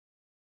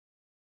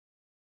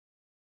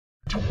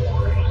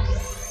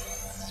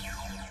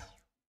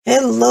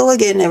Hello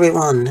again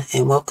everyone,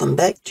 and welcome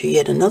back to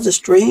yet another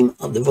stream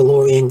of the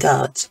Valorian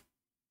Guards,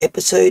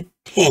 episode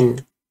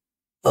 10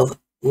 of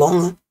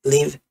Long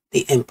Live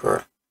the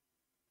Emperor.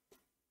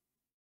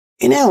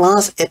 In our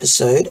last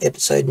episode,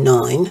 episode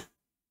 9,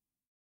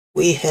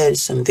 we had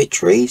some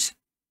victories.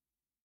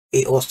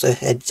 We also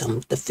had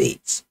some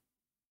defeats.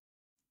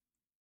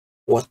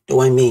 What do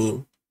I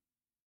mean?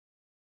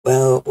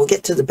 Well, we'll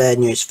get to the bad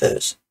news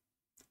first.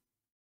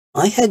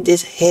 I had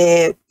this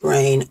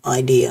harebrained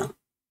idea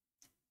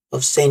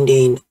of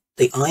sending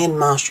the Iron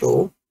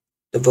Marshal,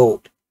 de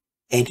Volt,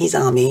 and his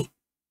army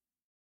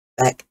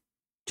back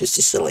to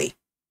Sicily.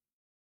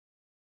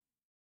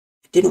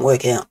 It didn't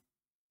work out.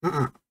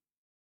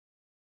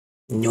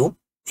 Nope,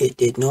 it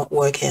did not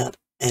work out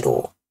at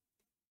all.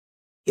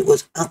 It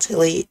was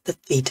utterly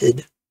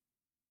defeated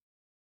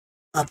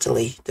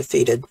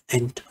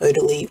and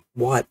totally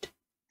wiped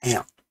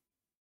out.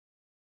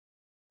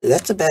 So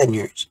that's the bad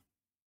news.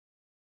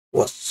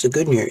 What's the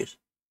good news?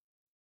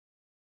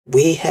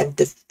 We have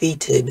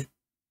defeated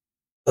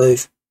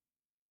both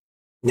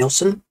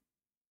Nelson,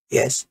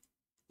 yes,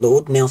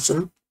 Lord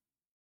Nelson,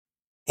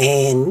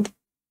 and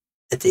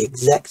at the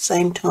exact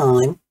same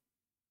time,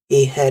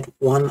 he had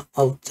one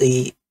of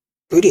the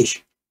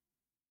British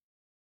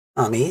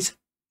armies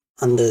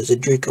under the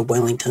Duke of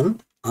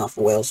Wellington,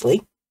 Arthur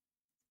Wellesley,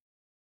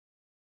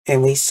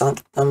 and we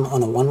sunk them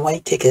on a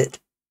one-way ticket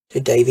to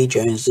Davy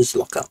Jones's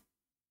locker.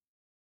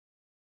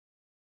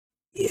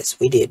 Yes,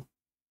 we did.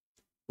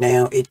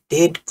 Now, it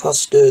did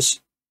cost us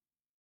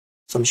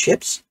some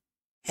ships.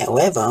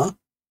 However,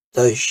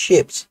 those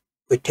ships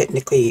were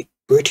technically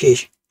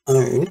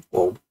British-owned,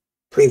 or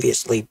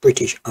previously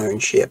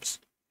British-owned ships.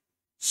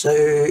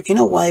 So, in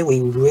a way, we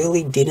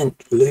really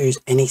didn't lose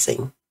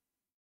anything.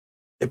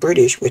 The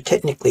British were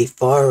technically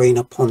firing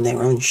upon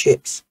their own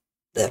ships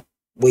that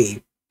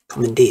we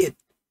commandeered.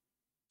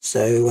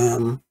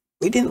 So,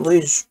 we didn't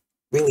lose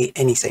really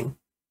anything.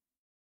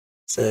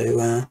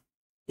 So,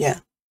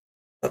 yeah.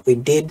 But we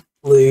did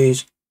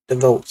lose de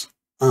Volt's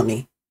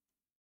army.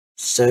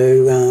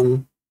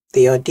 So,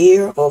 the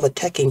idea of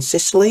attacking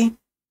Sicily,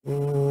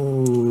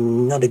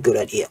 not a good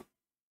idea.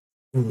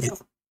 No.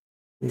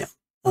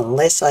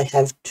 Unless I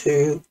have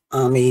two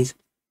armies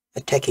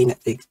attacking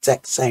at the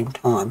exact same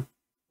time.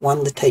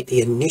 One to take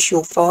the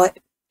initial fight,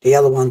 the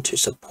other one to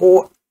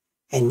support,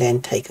 and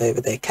then take over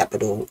their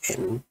capital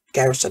and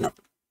garrison it.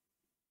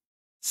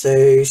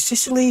 So,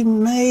 Sicily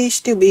may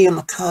still be on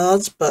the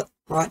cards, but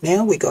right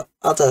now we got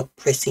other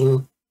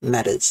pressing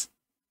matters.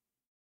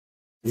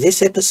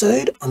 This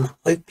episode, I'm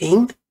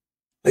hoping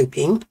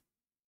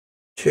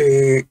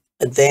to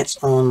advance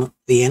on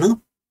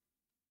Vienna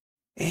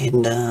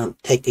and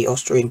take the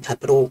Austrian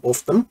capital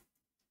off them,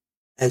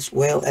 as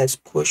well as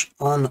push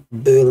on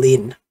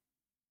Berlin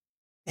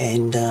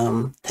and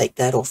take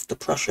that off the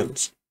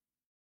Prussians.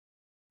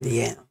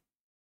 Yeah.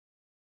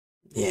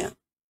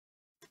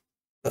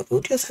 But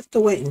we'll just have to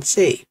wait and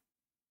see.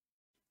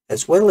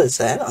 As well as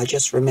that, I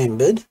just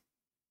remembered,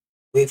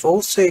 we've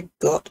also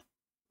got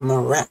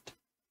Murat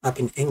up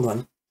in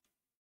England.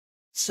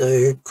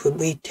 So could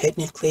we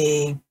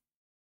technically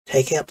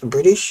take out the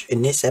British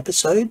in this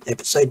episode,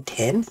 episode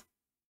 10?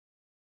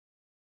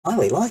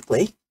 Highly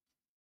likely.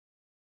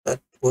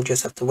 But we'll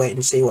just have to wait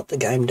and see what the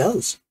game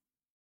does.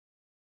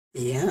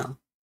 Yeah.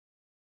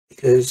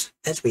 Because,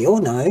 as we all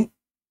know,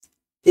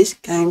 this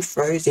game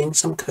throws in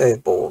some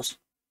curveballs.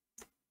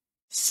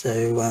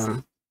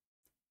 So,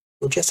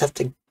 we'll just have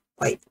to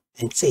wait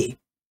and see.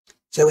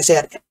 So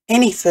without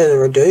any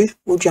further ado,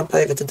 we'll jump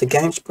over to the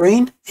game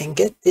screen and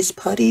get this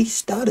party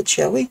started,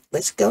 shall we?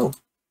 Let's go.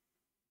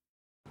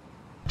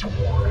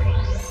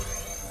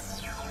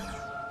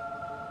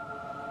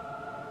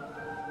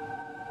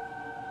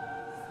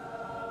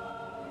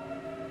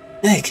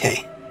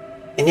 Okay.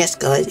 And yes,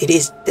 guys, it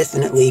is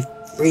definitely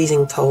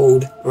freezing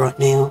cold right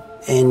now,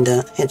 and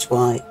hence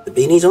why the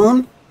beanie's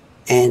on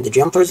and the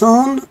jumper's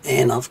on,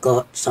 and I've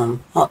got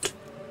some hot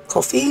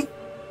coffee.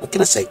 What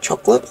can I say?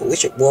 Chocolate? I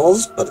wish it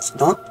was, but it's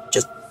not.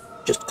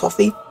 Just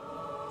coffee.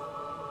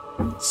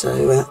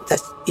 So that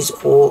is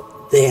all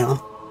there.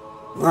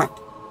 Right,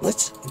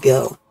 let's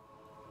go.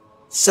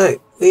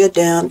 So we are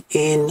down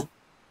in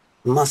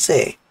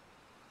Marseille.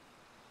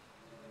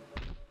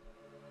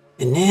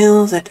 And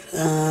now that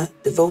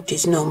de Volt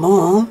is no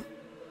more,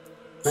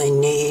 I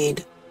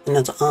need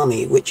another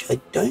army, which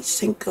I don't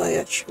think I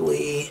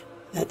actually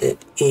had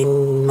it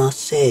in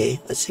Marseille.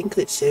 I think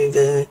it's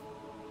over...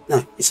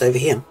 No, it's over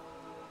here.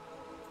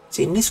 It's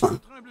in this one.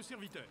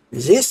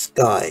 This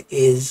guy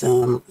is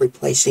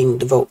replacing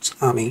de Volt's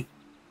army.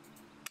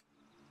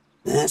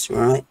 That's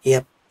right,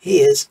 yep, he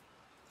is.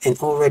 And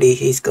already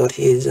he's got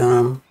his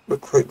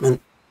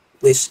recruitment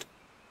list.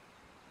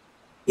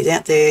 He's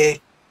out there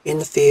in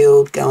the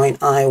field going,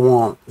 I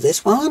want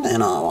this one,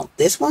 and I want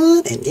this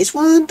one, and this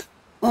one.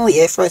 Oh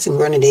yeah, throw some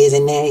grenadiers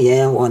in there,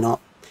 yeah, why not?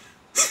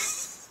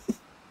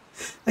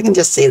 I can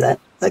just see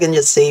that. I can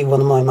just see one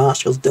of my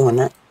marshals doing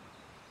that.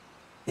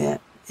 Yeah,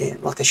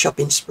 like a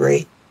shopping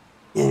spree.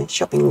 Yeah,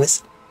 shopping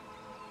list.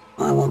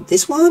 I want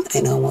this one,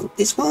 and I want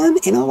this one,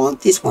 and I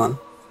want this one.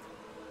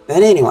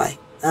 But anyway,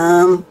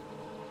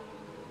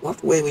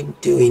 what were we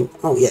doing?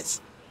 Oh,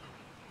 yes.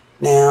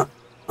 Now,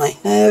 I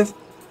have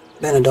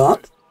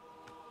Bernadotte.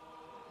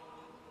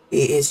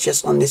 He is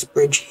just on this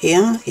bridge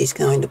here. He's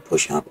going to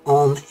push up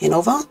on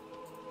Hanover.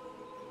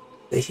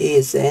 So he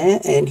is there,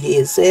 and he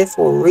is there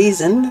for a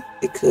reason,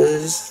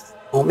 because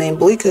old man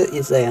Blucher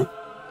is there.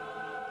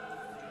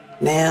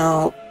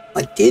 Now,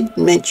 I did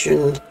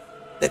mention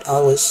that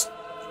I was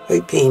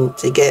hoping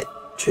to get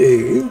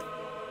to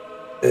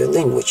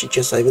Berlin, which is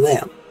just over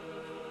there.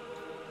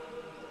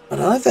 But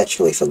I've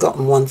actually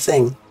forgotten one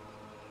thing.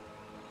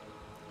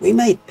 We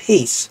made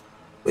peace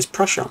with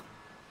Prussia.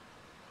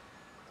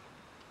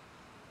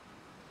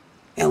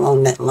 How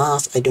long that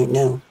lasts, I don't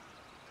know.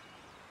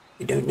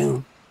 I don't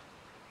know.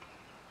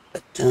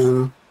 But,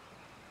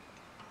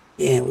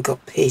 yeah, we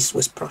got peace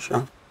with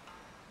Prussia.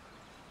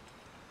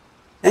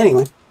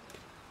 Anyway,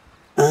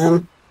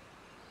 I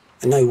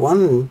know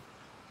one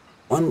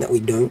that we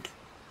don't,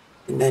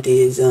 and that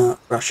is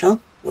Russia.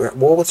 We're at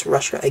war with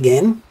Russia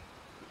again,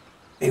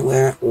 and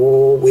we're at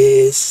war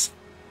with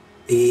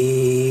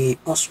the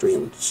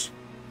Austrians.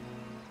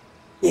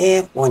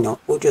 Yeah, why not?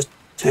 We'll just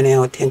turn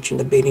our attention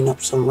to beating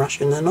up some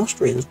Russians and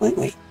Austrians, won't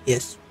we?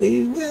 Yes,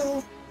 we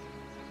will.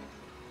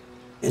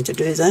 And to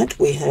do that,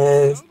 we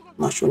have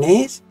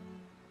Marchionnaise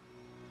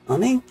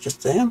army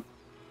just there,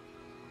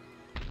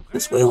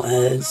 as well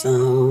as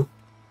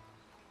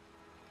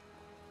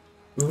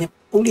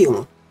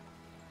Napoleon,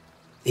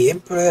 the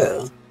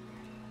Emperor.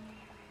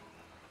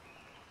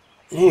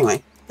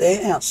 Anyway,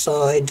 they're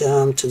outside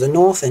to the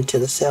north and to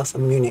the south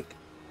of Munich.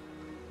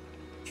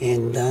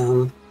 And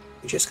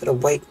we just gotta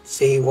wait and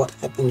see what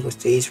happens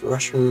with these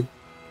Russian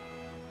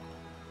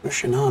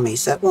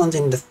armies. That one's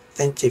in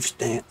defensive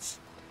stance.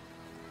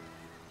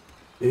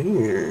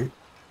 Ooh.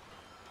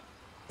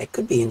 That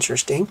could be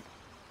interesting.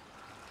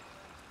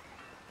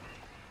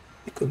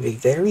 It could be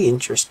very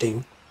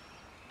interesting.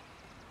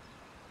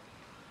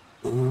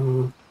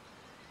 And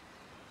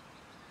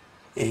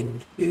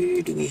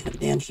who do we have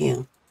down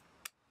here?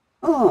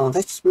 Oh,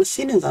 that's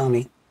Massina's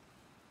army.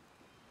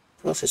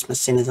 Of course it's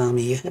Massina's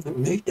army. You haven't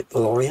moved it,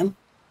 Valorian.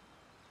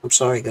 I'm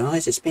sorry,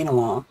 guys. It's been a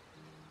while.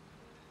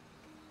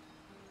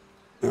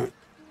 Alright.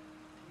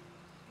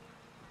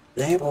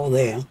 They're all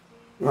there.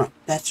 Right,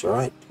 that's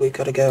right. We've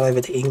got to go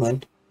over to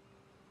England.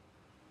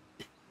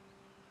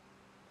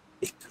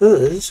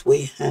 Because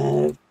we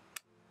have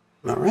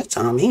Murat's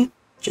army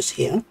just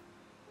here.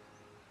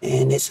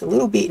 And it's a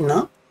little beaten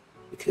up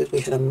because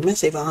we had a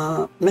massive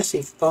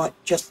fight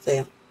just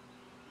there.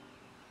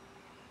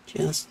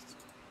 Just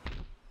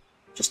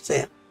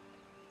there.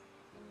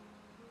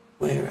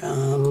 Where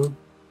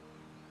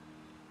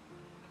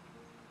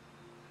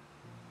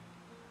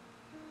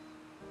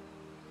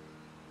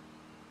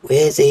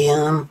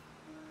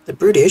the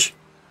British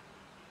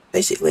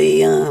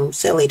basically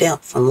sallied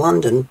out from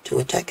London to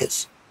attack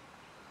us.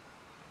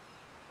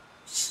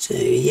 So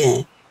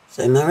yeah,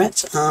 so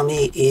Murat's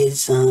army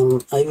is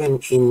over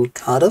in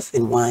Cardiff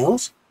in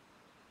Wales,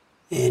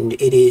 and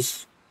it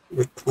is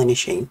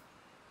replenishing.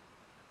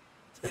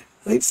 So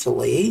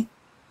hopefully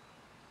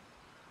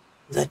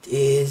that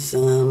is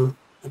a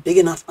big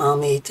enough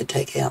army to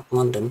take out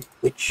London,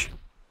 which,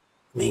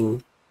 I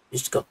mean,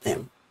 it's got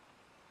them.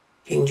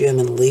 King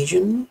German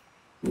Legion.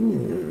 I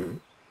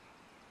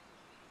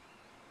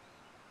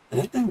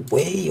don't know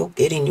where you're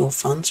getting your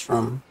funds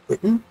from,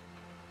 Britain.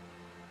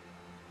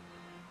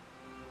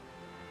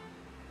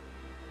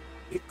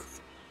 It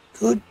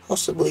could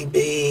possibly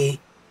be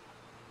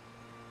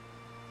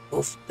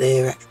off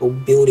their actual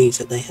buildings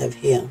that they have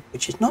here,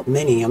 which is not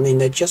many. I mean,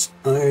 they just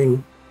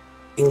own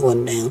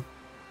England now.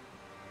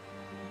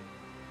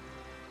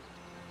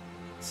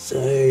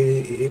 So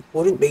it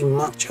wouldn't be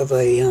much of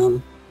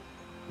an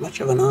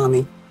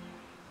army.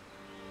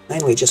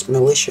 Mainly just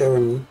militia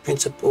and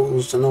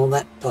principals and all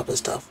that type of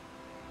stuff.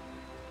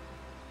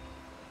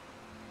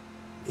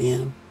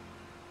 Yeah.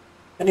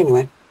 But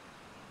anyway,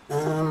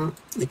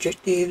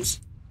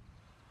 objectives.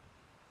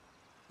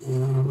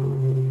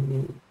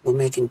 We're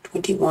making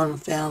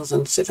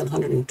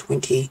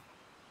 21,720.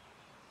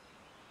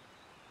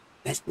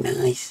 That's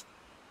nice.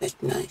 That's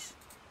nice.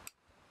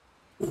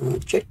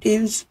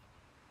 Objectives.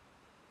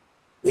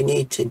 We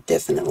need to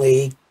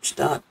definitely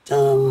start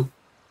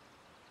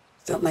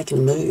making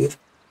a move.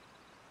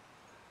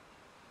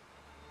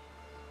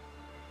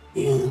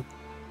 Yeah, we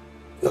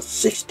got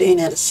 16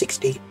 out of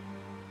 60.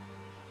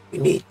 We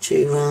need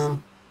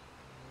to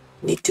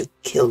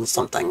kill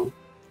something.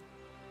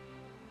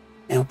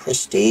 Our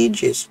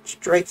prestige is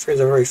straight through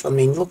the roof. I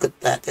mean, look at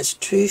that. That's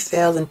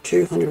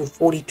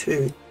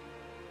 2,242.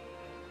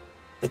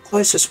 The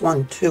closest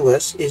one to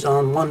us is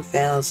on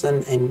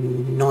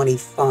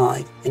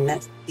 1,095, and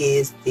that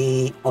is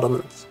the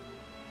Ottomans.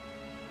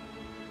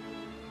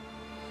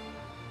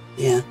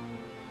 Yeah,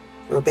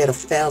 we're about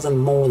 1,000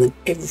 more than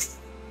the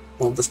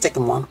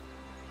second one.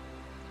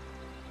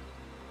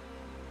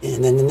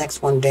 And then the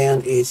next one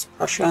down is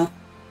Prussia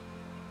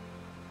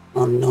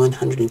on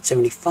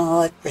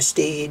 975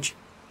 prestige.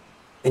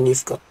 Then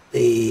you've got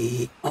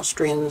the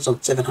Austrians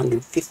on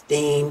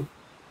 715,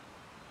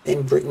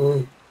 then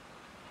Britain,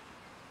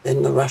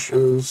 then the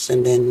Russians,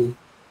 and then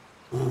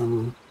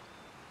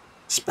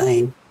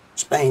Spain.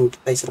 Spain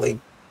basically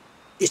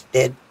is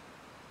dead.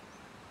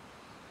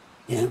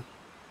 Yeah.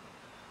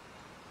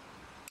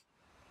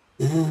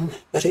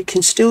 But it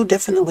can still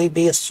definitely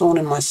be a thorn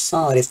in my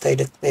side if they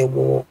declare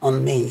war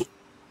on me.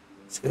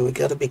 So we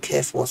got to be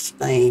careful of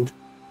Spain.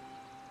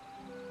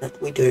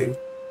 That we do.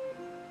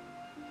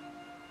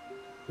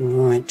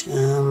 Right,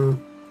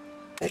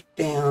 back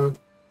down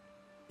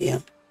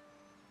here.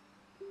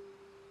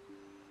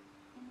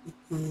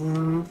 I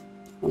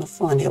want to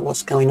find out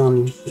what's going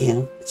on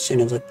here as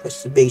soon as I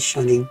press the big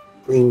shiny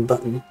green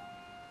button.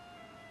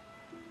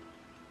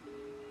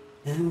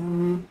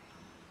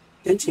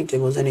 Don't think there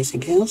was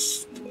anything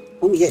else.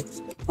 Oh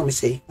yes, let me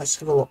see. Let's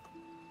have a look.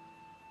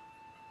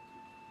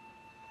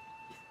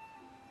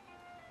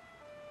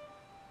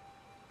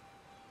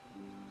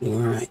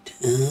 Alright,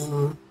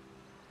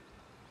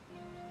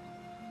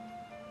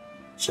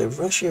 so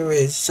Russia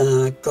is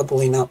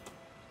gobbling up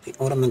the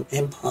Ottoman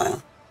Empire,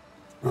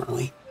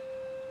 apparently.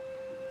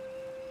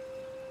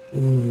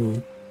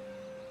 Can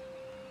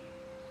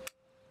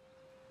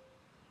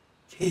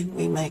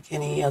we make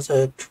any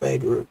other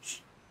trade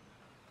routes?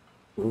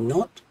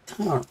 Not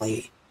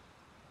currently.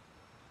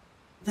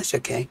 That's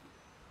okay.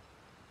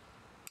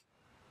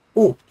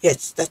 Oh,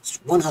 yes, that's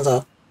one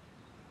other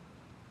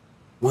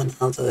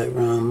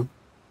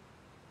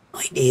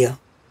idea.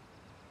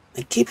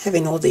 I keep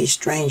having all these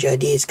strange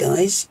ideas,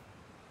 guys.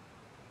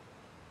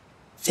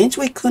 Since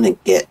we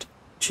couldn't get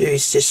to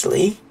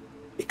Sicily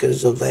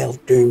because of our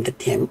doomed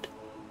attempt,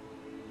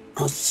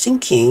 I was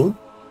thinking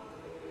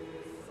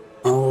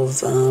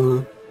of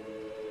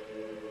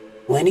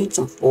landing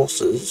some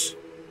forces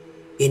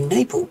in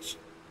Naples,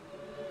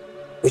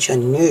 which I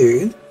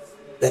knew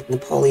that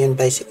Napoleon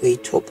basically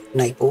took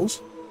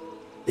Naples,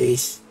 the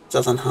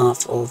southern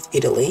half of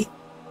Italy,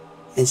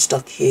 and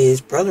stuck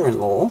his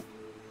brother-in-law,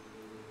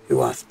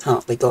 who I've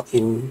currently got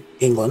in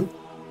England,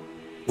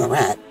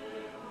 Murat,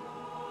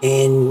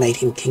 and made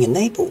him king of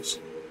Naples.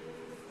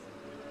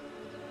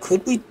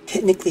 Could we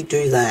technically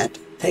do that,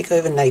 take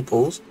over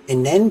Naples,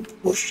 and then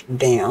push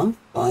down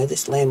by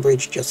this land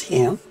bridge just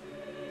here,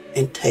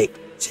 and take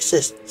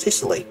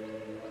Sicily?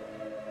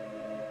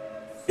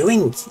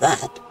 Doing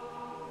that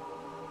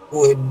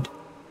would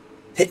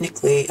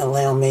technically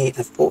allow me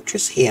a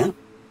fortress here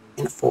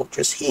and a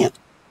fortress here.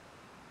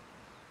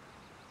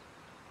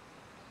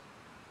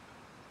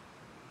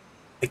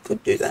 I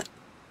could do that,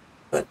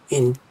 but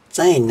in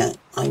saying that,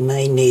 I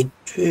may need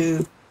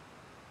 2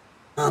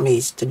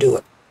 armies to do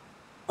it.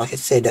 Like I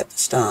said at the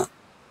start,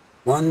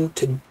 one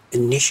to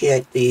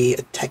initiate the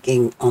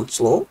attacking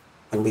onslaught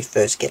when we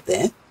first get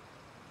there,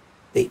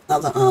 the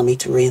other army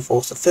to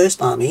reinforce the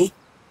first army,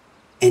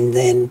 and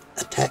then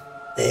attack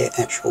their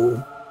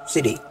actual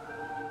city.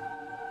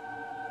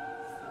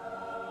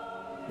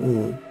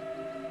 To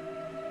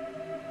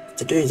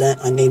do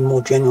that, I need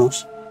more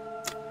generals.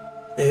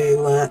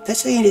 So let's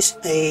say it is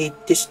a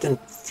distant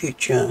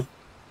future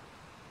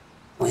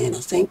plan, I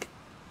think.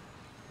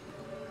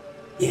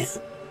 Yeah,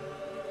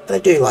 but I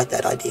do like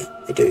that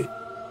idea. I do.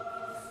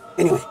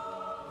 Anyway,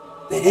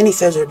 without any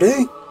further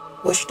ado,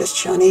 push this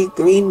shiny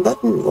green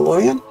button,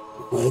 Valorian.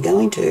 We're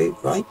going to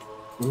right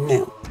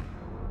now.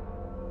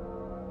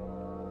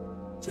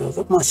 So I've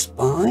got my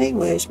spy.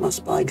 Where's my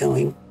spy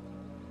going?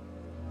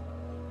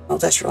 Oh,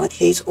 that's right.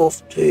 He's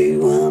off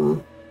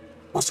to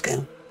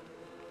Moscow.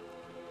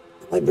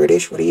 Hi,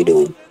 British. What are you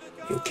doing?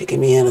 You're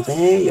kicking me out of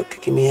there. You're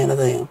kicking me out of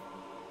there.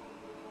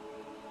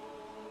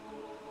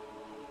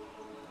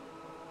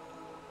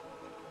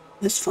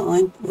 That's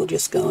fine. We'll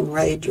just go and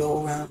raid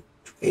your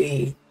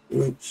treaty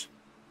routes.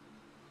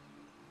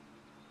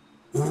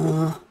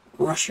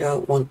 Russia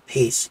want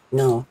peace.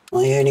 No,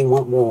 I only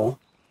want war.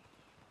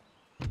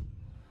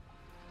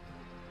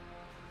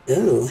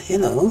 Oh,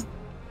 hello.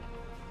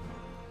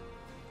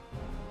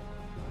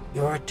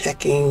 You're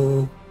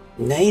attacking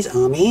Ney's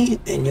army,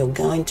 and you're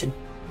going to...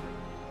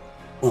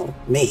 well,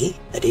 me,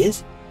 that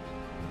is.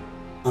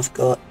 I've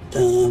got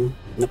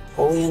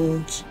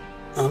Napoleon's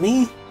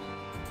army,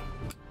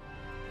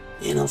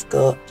 and I've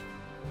got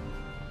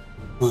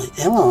my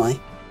ally.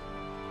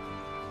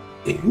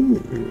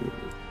 Ooh.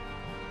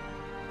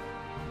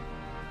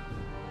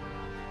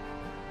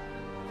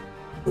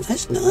 Well,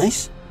 that's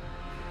nice.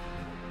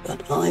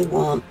 But I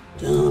want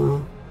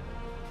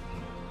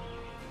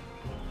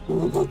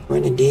my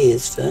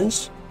grenadiers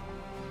first.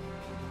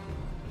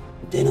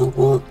 Then I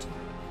want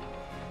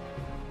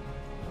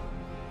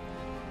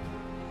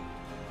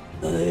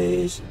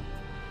those.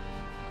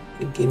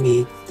 You give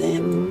me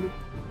them.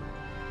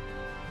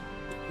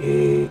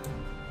 You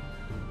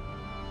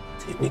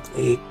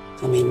technically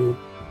come in.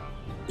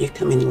 You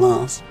come in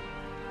last.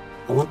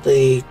 I want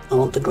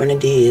the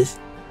grenadiers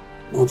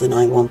more than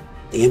I want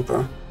the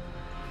emperor.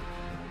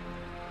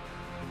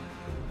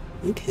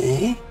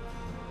 Okay.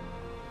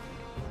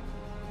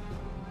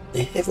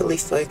 They heavily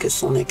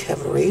focus on their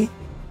cavalry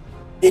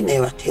and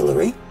their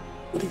artillery.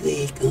 What are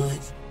these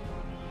guys?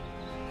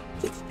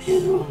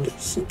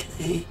 £6,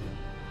 okay.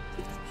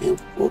 £6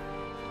 foot.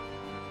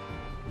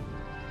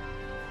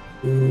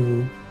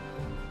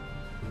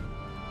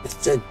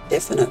 It's a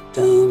definite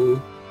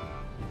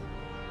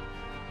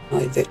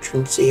high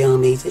veterancy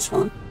army, this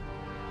one.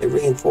 The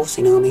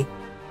reinforcing army,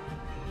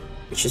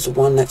 which is the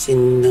one that's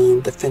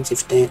in defensive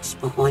stance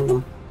behind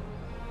them.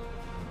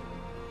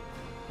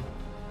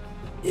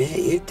 Yeah,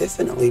 you've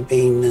definitely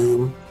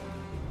been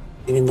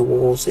in the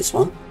wars, this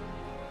one.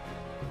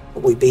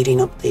 Probably beating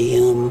up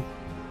the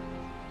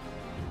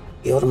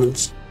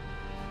Ottomans.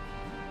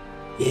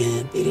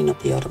 Yeah, beating up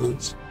the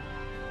Ottomans.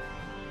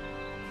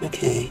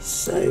 Okay,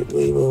 so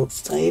we will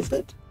save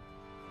it.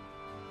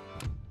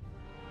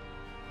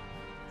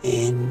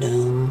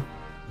 And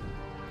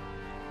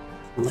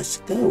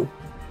let's go.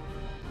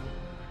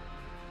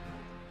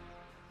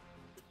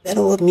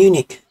 Battle of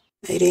Munich,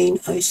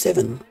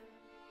 1807.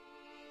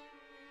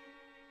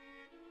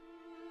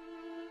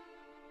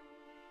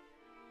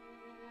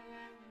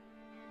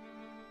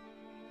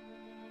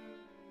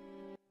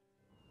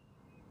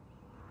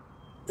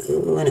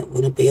 Oh, and it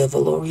wouldn't be a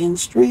Valorian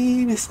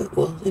stream if it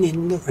wasn't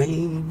in the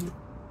rain.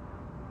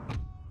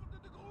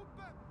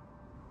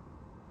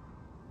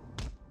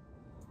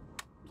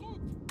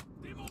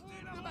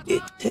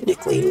 It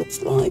technically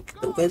looks like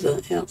the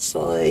weather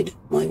outside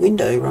my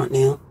window right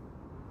now.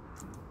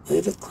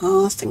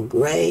 Overcast and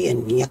grey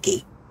and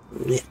yucky.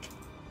 Yuck.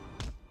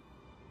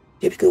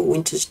 Typical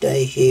winter's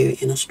day here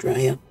in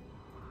Australia.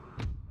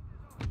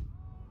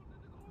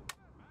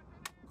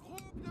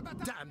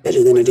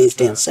 Better than it is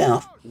down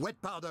south.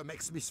 Wet powder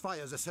makes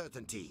misfires a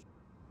certainty.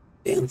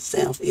 Down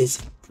south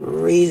is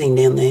freezing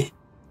down there.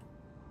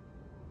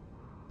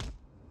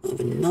 I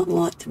would not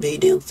like to be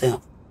down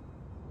south.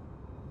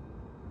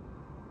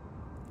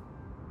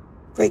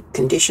 Great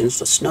conditions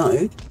for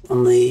snow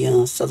on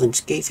the southern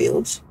ski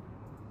fields.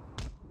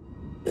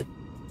 But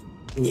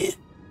yeah,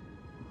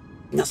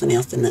 nothing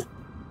else than that.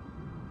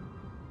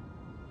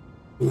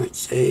 Alright,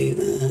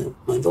 so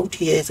my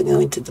volunteers are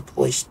going to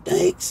deploy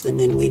stakes, and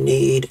then we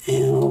need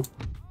our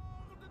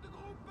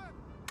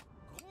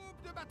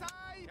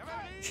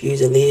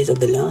fusiliers of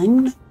the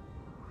line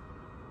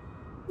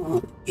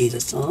on either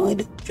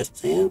side,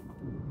 just there.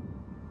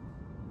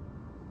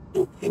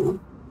 Oh, hang on.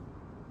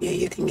 Yeah,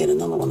 you can get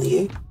another one of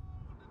you.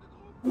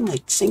 I'm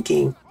like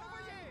sinking.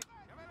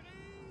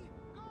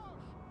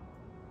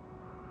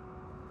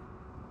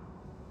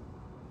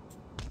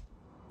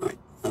 Right,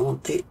 I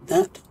want it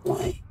that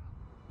way.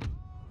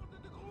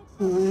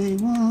 I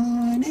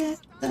want it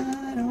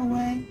that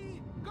way.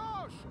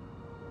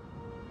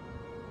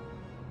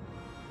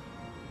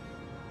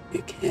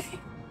 Okay,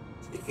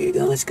 so you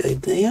guys go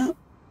there.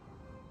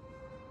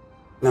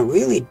 And I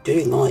really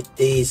do like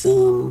these,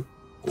 what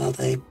are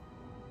they?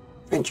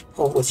 French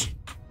Polish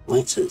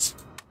lancers.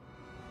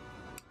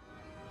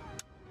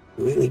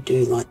 I really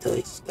do like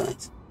those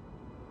guys.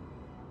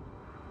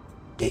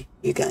 Yeah,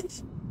 you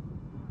guys.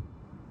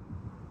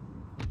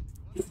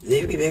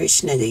 Very, very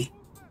snazzy.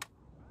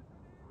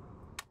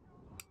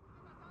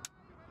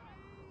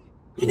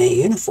 And their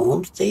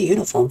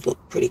uniforms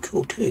look pretty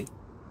cool too.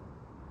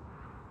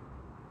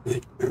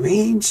 Right,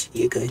 Marines,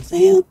 you go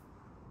there.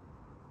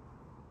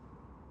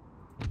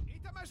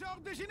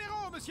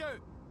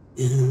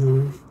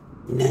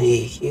 No,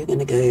 you're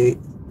gonna go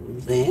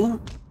there.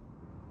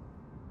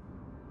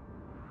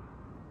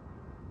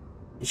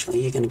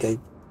 Actually, you're gonna go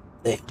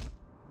there.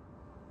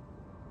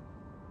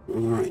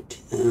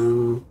 Alright,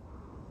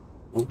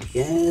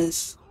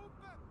 yes.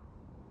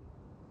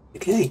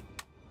 Okay.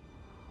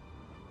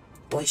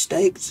 Play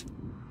stakes.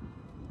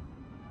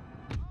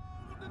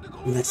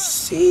 Let's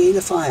see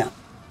the fire.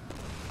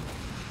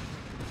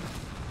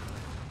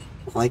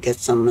 I get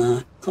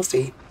some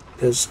coffee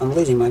because I'm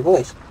losing my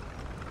voice.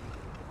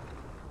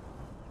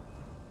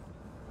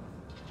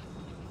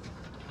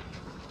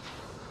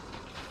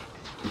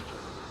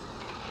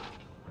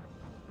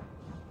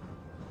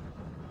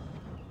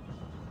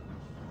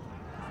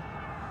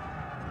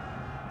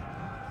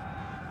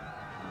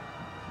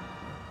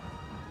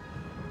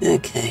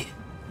 Okay,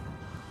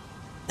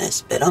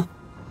 that's better.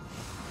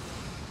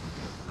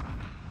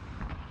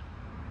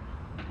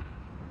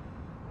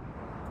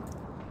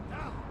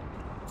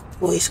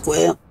 Boy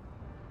square,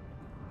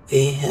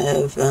 we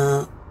have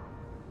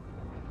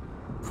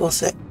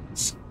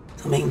Cossacks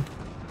coming.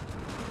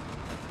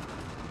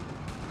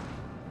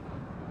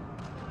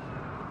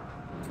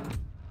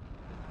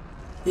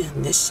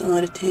 And this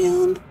side of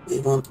town, we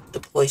want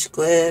deploy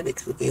square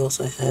because we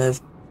also have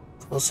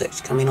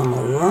Cossacks coming on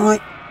the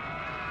right.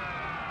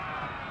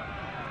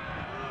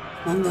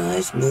 Come on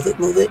guys, move it,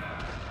 move it.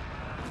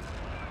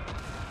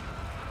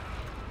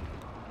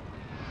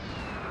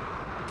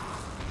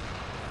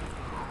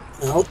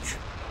 Ouch.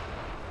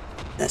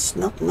 That's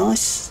not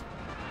nice.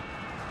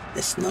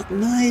 That's not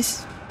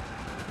nice.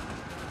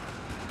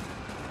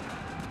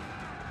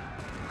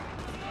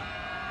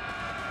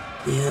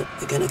 Yeah,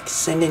 we're gonna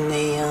send in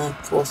the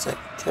Cossack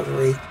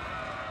cavalry.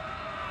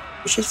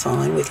 Which is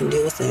fine, we can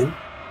deal with them.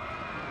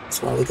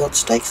 That's why we got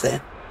stakes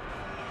there.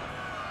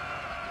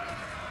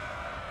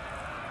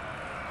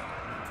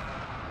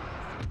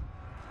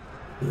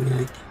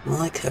 Alright,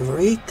 my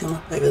cavalry, come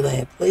up over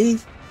there,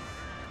 please.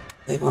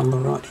 Over on the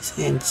right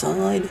hand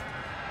side.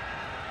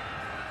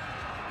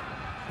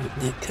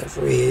 That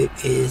cavalry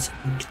is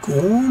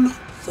gone,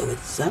 so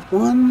it's that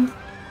one.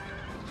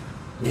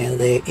 Now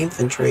their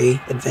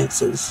infantry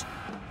advances.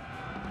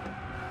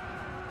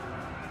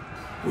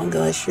 Come on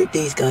guys, shoot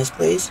these guys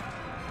please.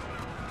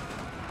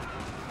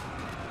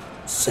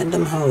 Send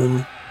them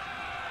home.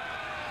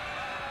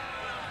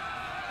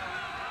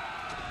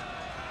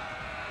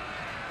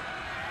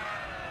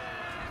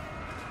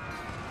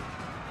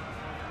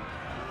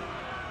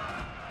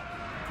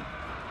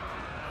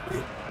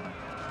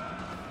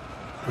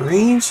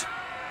 Marines.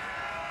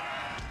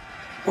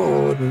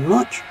 Forward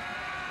march.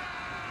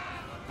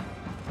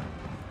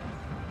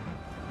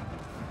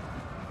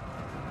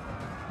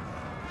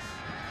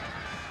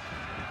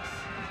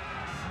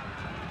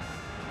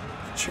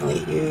 Actually,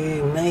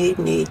 you may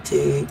need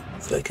to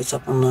focus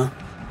up on the...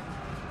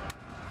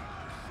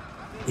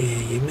 Yeah,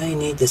 you may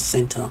need the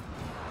center.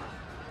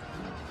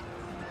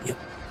 Yep.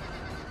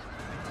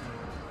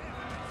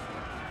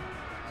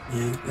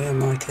 Now, where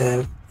am I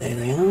curve? There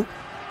they are.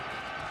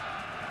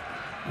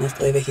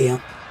 Left over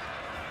here.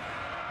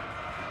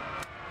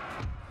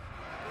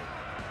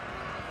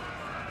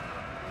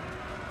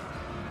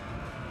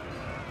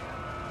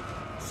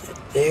 Is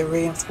that their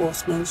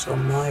reinforcements or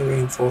my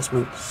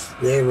reinforcements?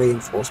 Their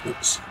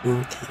reinforcements.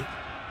 Okay.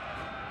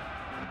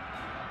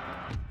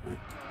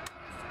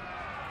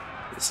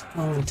 This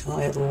whole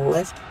entire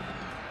left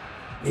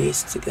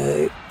needs to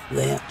go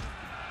there.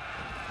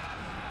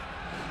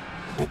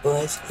 Right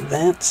boys,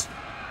 advance.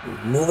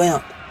 Move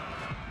out.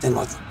 Then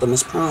like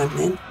Optimus Prime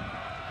then.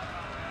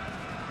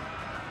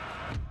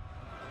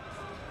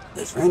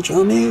 The French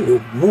army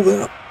will move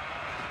out.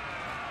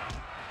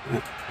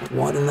 Right,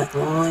 widen that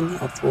line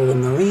up for the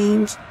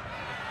Marines.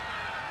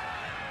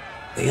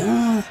 They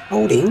are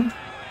holding.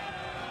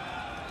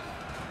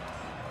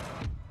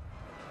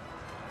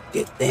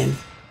 Get them.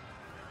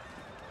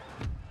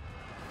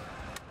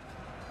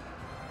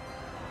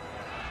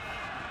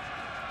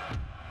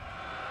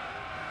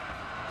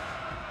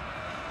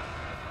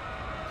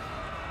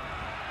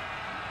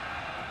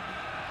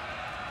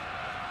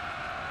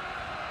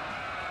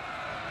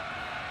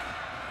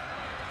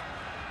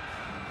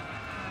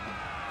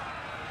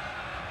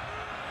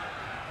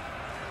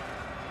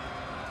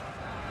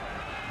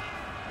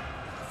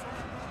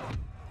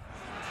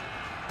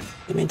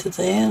 Them into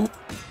there.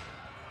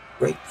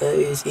 Break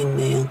those in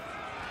there.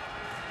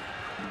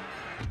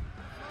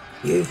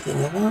 You,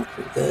 however,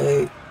 will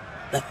go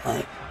that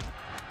way.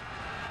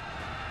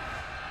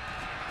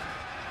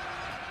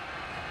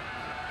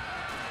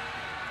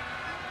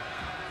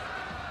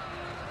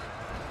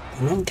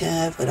 Come on,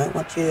 Cav, I don't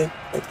want you to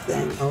break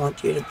them. I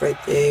want you to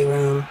break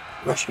their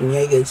Russian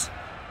Jaegers.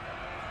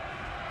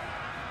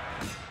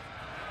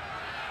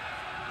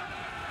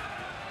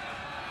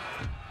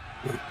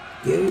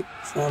 You,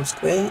 form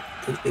square,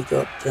 because we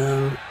got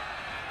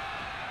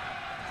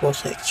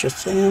force extra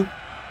there.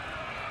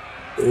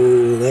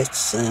 Ooh,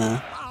 that's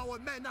Our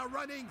men are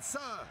running, sir.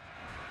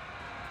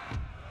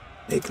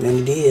 the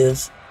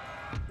Grenadiers.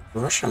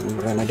 Russian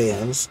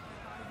Grenadiers.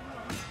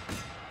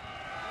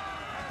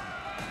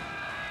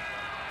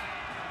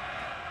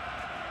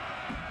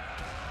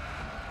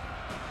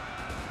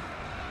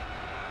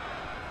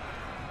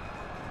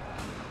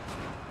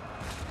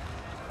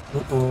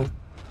 Uh-oh.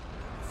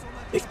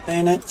 Big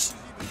bayonets.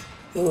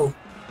 Oh.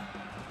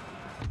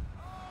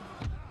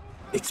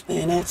 Big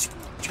bayonets.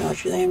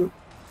 Charge them.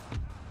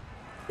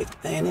 Big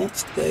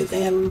bayonets. Go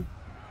them.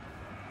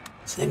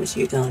 Same as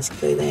you guys.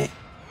 Go there.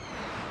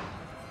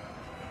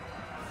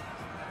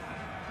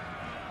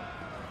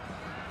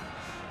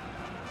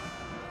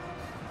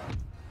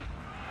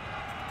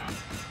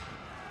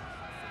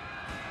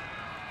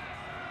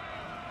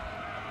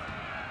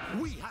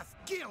 We have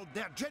killed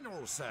their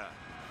general, sir.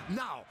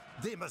 Now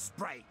they must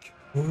break.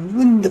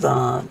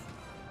 Wunderbar.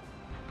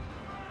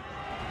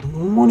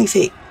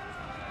 Magnifique.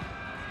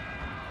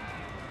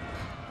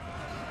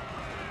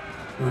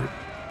 Right.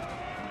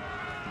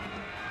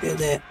 Go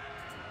there.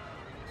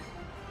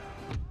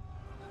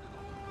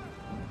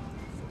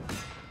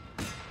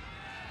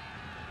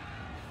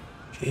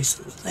 Chase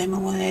them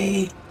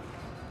away.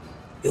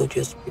 You're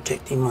just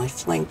protecting my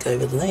flank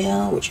over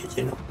there, which is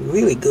in a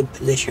really good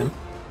position.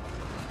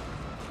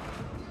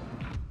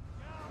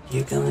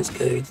 You guys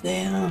go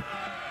there.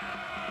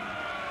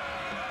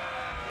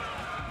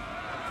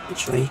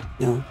 Actually,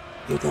 no.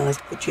 You guys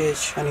put your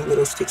shiny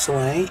little sticks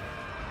away.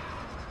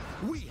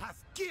 We have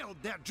killed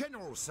their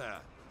general, sir.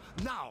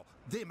 Now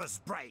they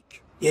must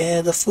break.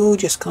 Yeah, the fool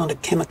just kind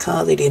of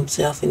kamikazed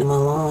himself into my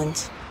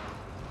lines.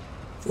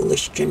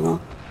 Foolish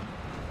general.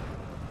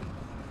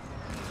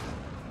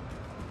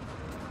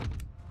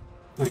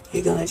 Right,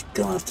 you guys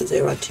go after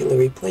their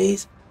artillery,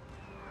 please.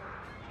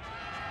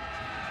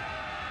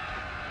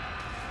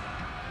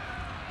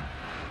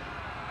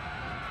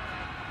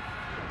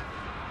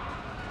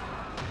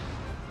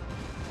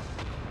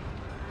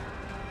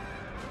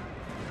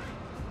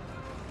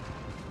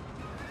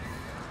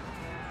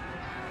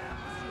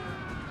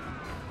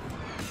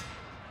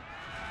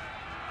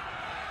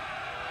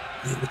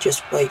 You would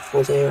just wait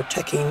for their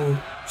attacking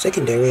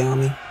secondary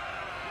army.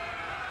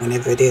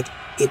 Whenever it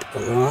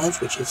arrives,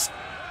 which is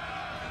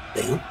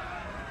there.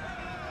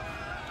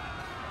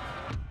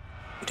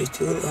 It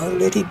will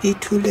already be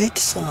too late,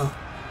 sir.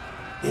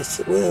 Yes,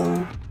 it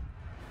will.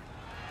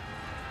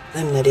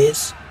 Them, that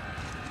is.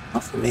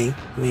 Not for me.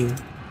 I mean,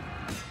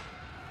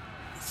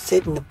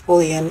 said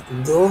Napoleon,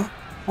 go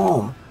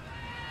home.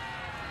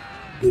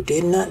 You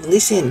did not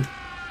listen.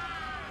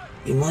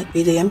 You might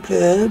be the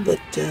emperor, but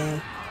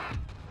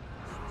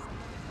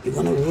you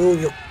want to rule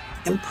your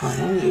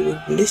empire, you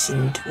will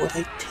listen to what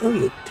I tell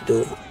you to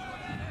do.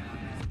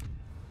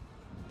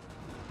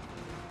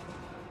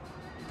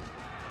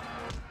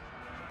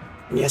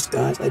 And yes,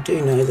 guys, I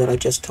do know that I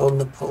just told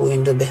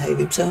Napoleon to behave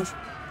himself.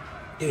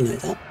 I do know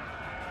that.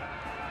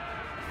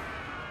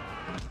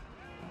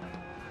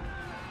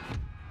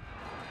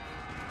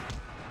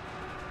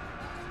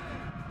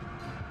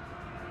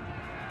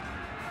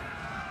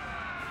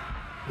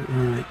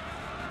 Alright.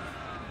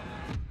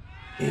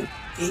 Yep,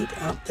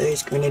 eat up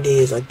those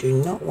grenadiers. I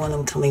do not want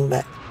them coming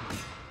back.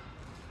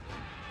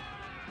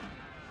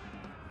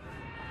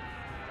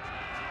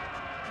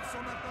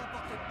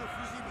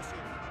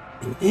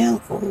 And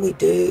now all we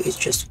do is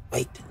just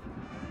wait.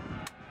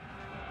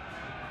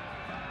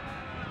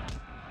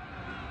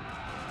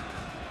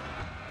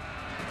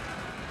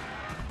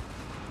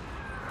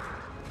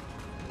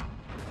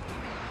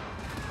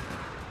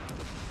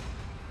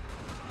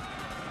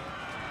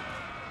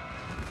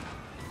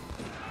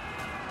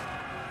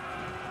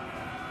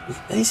 We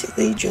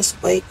basically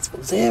just wait for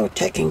their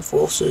attacking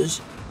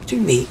forces to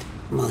meet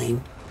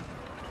mine.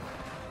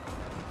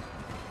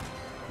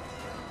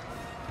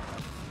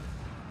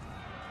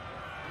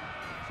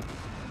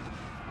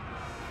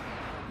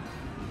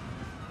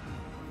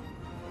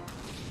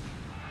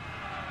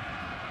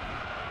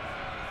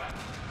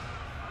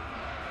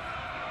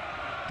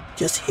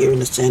 Just hearing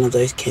the sound of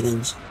those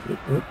cannons.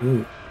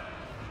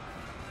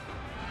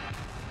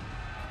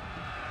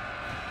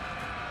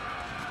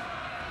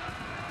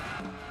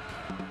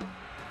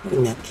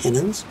 Bring out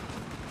cannons.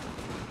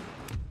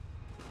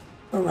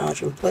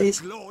 Barrage in place.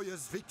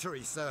 Glorious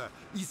victory, sir,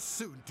 is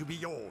soon to be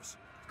yours.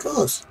 Of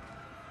course.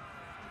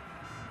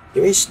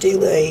 There is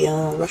still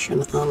a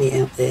Russian army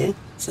out there,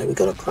 so we've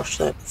got to crush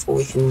that before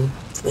we can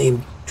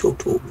claim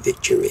total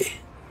victory.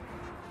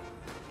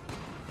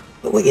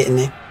 But we're getting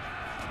there.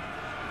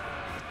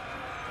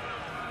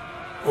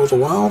 All the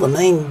while, the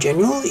main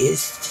general is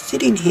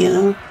sitting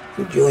here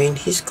enjoying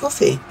his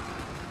coffee.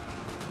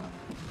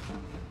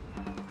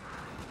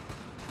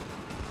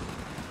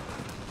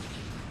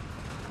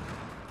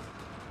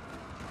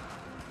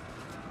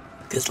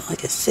 Because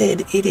like I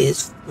said, it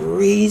is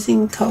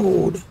freezing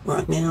cold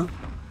right now.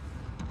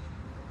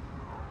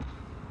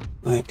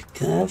 Right,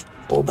 Cav,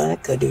 fall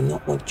back. I do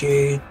not want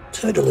you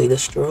totally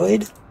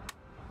destroyed.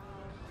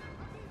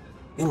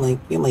 You're my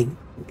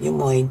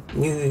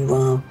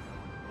new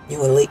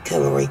elite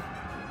cavalry.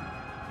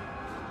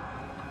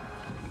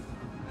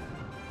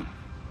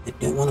 I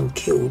don't want them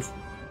killed.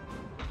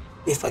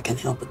 If I can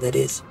help it, that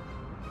is.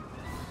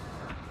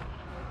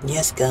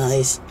 Yes,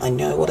 guys, I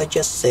know what I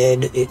just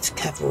said. It's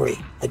cavalry.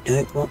 I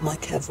don't want my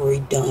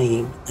cavalry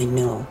dying. I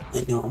know.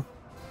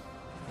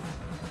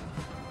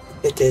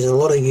 But there's a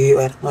lot of you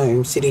at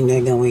home sitting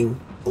there going,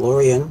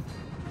 Glorian,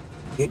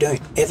 you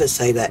don't ever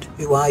say that.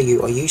 Who are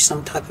you? Are you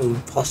some type of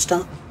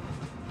imposter?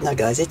 No,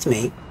 guys, it's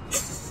me.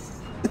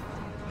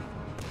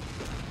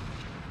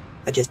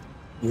 I just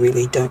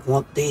really don't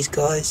want these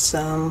guys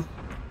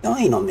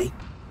dying on me.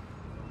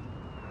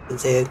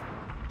 Because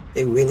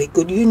they're really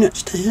good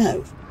units to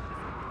have.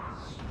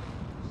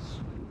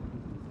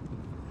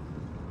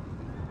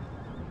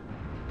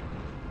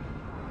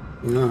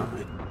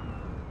 Alright.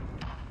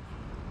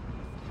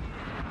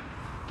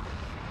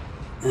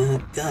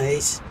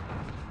 Guys.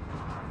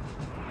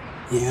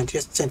 Yeah, I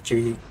just sent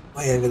you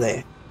way over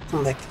there.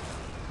 Come back.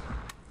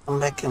 Come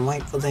back and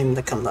wait for them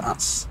to come to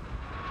us.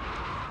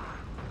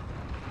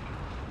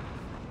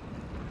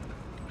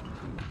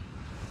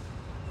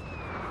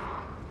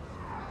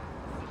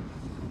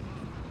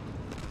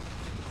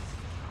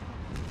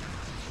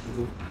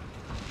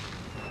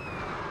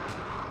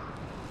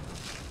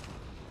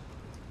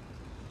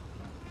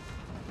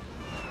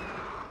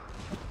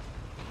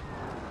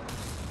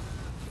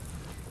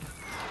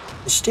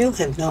 I still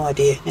have no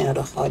idea how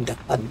to hide the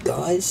HUD,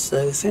 guys, so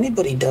if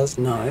anybody does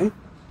know,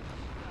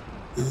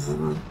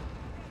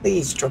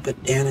 please drop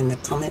it down in the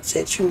comment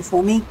section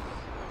for me,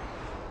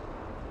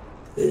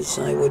 because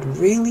I would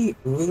really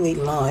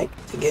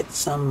like to get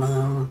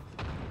some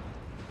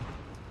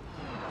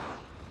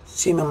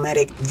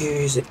cinematic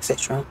views,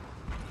 etc.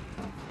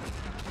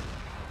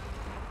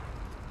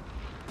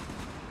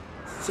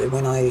 So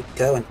when I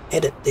go and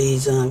edit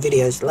these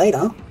videos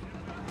later,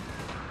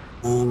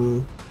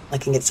 I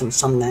can get some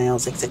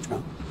thumbnails,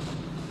 etc.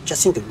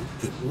 Just think it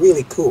would be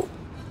really cool.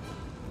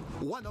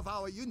 One of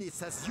our units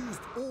has used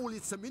all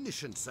its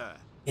ammunition, sir.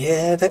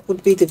 Yeah, that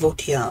would be the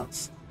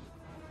Voltiers,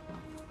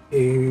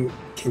 who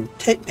can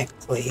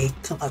technically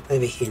come up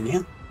over here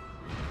now.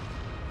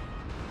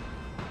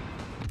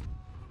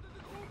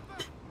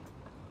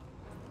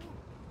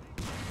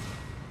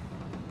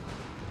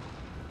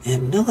 I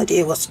have no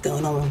idea what's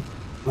going on with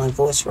my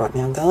voice right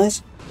now,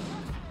 guys.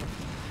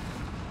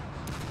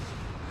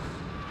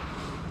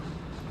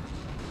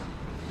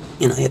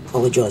 And I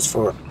apologise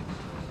for it.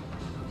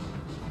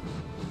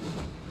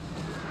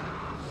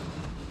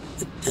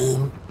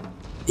 But,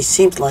 it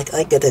seems like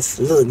I got a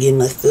flug in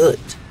my foot.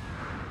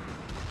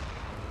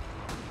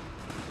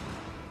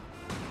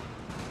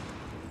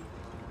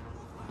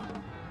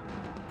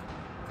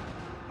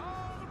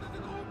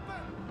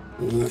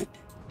 Right.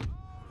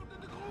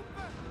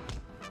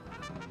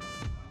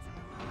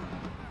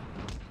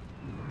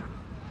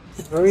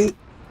 Cavalry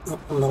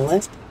up on the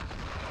left.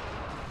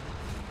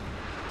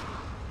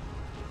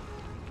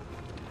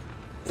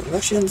 The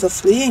Russians are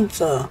fleeing,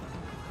 sir.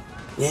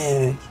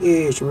 Yeah,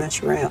 huge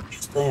mass rout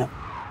just there.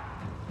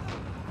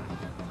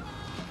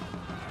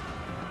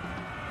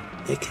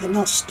 They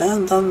cannot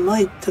stand the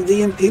might of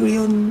the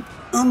Imperial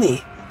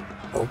Army,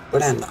 or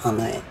Grand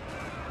Army.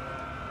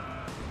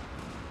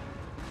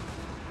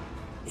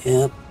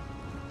 Yep.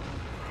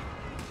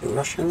 The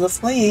Russians are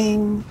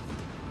fleeing.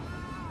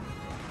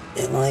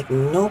 They're like,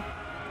 nope.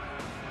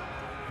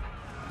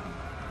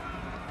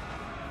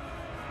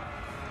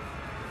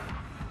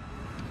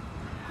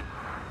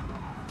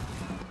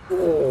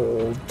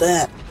 Oh,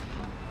 that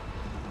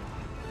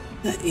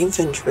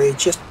infantry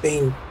just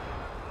been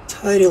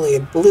totally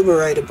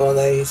obliterated by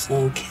those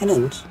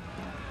cannons.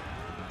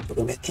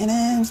 Talking about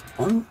cannons,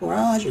 one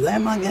barrage, there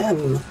my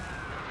gun.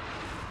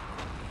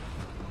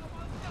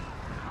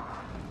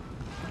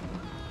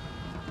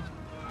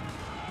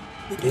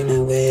 I do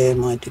know where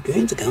my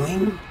dragoons are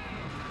going.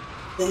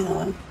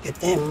 There, get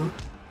them.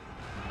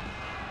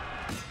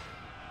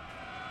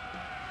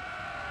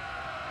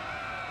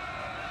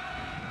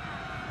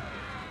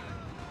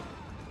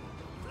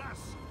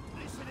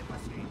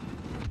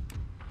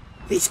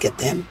 Please get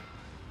them.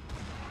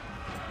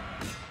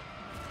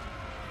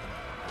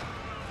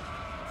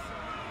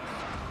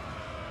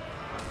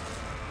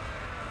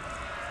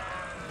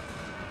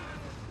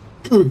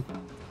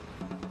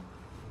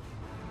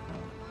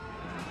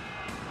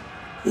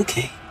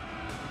 Okay.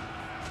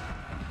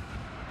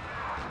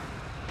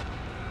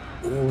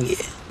 Oh yeah.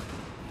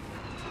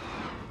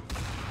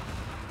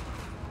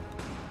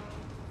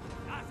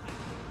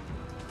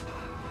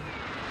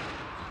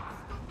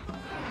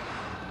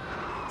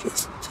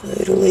 Just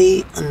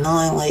totally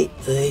annihilate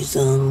those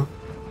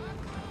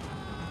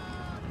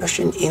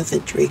Russian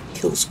infantry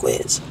kill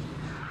squares.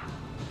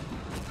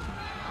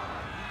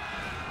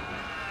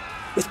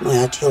 With my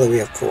artillery,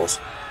 of course.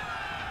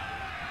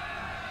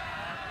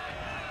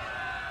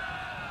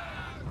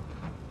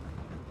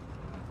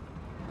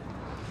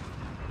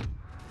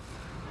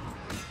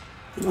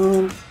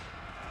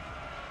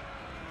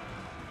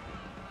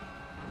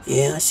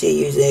 Yeah, I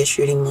see you there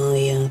shooting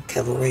my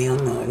cavalry, I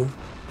know.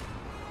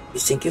 You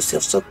think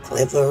yourself so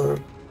clever.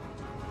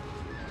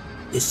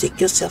 You think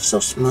yourself so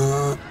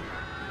smart.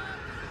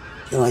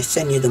 Till I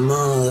send you to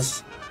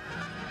Mars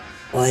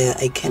via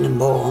a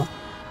cannonball.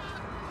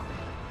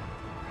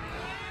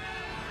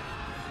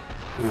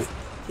 Right,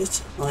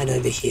 just hide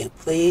over here,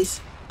 please.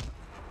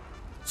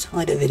 Just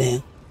hide over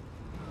there.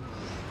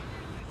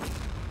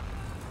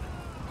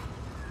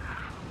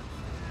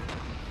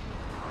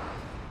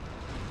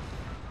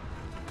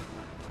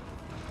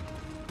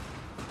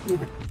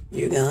 Right,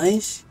 you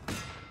guys,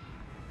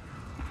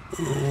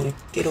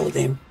 get all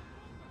them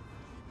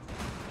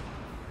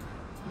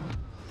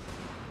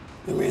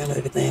around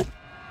over there.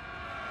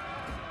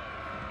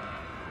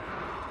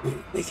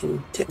 We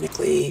can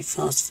technically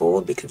fast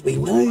forward because we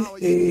know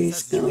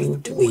who's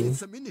going to win.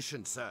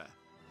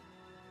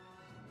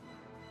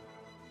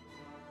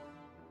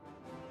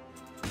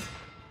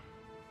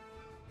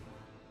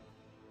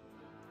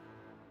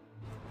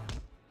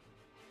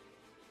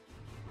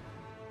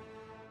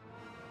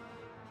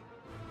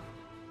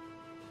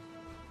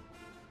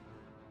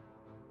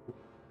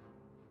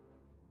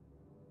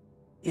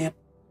 Yep.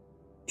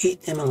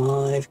 Eat them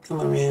alive,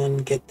 come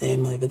around, get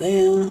them over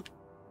there.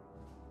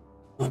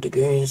 My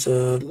dragoons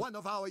are... One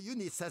of our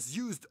units has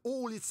used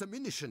all its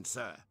ammunition,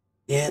 sir.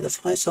 Yeah, the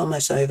fight's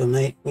almost over,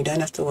 mate. We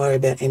don't have to worry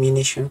about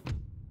ammunition.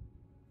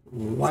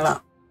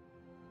 Voila.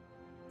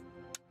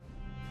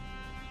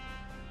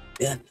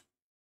 Done.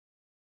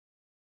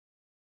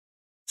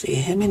 See,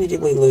 how many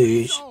did we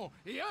lose?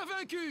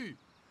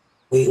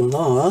 We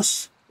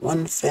lost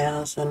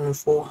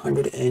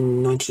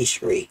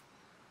 1,493.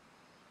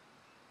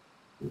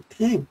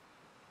 Okay.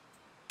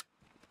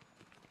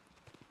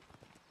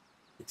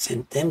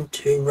 Sent them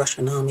 2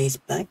 Russian armies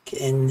back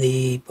and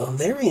the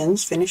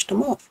Bavarians finished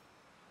them off.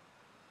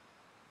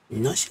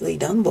 Nicely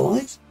done,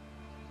 boys.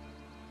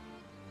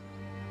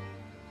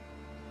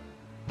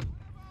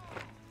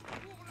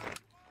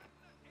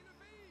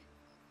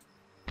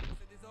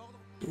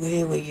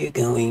 Where were you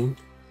going?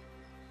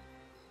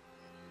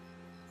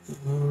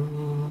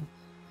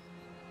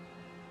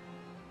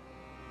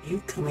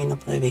 You coming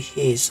up over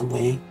here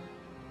somewhere?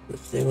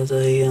 There was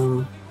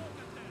a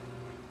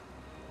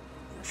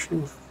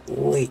Russian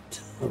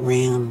fleet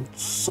around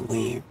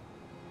somewhere.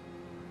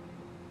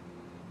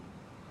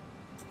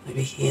 Over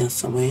here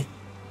somewhere.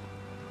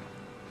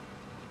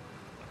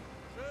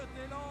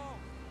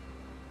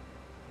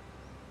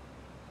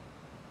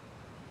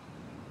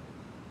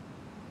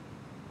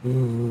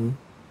 Around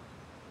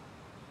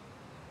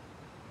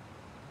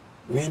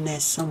there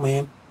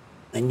somewhere.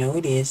 I know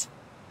it is.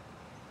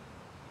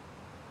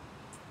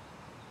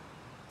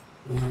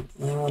 Right,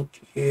 I want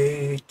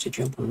you to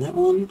jump on that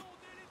one.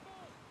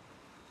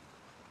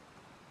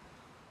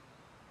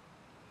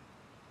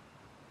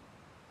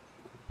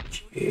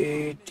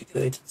 You to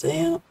go to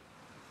there.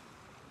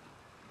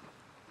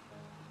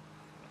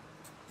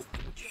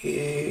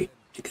 You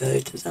to go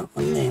to that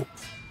one there.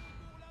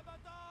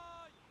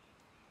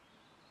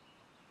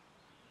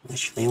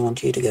 Actually, I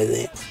want you to go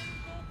there.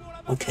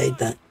 Okay,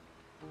 that.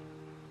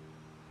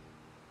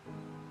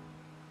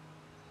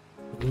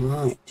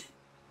 Right.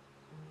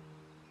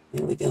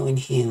 Here we go in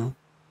here.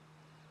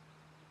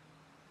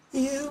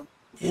 Yeah,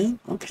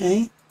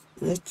 okay.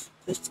 Let's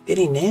get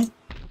in there.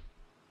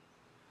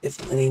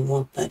 Definitely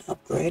want that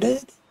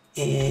upgraded.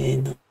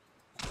 And that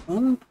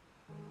one.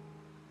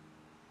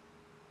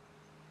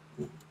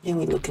 Now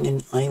we're looking at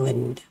an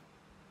island.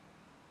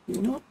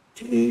 Not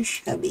too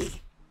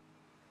shabby.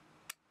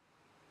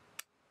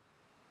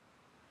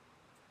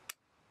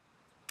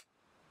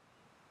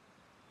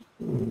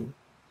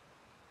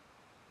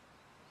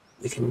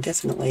 We can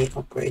definitely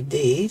upgrade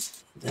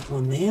these. That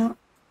one there.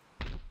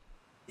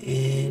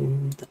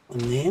 And that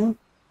one there.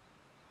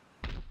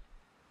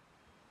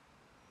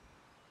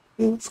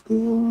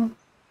 School.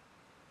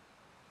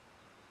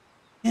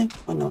 Yeah,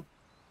 why not?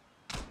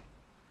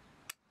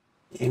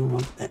 And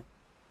want that.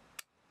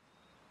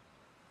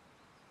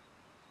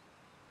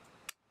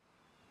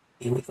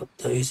 And we got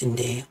those in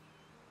there.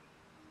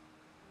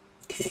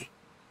 Okay.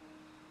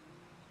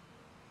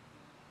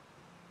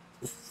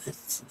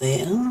 That's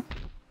there.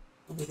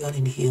 What we got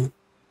in here?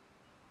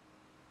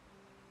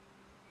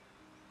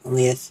 Oh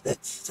yes,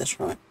 that's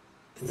right.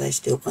 Because they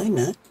still own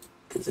that.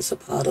 Because it's a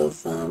part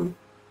of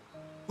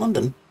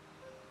London.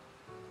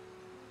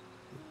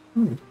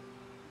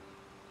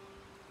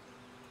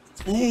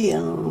 They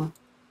no,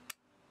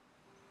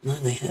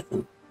 they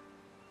haven't.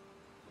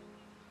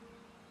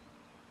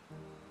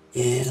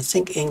 Yeah, I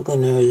think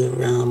England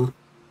are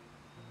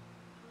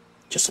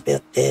just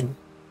about dead.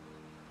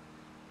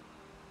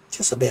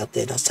 Just about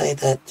dead. I say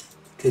that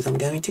because I'm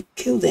going to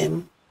kill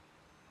them.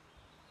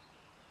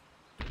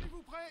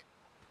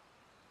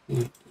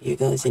 You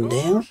guys in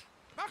there.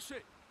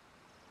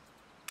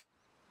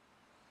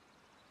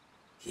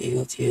 You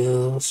got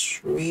your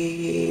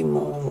 3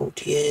 more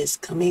tiers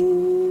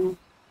coming.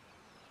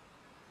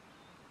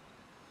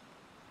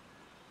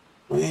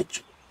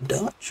 French,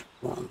 Dutch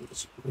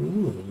ones.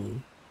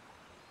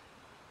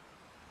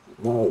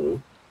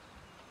 Whoa.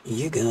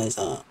 You guys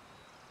are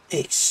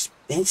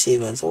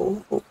expensive as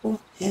all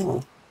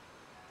hell.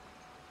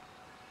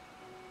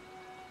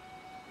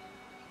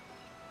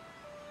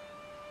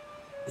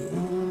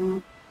 Yeah.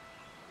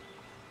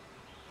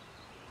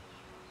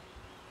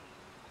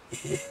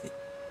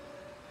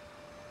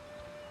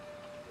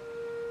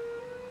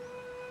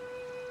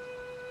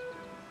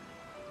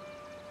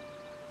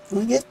 Can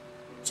I get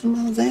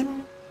some of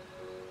them?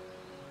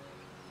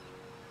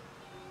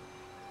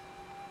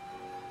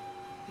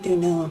 I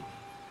don't know.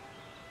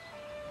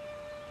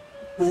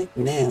 Right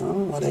now,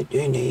 what I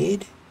do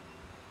need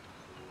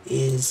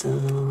is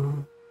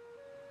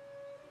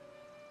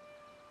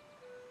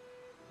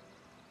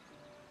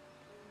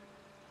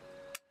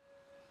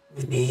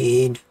we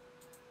need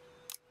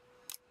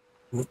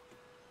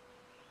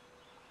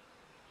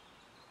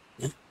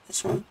yeah,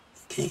 that's right.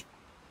 Okay.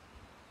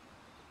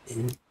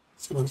 And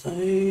some of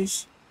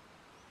those.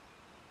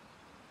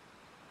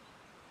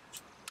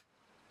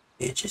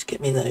 Yeah, just get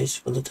me those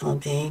for the time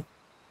being.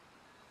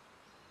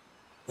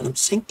 But I'm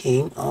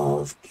thinking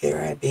of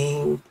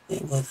grabbing, where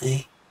were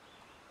they?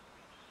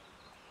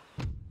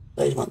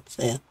 Those ones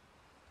there.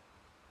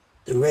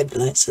 The red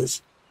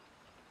lancers.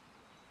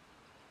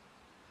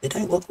 They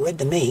don't look red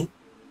to me.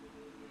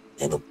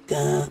 They look,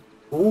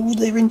 oh,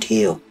 they're in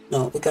teal.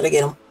 No, we gotta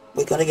get them.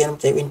 We gotta get them.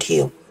 They're in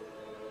teal.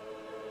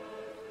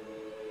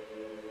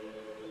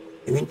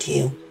 They're in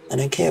teal. I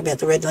don't care about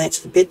the red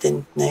lancers a bit.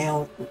 They're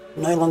now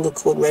no longer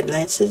called red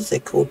lancers. They're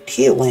called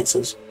teal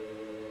lancers.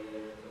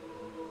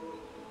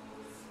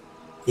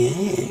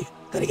 Yeah,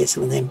 gotta get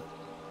some of them.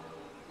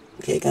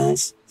 Okay,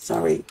 guys.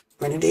 Sorry,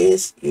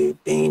 Grenadiers.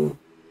 You've been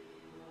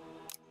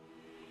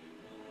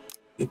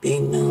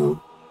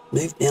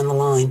moved down the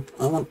line.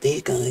 I want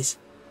these guys.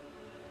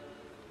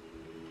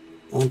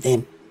 I want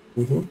them.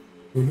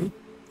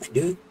 I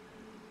do.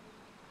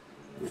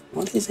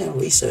 What is our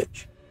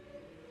research?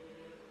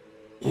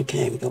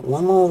 Okay, we got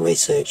one more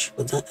research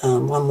for that.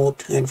 One more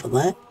turn for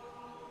that.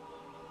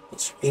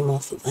 There's 3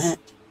 more for that.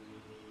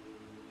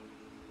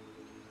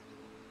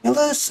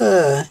 Hello,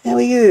 sir. How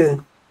are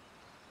you?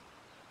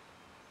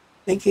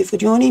 Thank you for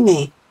joining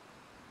me.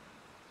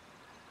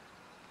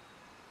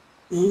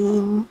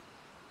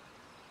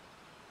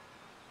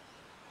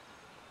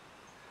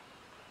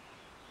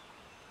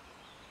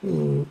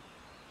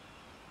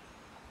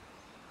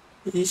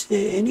 Is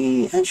there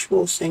any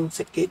actual things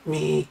that get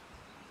me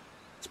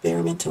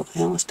experimental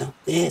hour stuff?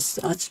 Yes,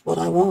 that's what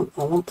I want.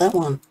 I want that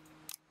one.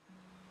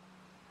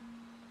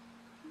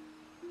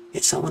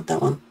 Yes, I want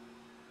that one.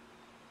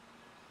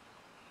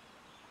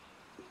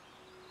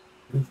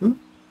 I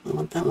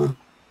want that one.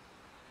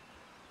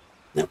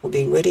 That will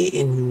be ready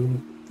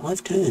in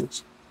 5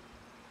 turns.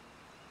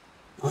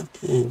 5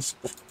 turns,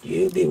 but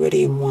you'll be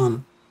ready in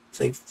 1.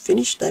 So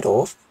finish that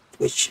off,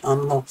 which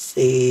unlocks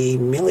the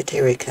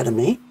military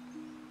academy.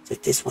 So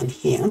this one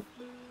here.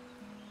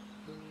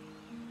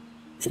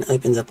 And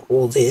opens up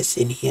all this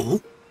in here.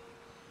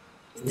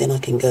 And then I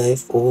can go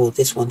for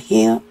this one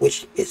here,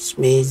 which gives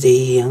me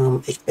the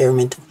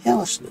experimental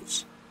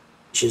houses,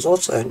 which is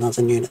also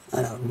another unit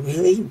that I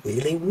really,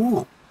 really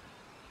want.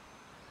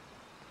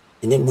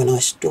 And then when I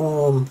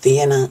storm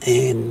Vienna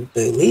and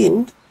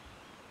Berlin,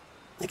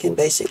 I can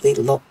basically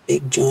lob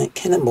big giant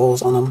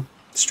cannonballs on them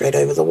straight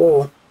over the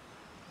wall.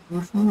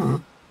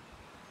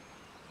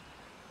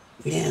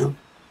 Yeah,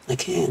 I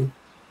can.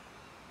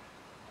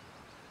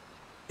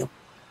 Yep,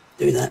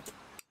 do that.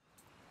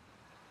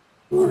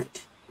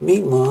 Alright.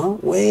 Meanwhile,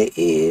 where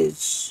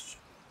is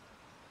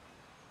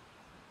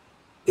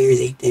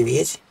he? There he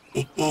is.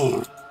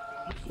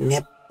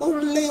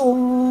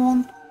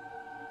 Napoleon!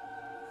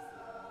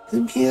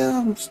 Come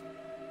here.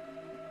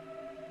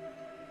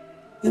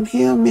 Come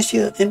here,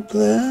 Monsieur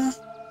Emperor.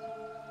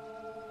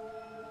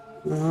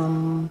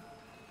 I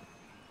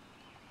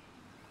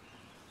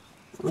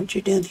want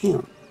you down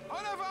here.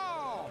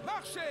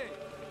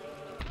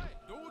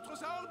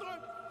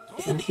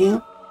 Down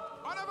here.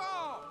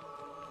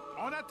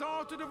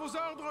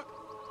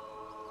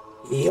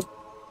 Yep.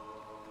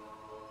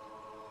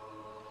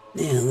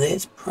 Now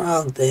there's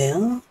Prague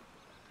there.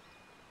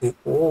 We're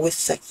all with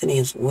Saxony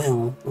as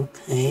well.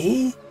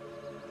 Okay.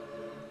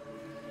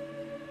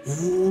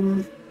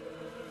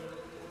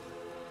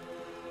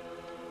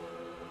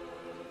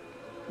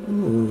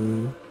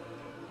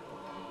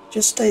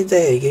 Just stay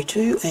there, you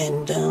two,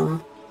 and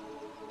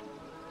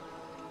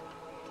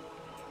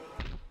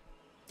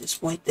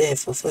just wait there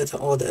for further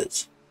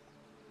orders.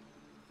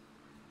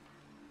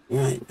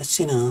 Right,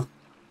 Messina,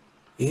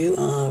 you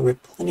are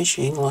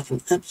replenishing like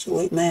an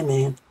absolute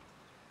madman.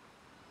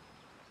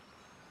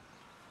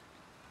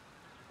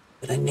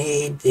 But I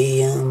need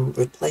the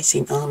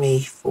replacing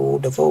army for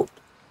the vault.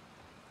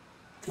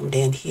 Come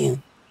down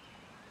here.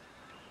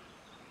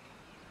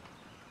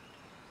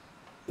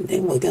 And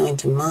then we're going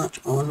to march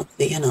on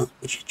Vienna,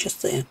 which is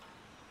just there.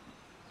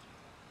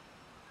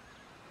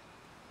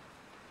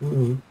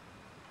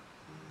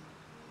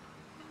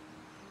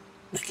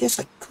 I guess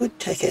I could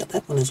take out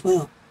that one as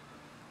well.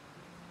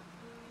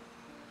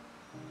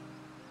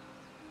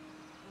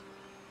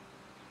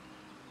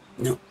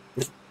 No,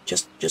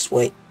 just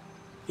wait.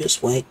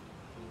 Just wait.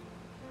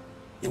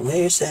 And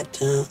where's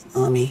that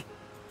army?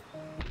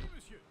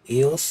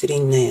 You're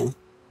sitting now.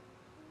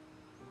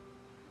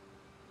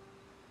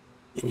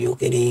 And you're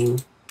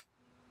getting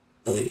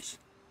those.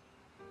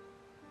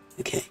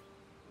 Okay.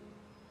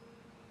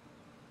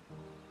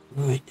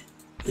 Alright.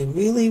 I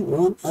really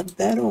want a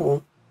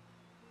battle.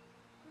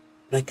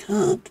 But I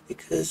can't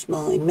because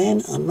my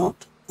men are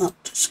not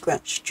up to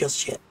scratch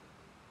just yet.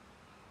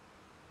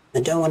 I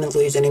don't want to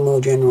lose any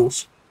more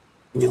generals.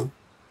 No.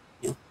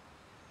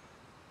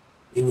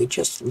 And we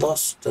just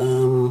lost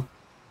the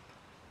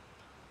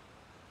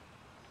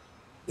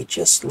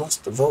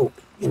vault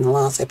in the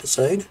last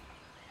episode.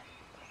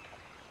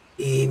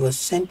 He was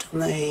sent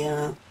on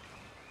a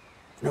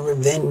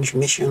revenge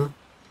mission.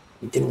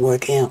 It didn't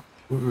work out.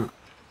 Nope.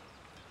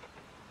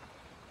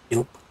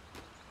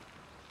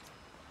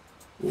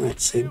 Alright,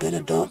 so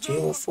Bernadotte,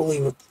 you're fully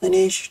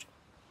replenished.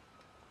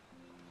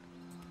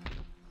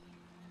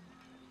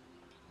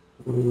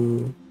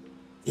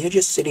 You're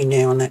just sitting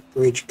there on that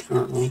bridge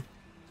currently.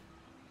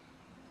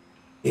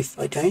 If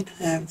I don't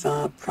have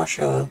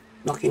Prussia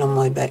knocking on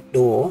my back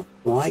door,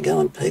 why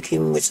go and poke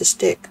him with a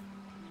stick?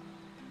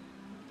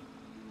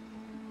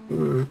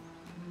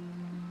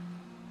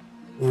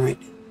 Alright,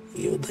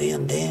 you're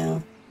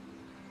down.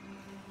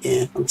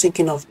 Yeah, I'm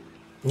thinking of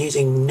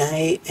using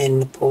Ney and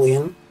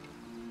Napoleon.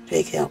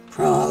 Take out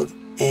Prague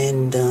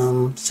and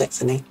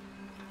Saxony.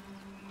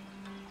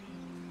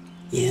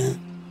 Yeah.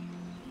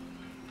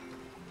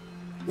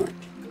 Right,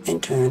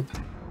 and turn.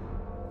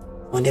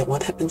 Find out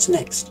what happens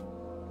next.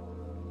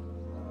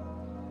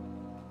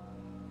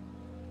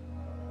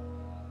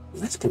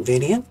 That's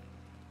convenient.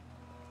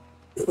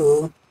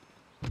 Uh-oh.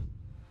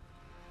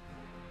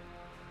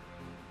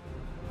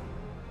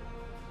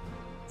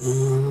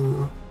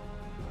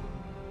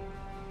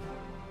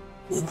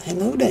 Well,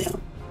 hello there.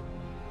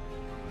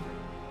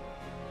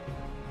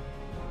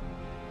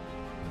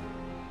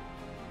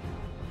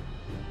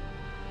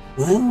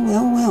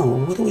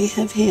 Well, what do we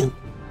have here?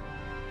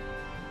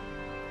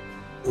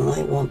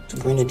 I want the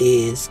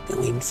Grenadiers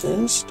going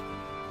first.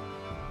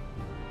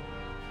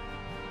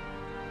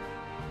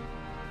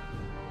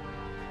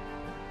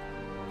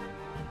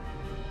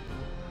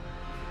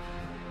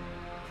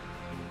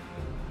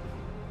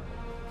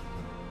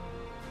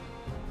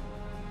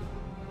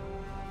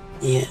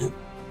 Yeah.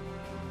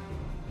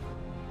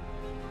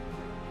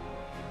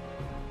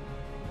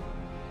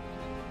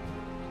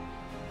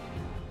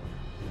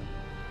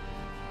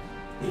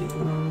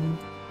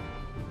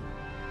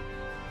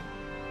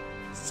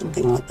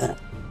 Something like that.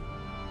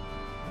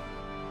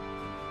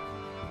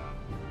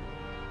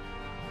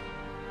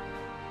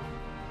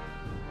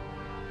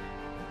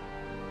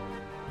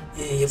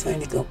 Yeah, you've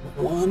only got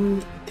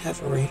one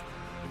cavalry.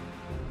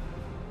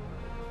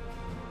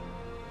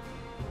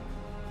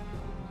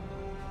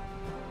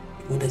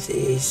 What is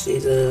this?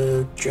 These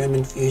are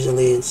German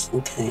Fusiliers.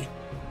 Okay.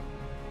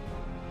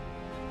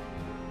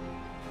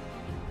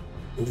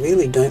 I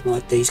really don't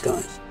like these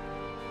guys.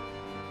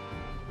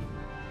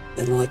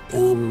 They're like,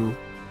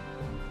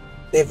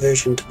 their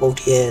version to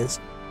Voltaire's.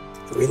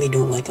 I really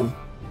don't like them.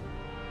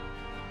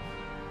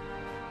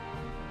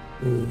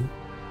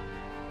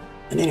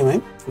 And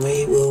anyway,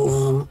 we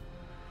will,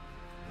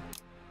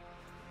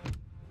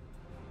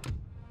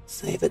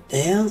 save it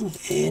there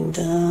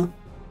and,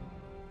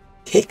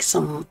 kick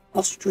some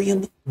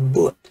Austrian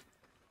butt.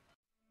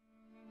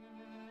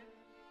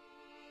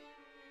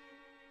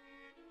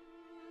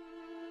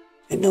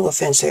 And no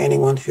offense to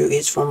anyone who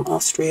is from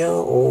Austria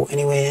or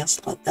anywhere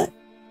else like that.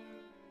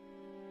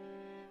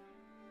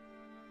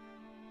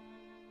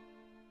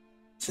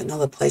 So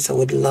another place I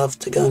would love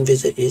to go and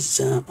visit is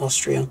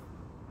Austria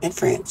and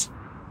France.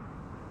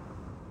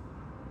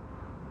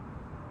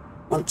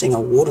 One thing I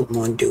wouldn't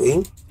mind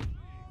doing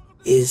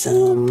is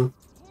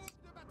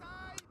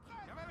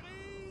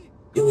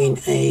doing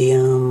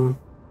a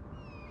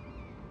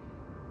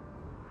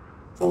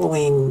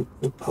following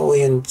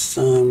Napoleon's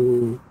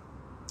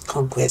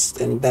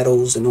conquest and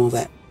battles and all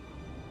that.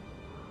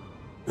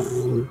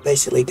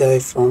 Basically go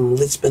from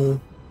Lisbon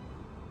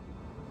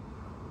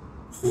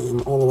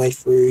all the way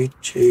through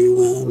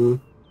to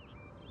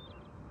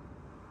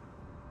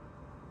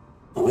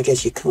well, I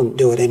guess you couldn't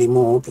do it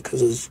anymore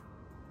because of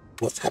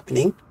what's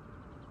happening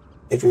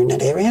over in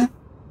that area.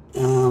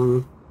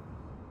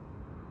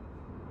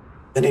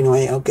 But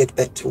anyway, I'll get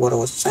back to what I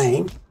was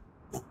saying.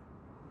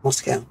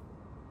 Moscow.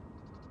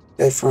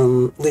 Go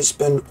from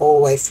Lisbon all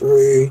the way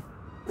through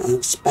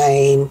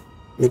Spain,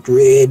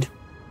 Madrid,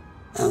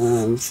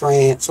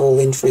 France, all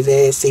in through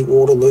there, see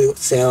Waterloo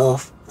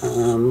itself,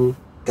 go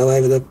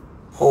over to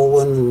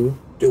Poland and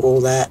do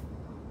all that,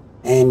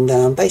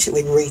 and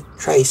basically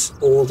retrace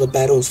all the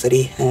battles that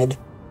he had,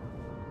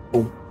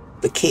 well,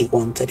 the key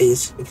ones that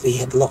is, because he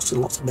had lots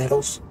and lots of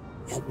battles.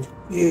 He had a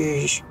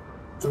huge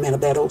amount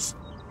of battles.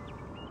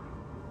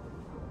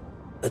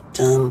 But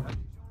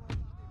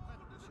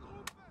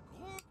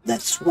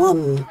that's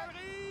one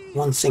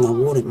thing I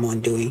wouldn't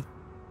mind doing.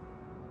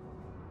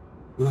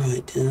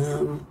 Right,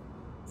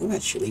 we've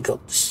actually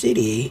got the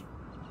city.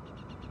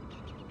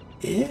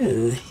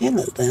 Oh,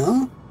 hello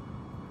there.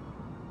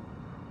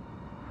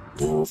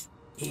 Now,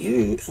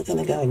 you are going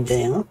to go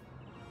down.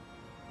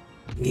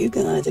 You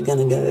guys are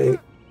going to go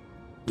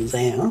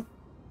there.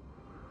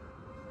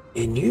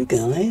 And you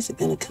guys are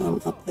going to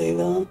come up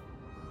over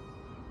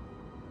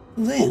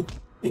there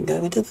and go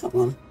into that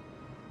one.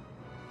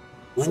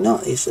 Why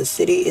not? If the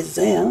city is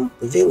there,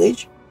 the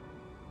village,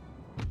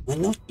 why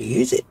not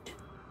use it?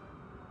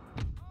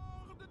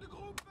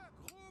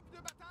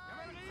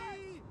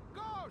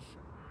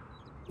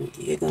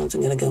 You guys are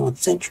going to go on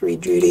sentry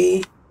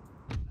duty.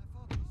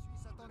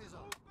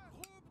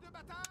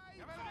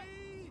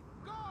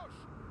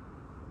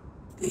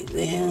 Go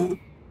there.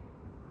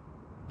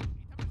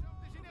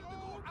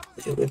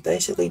 So we're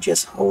basically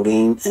just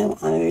holding our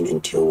own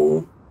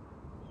until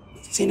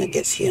Senna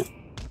gets here.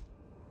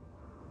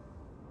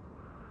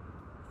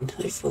 And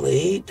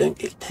hopefully don't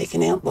get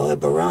taken out by a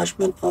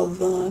barragement of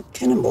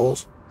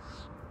cannonballs.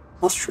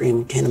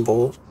 Austrian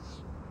cannonballs.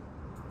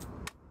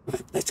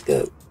 Right, let's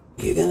go.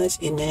 You guys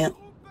in there.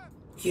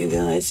 You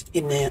guys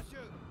in there.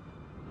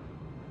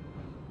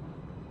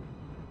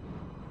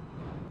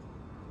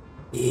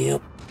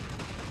 Yep.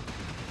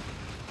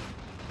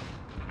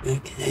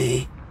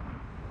 Okay.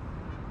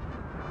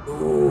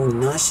 Oh,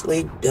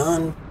 nicely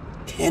done.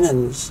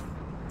 Cannons.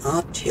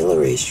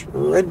 Artillery.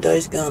 Shred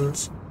those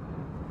guns.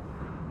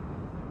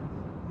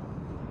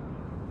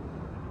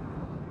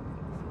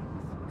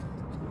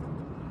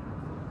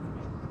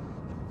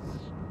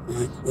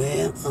 Right,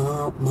 where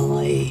are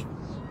my...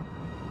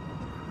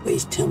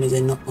 Please tell me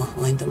they're not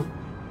behind them.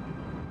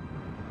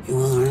 You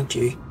are, aren't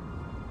you?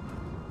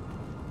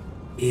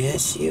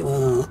 Yes, you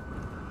are.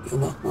 You're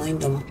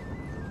behind them.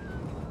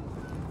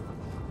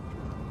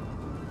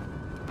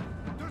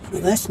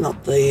 Well, that's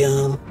not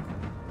the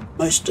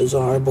most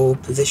desirable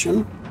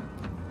position,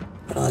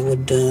 but I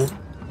would,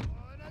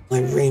 my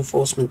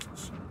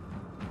reinforcements.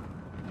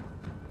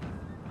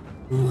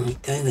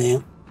 Alright, go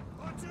there.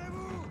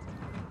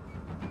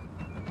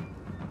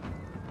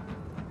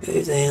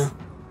 Go there.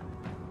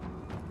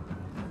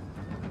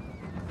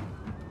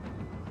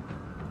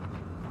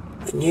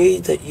 I knew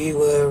that you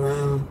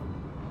were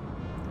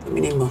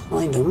coming in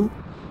behind them.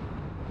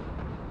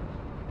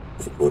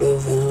 It would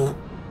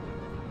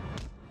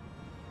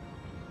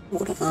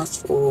have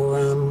asked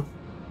for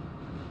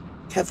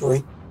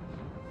cavalry.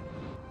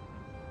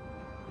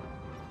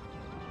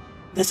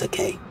 That's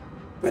okay.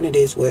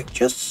 Grenadiers work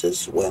just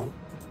as well.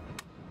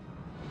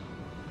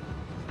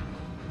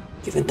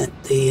 Given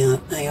that the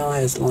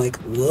AI is like,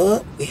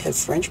 what? We have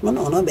Frenchmen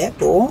on our back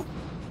door?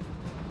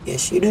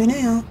 Yes, you do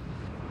now.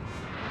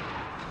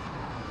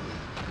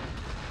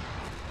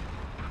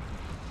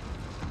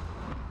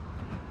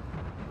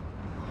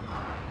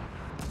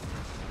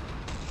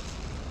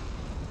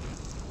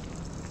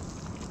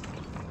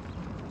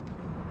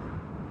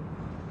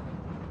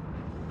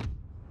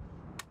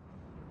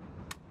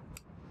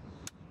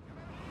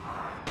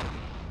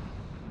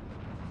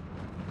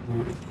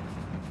 Alright.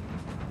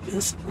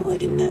 Just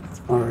hide in that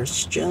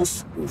forest,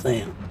 just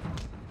there.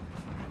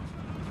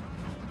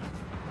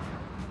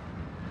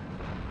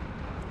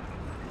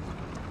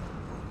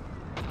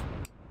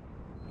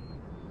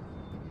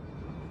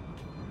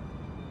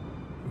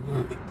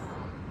 Alright.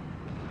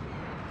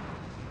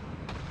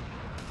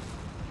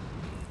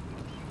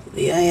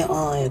 The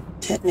AI are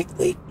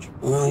technically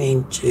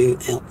trying to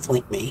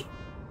outflank me.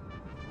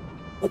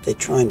 What they're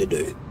trying to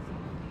do.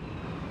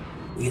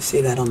 You can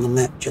see that on the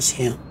map just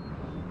here.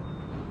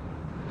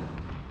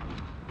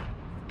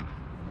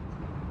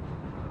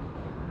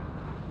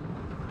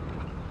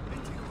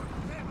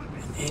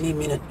 Any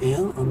minute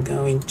now, I'm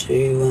going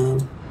to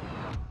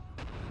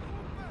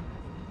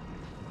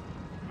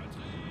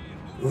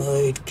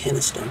load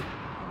canister,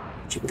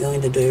 which I'm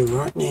going to do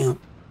right now.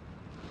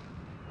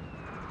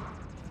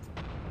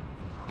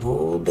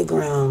 Hold the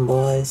ground,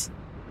 boys.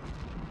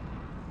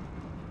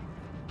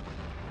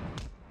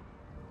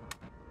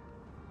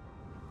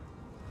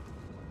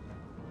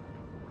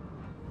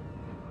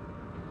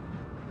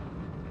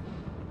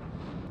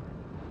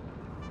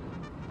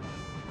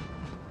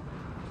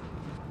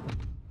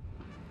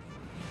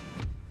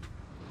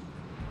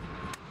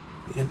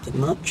 We have the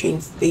marching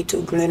feet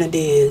of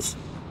grenadiers.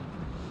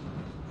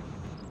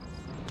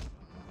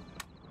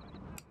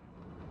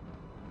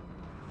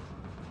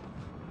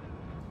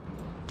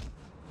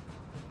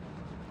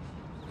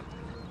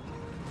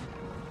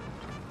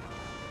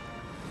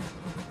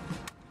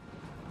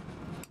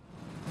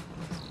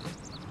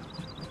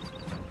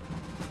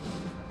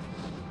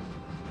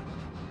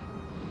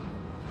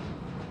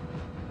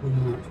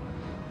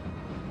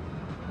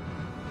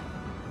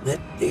 Let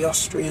the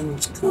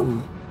Austrians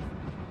come.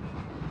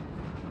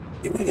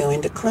 And we're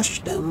going to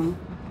crush them.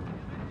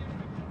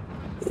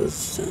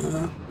 Because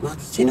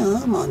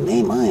Martina, my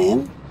name I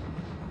am,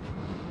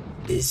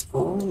 is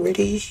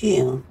already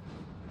here.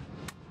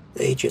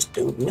 They just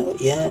don't know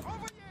it yet.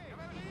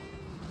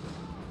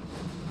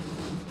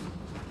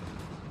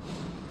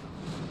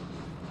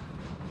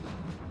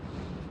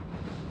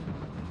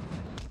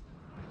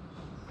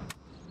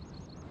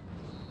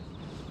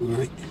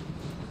 Right.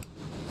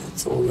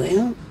 That's all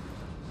there.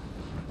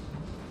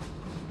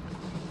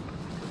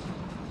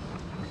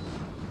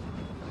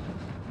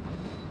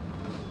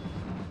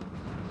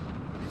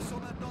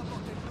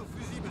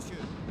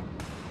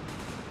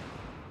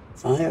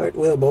 Fire at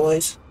will,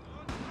 boys.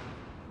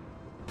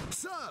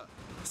 Sir!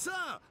 Sir!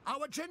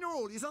 Our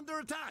general is under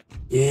attack!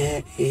 Yeah,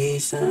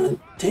 he's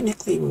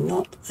technically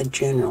not a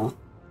general.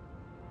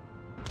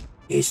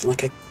 He's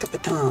like a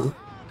capitan.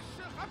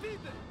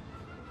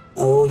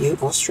 Oh, you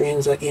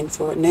Austrians are in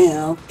for it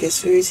now.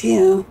 Guess who's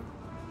here?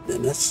 The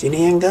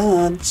Massinian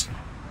Guards.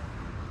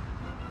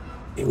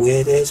 And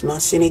where there's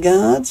Massini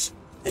Guards,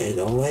 there's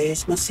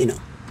always Massina.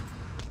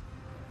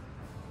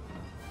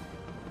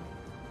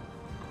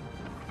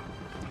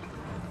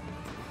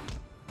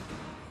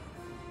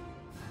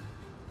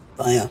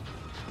 Fire.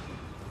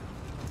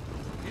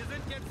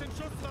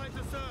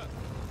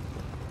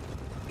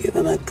 Give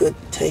them a good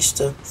taste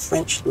of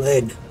French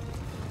lead.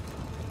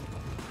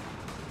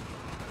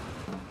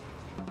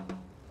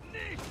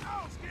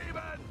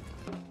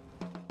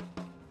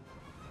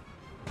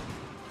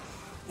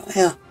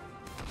 Fire.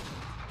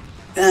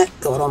 That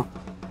got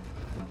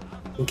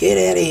him. Get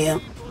out of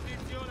here.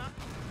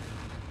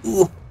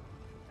 Ooh.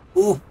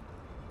 Ooh.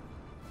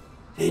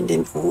 And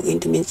then all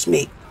into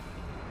mincemeat.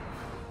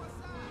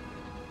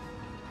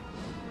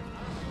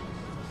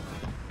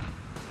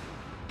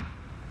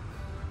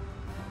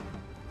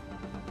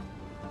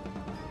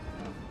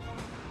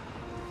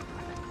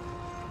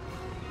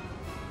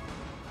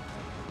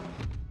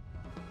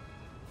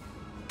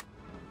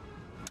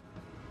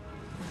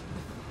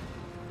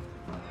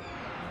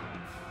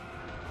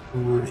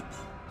 Alright,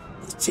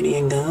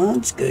 Massinian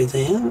Guards, go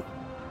there.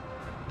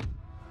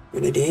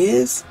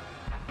 Grenadiers,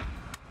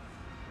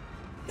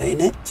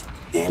 bayonet,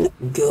 and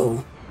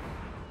go.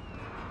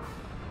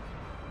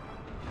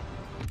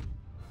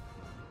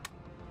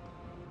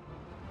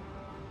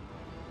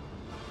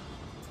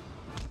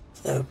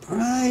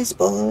 Surprise,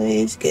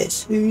 boys,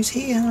 guess who's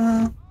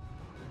here?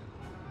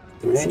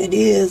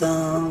 Grenadiers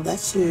are,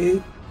 that's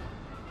who.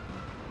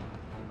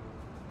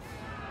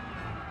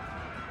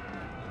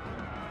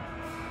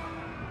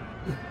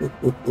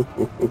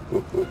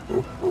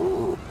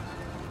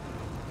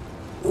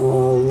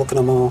 Oh, look at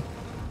them all.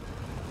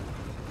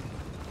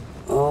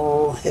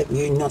 Oh, have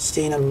you not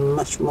seen a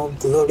much more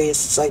glorious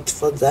sight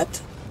for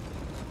that?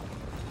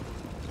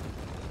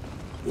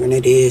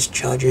 Grenadiers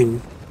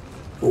charging.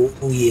 Oh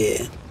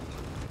yeah.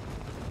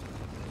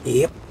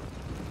 Yep.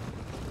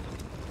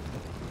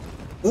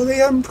 For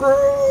the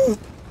Emperor!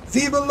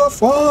 Vive la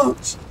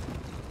France!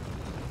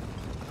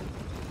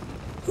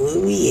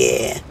 Oh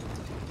yeah.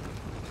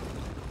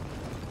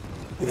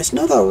 If it's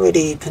not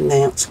already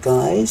pronounced,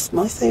 guys,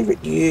 my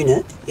favourite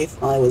unit,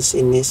 if I was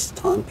in this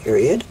time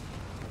period,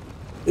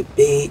 would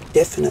be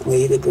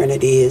definitely the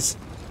Grenadiers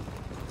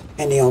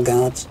and the Old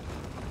Guards.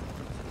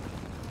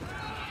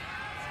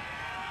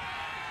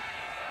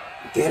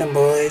 Get 'em,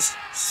 boys.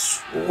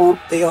 Swamp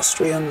the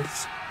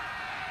Austrians.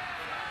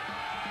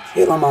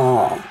 Kill them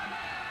all.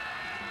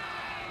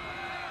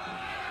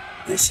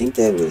 I think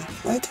they were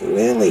quite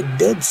rarely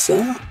dead,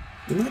 sir.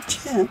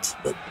 Not yet,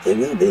 but they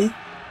will be.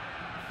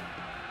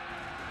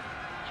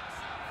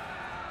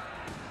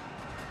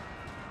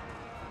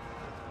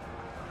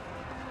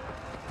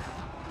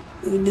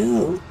 Oh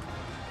no.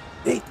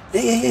 Hey,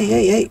 hey, hey, hey,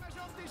 hey, hey.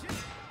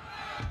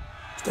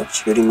 Stop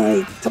shooting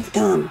my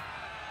Capitan.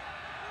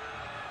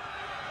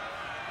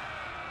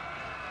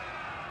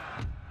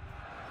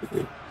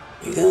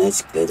 You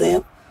guys, go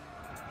there.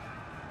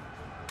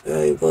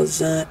 I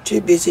was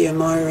too busy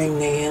admiring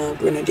the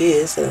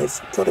grenadiers that I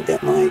forgot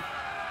about my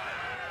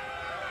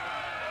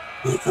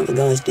other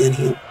guys down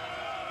here.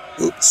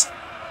 Oops.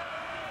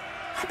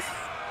 My bad.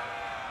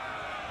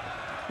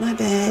 My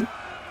bad.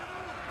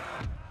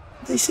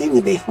 They seem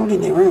to be holding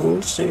their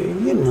own, so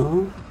you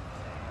know.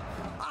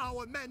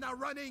 Our men are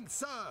running,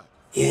 sir.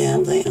 Yeah,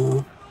 they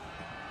are.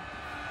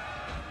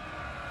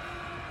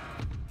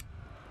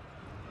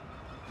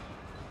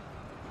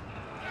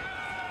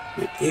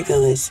 You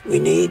guys, we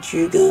need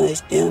you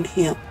guys down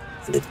here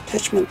for the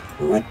detachment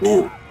right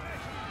now.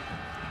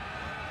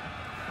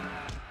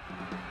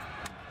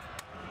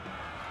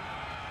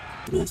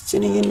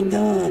 Marcinian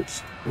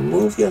guards,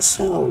 move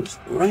yourselves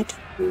right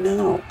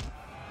now.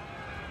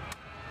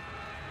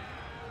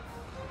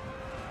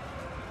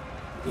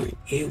 Right,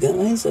 you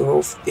guys are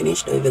all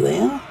finished over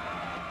there.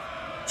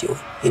 It's your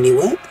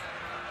handiwork.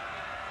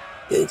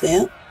 Go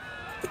there.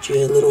 Put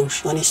your little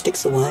shiny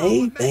sticks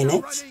away,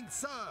 bayonets.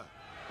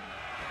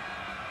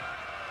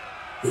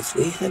 Because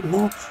we have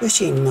more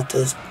pressing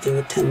matters to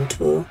attend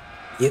to.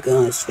 You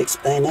guys fix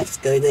bayonets,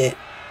 go there.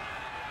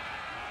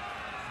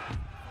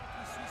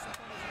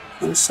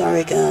 I'm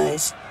sorry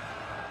guys.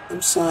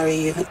 I'm sorry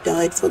you have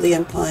died for the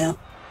Empire.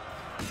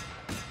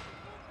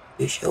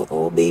 You shall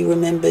all be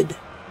remembered.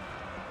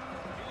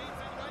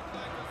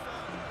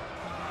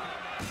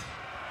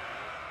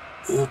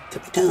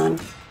 Capitan,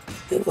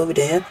 go over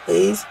there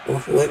please, or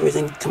whoever is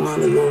in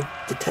command of your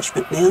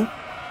detachment now.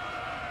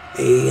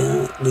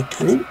 A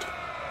lieutenant.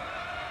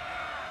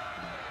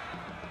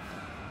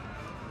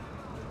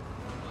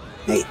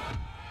 Hey,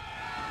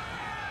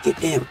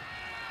 get down.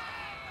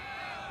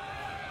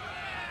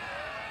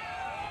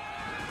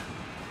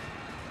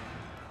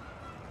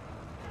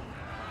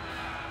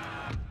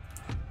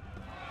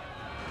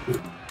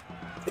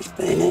 Fix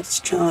bayonets,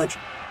 charge.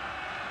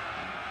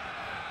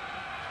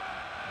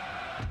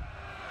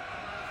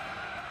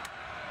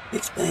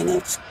 Fix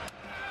bayonets,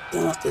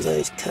 go after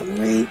those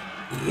cavalry,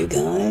 you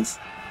guys.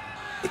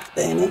 Fix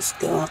bayonets,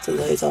 go after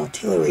those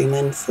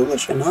artillerymen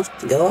foolish enough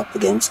to go up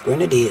against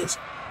grenadiers.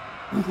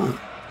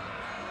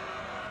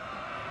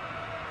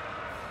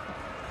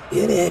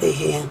 Get out of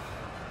here.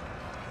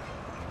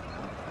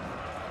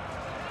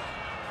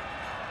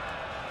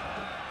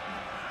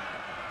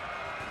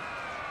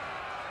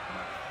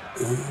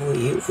 Oh,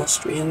 you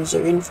Austrians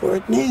are in for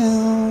it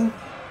now.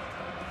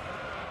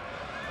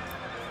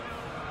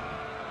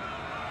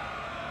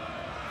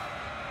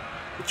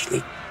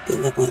 Actually, go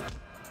that way.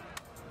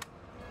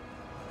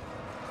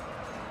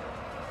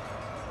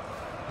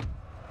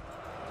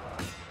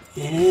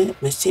 Yeah,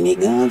 my cine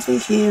guards are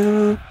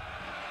here.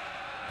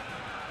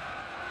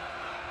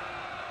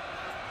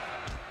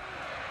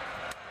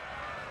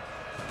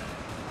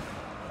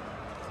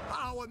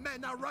 Our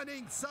men are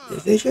running, sir.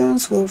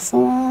 Divisions will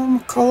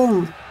form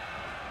column.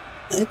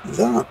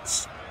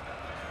 Advance.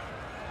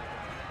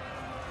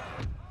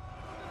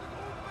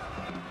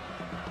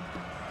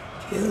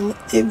 Kill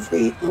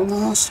every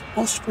last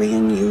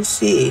Austrian you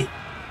see.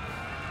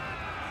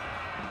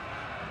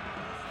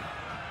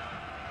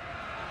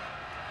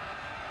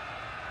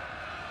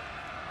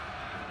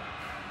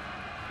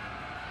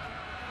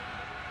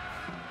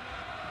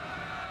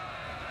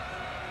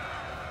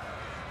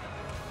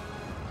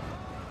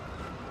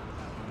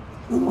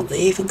 Oh, they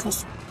even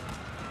cost.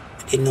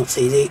 I did not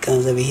see these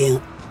guys over here.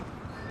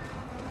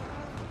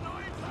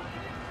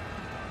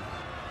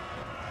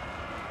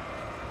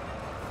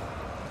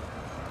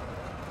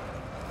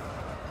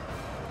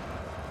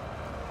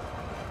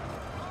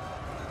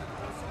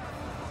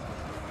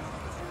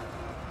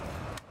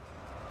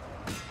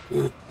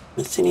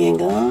 Marcinian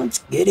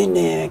guards, get in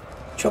there.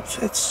 Chop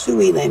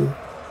suey them.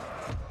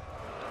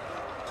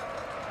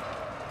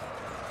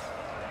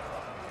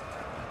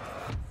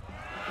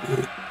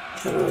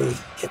 Cavalry,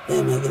 get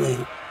them over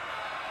there.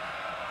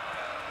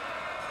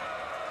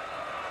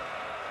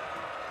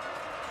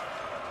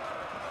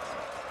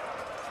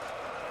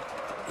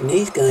 And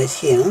these guys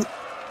here,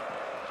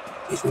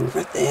 these ones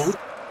right there,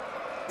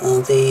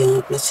 are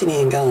the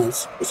Marcinian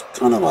guards. It's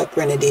kind of like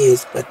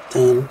grenadiers, but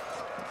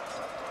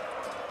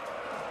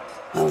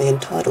highly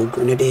entitled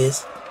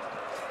grenadiers.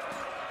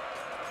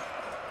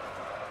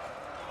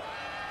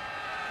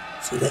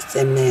 So that's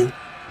them now.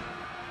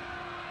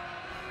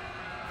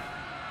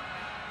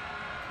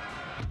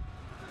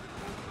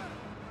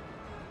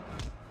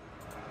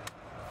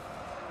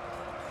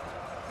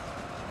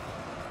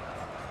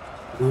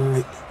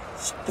 Alright,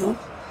 stop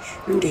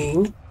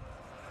shooting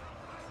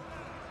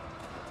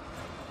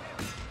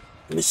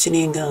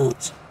Marcinian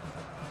guards.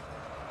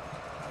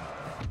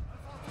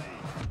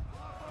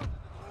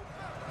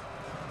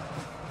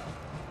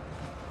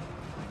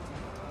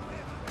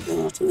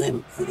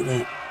 them. Look at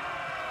that.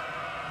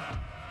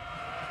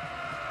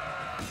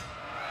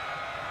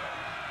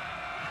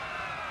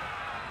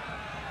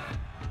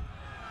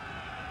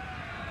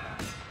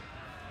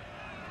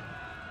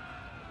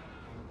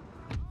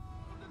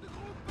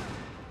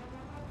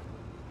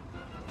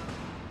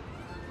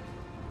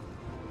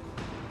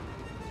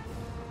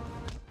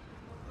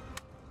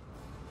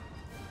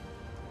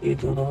 You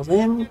got all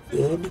them?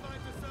 Good.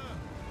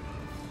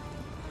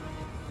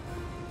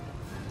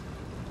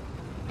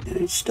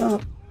 Don't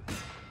stop.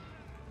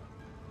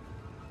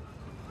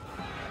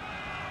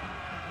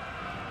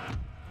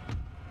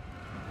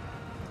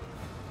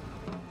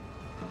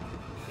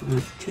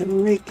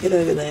 Cavalry, get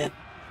over there.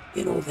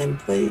 Get all them,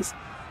 please.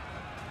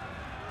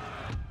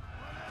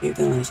 You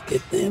guys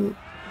get them.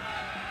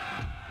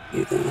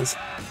 You guys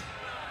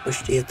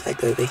push the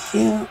attack over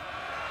here.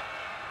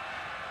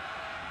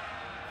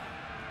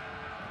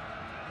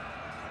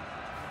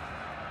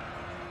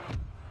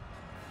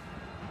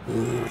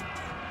 Alright.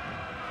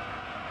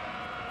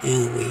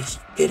 Now we're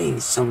getting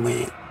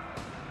somewhere.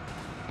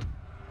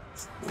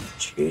 Stop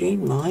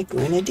shooting my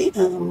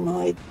grenadier,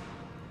 my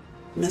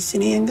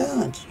Messinian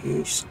guards,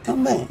 you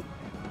scumbag.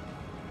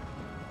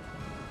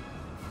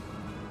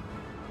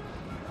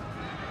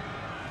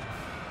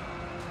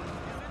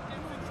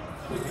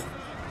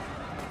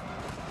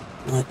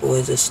 My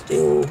boys are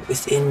still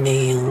within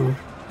the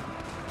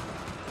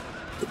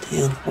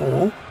town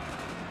hall.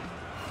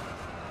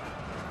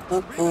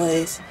 Up,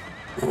 boys,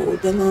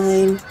 hold the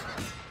line.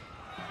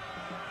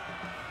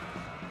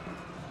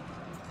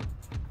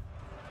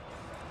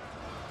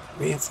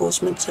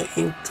 Reinforcements are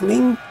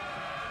incoming.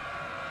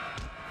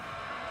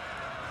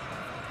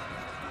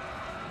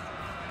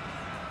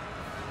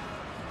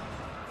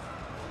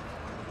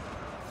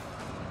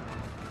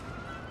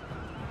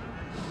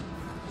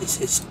 This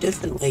has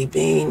definitely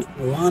been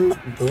one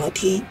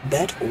bloody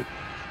battle.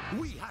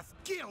 We have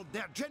killed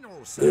their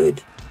general, sir.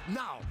 Good.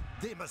 Now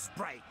they must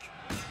break.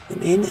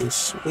 Come in and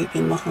sweep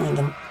in behind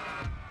them.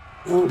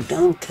 Well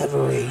done,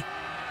 cavalry.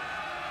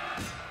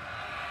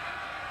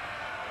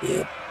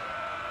 Yep.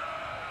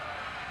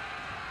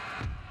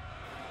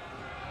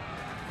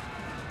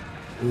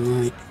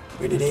 Right,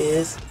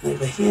 Grenadiers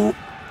over here.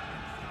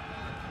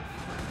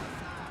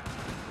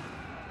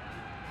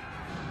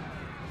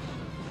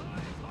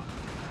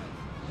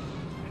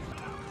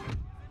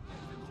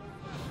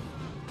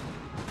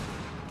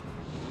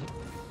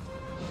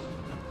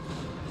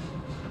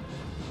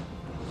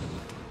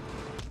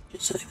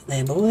 Just over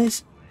there,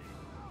 boys.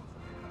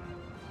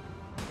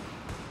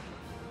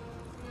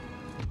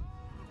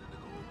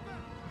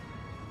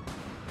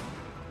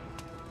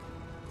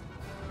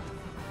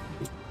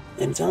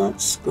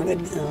 Advance,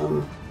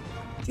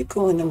 keep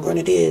calling them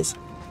Grenadiers,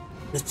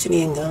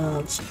 Messinian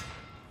Guards.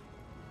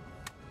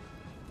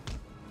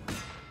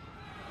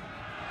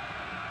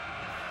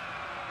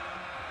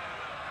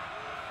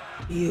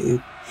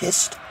 You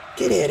pest,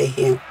 get out of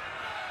here.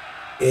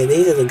 Yeah,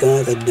 these are the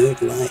guys I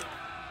don't like.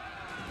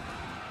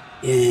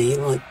 Yeah, you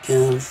like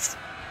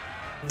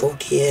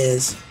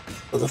Voltaires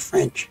for the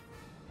French.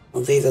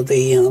 Well, these are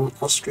the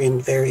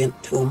Austrian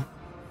variant to them.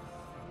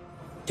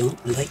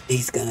 Don't like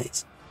these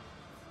guys.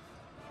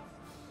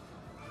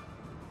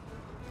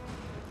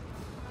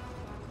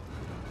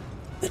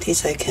 But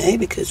it's okay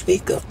because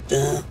we've got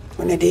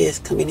Grenadiers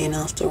coming in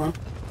after them.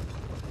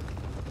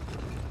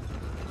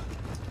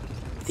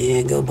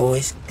 Yeah, go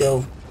boys,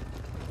 go.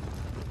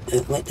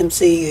 Don't let them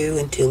see you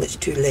until it's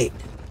too late.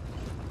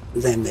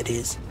 Them, that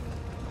is.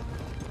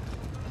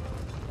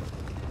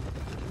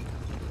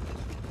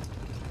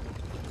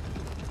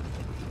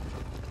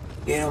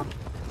 Get them.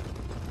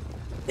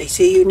 They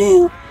see you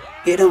now.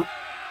 Get them.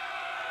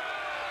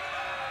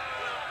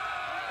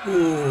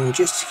 Ooh,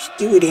 just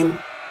skewered him.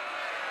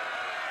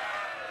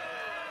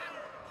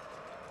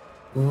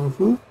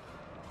 Mm-hmm.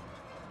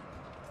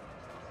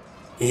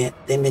 Yeah,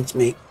 them it's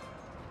me.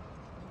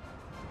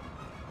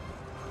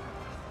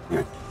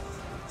 Alright.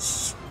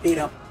 Speed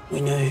up.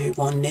 We know who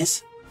won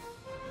this.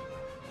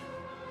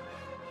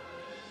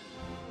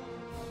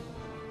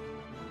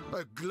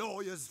 A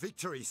glorious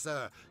victory,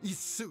 sir, is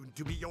soon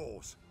to be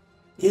yours.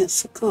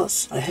 Yes, of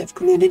course. I have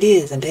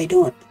Grenadiers and they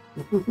don't.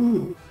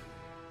 Mm-hmm.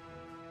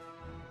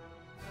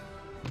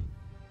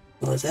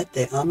 Well, is that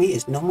their army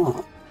is no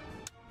more.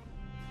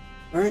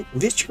 Alright,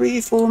 victory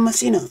for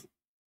Messina.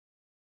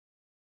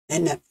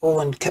 And that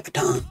fallen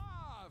Capitan.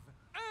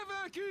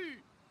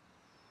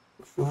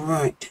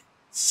 Right,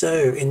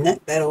 so in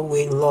that battle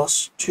we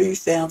lost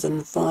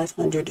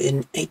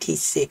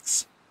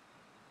 2,586.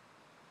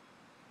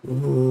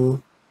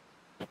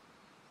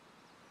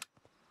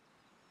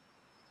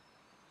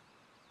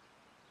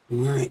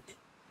 Right.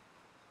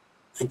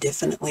 I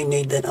definitely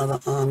need that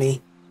other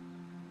army.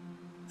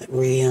 That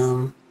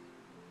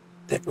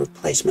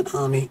replacement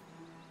army.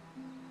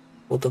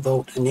 For the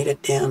Vault. I need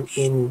it down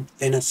in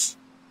Venice.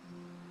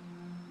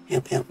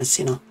 Help out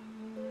Messina.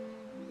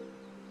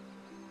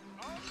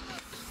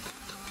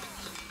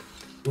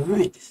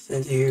 Alright,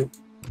 so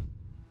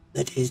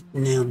that is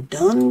now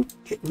done.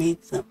 Get me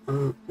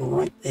something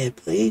right there,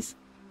 please.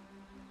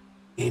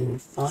 In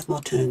 5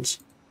 more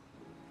turns.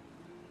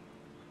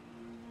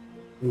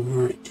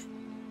 Right.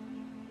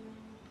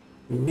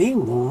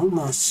 Meanwhile,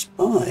 my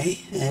spy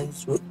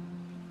has...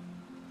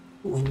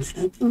 When this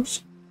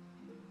happens,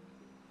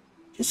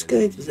 just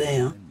go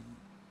there.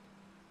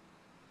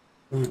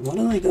 Right, what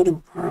have they got in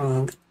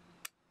Prague?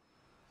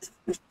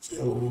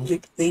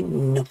 Absolutely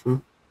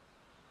nothing.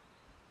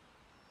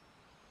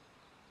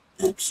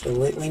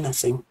 Absolutely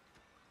nothing.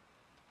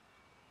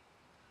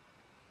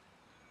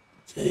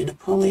 So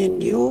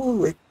Napoleon, you're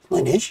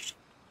replenished,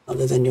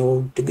 other than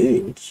your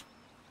dragoons.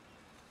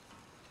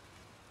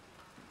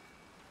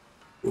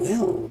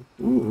 Well,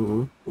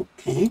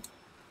 okay.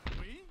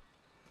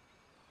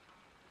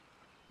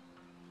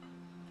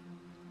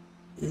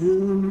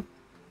 You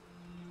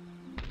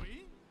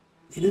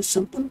know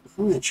something?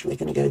 I'm actually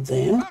going to go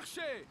there.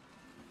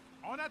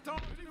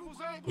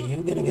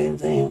 You're going to go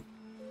there.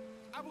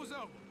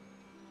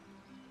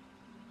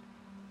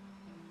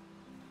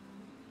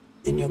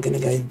 Then you're going to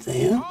go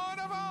there.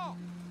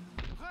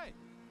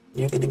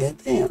 You're going to go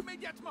there.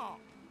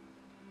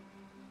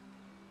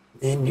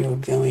 Then you're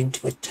going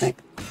to attack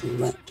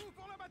that.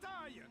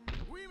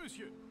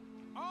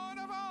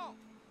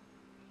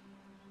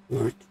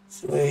 Right,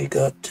 so we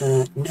got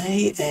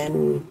Ney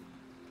and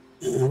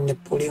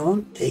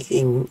Napoleon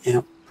taking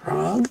out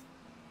Prague.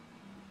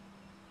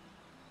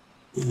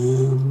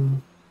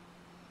 And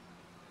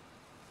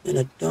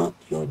a dot,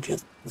 you're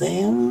just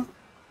there.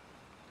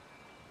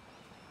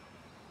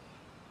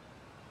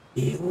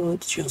 You're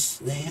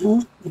just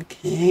there,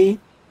 okay.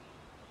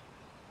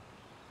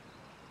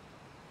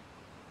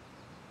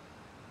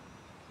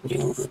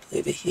 You're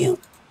over here.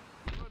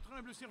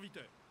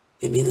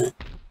 Give me that.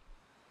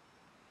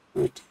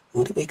 Right,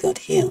 what do we got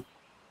here?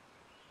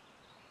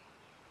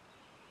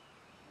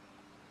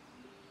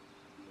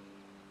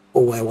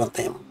 Oh, I want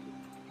them.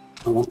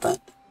 I want that.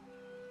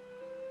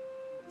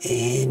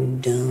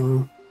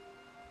 And,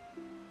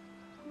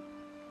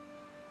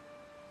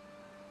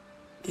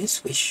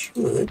 guess we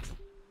should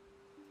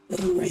go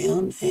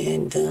around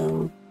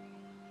and,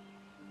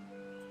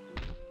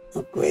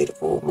 upgrade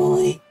all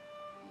my...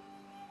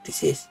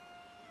 This is...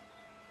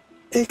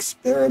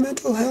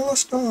 Experimental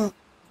Hellstar!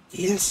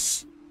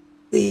 Yes!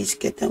 Please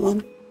get that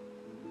one.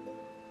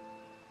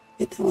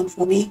 Get that one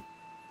for me.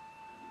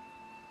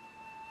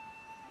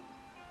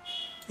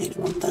 I don't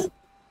want that.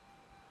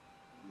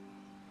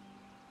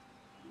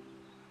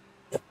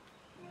 Yep.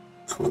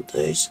 I want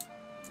those.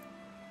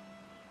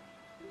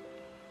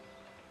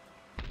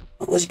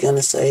 I was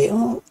gonna say,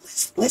 oh,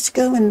 let's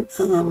go and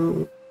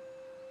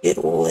get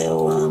all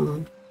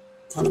our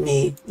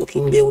economy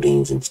looking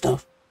buildings and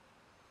stuff.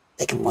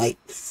 They can wait.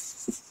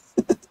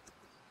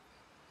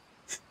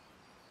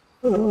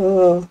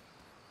 Oh,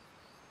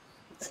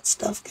 that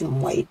stuff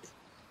can wait.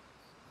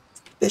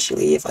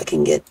 Especially if I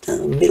can get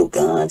middle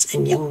guards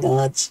and young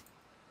guards.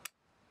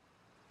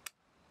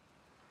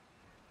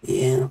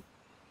 Yeah.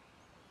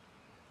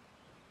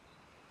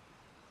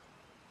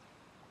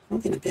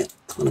 Talking about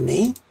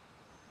economy.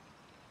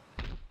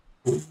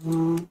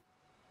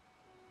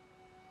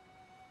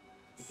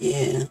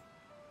 Yeah.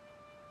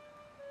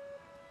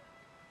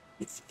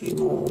 A few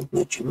more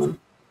merchantmen.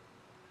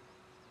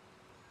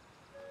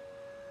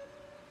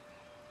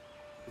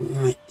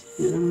 Right.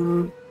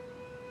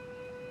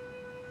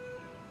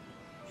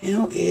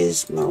 How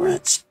is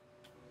Murat?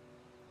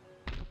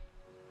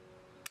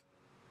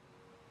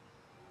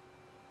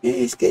 Yeah,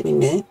 he's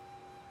getting there.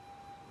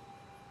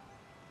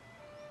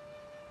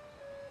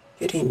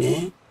 Getting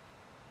there.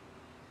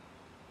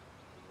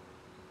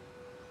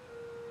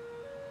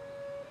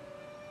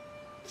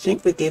 I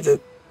think we give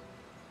it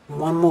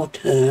one more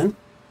turn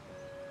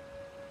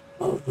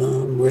of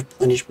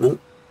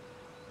replenishment.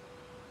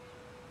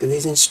 Because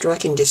he's in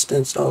striking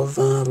distance of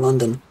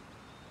London.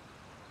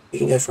 We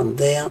can go from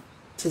there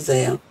to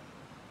there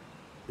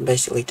and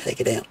basically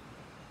take it out.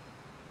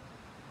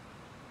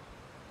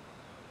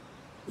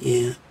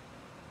 Yeah.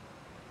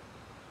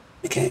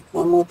 Okay,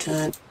 one more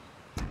turn.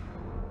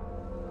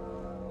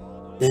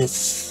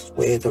 That's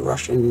where the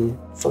Russian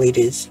fleet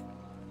is.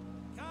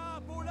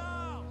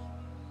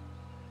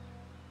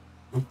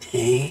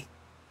 Okay.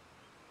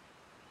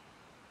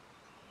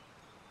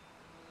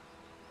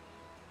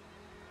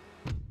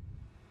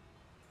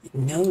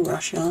 No,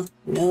 Russia,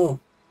 no.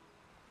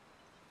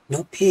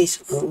 No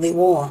peace, only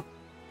war.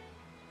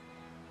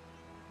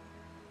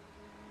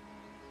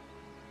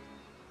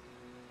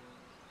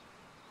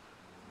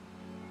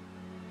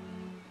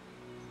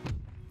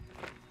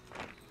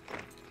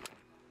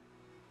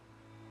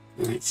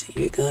 Alright, so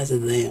you guys are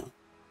there.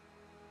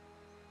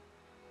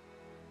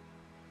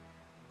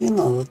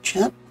 Hello,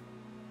 chap.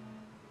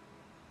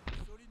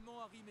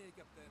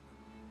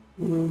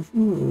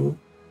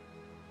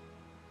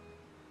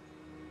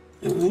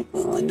 Alright,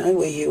 well I know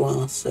where you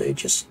are, so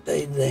just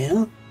stay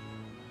there.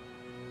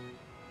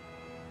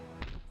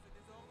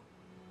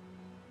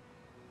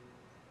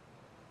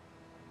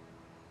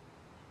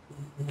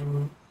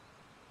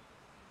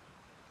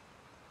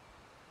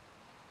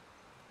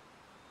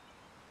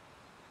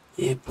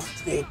 Yeah,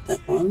 blockade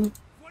that one.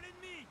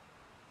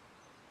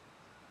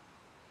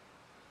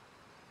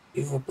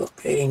 You're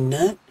blockading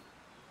that.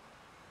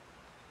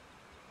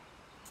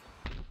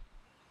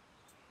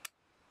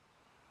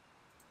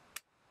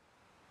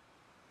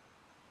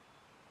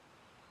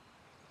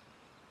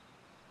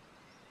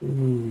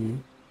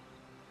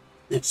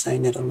 That's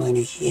saying that I'm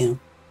only here.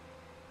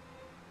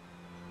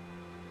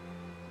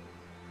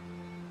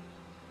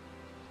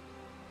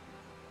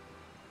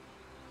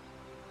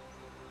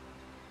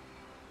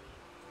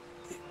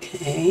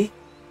 Okay.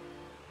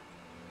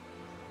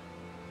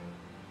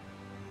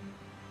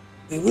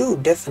 We will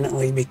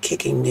definitely be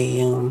kicking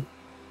the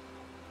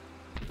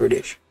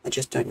British. I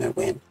just don't know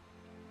when.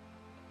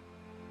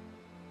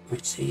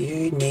 Right, so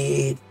you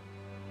need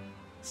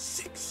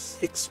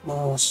six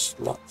more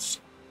slots.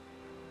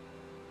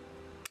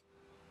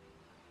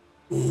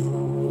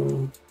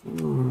 I'm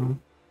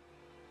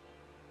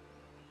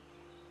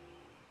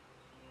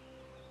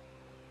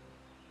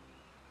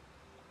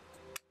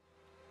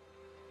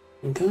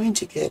going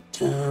to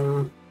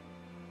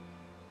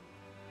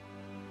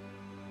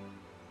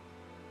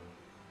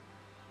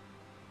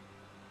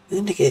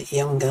get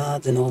young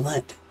guards and all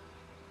that.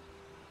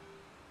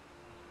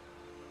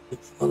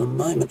 But for the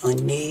moment, I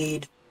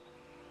need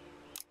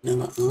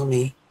another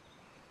army.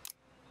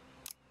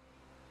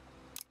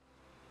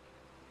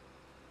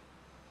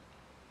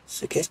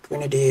 So get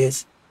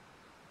grenadiers.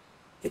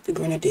 Get the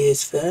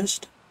grenadiers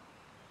first.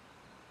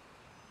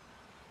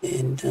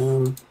 And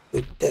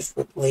we're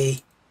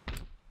definitely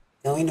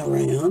going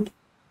around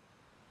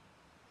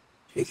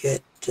to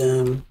get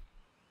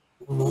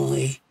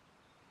my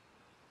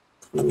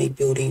economy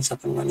buildings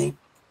up and running.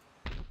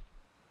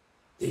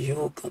 You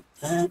all got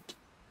that.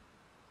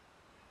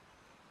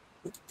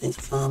 There's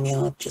a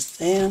farmyard just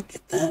there.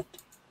 Get that.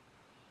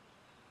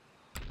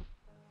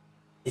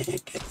 Yeah,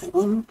 get that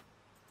one.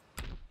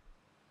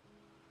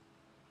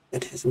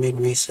 That hasn't been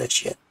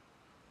researched yet.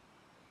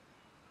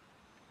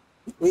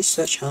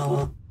 Research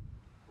hour.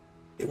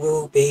 It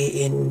will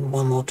be in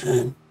one more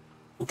turn.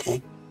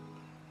 Okay.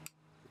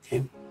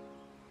 Okay.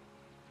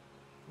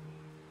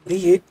 What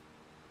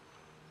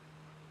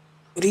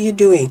are you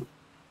doing?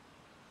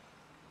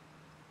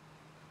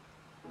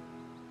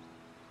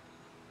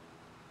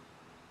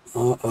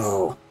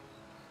 Uh-oh.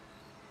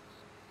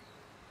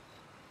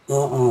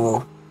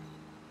 Uh-oh.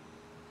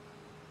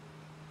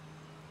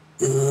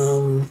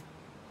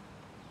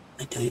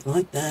 I don't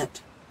like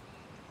that.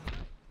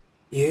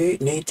 You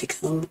need to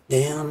come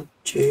down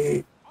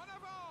to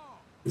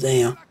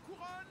there.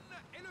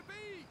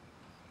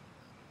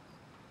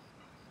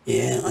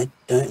 Yeah, I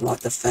don't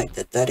like the fact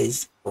that that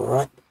is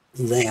right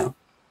there.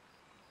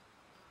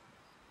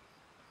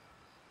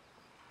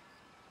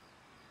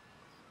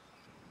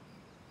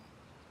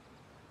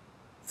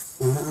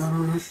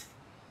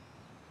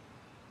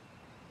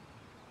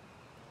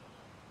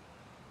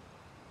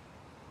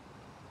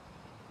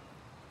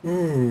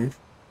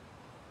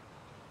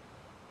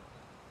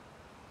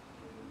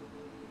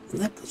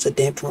 That puts a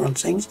damper on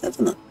things,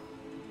 doesn't it?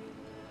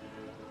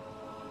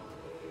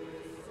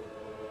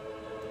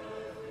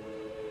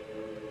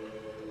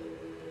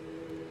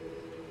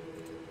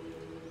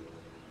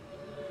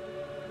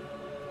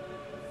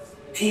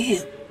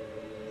 Yeah.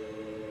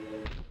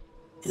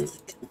 And I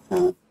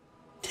can't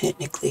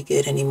technically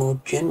get any more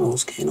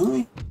generals, can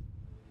I?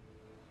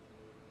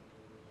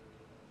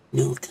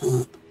 No, I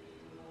can't.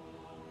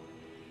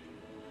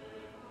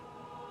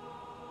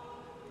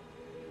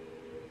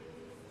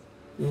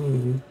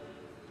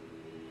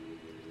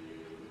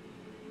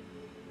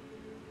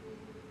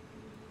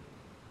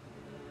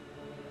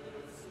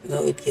 I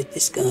would get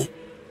this guy.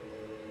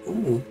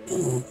 Oh,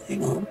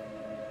 hang on.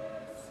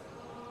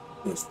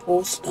 Where's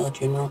 4-star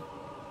general?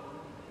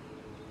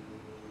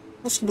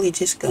 Possibly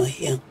this guy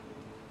here.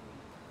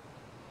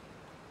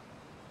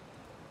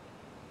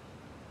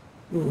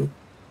 I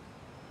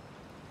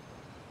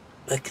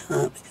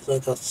can't because I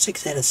got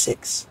 6 out of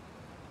 6.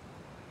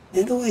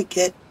 How do I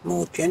get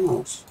more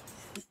generals?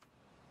 It's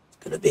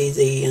gotta be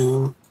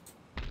the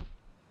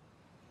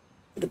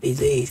gotta be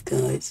these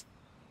guys.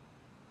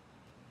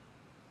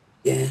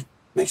 Yeah,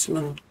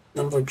 maximum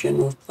number of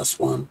generals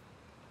 +1.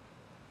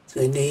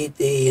 So I need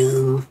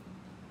the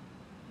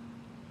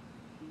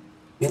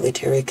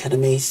military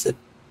academies, the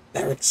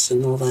barracks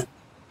and all that.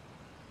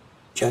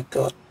 Which I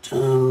got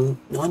 9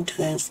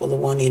 turns for the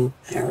one in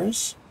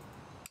Paris.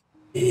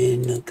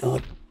 And I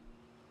got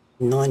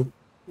 9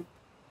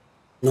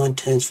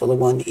 turns for the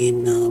one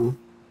in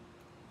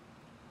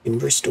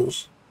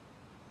Bristol's.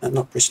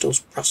 Not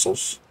Bristol's,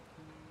 Brussels.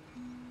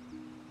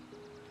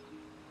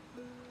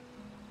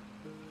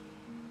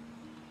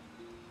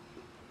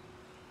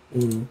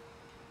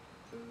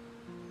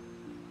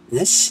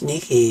 That's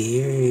sneaky,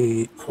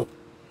 you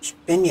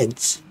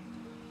Spaniards.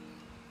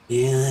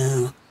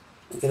 Yeah,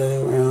 look at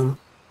her.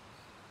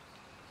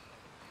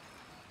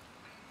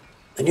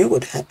 I knew it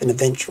would happen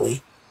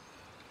eventually.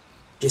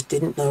 Just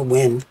didn't know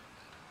when.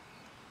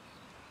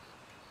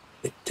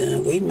 But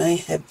we may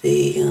have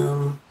the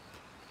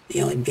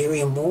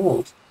Iberian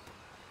War.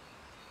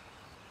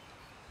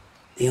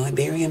 The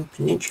Iberian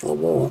Peninsula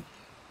War.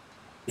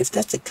 If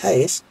that's the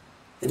case,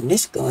 then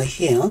this guy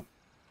here,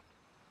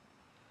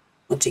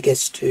 once he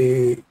gets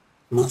to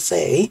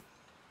Marseille,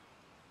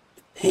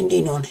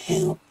 depending on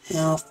how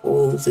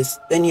powerful the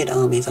Spaniard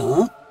armies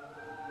are,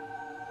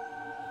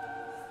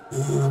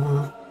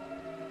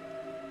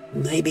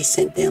 may be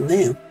sent down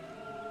now.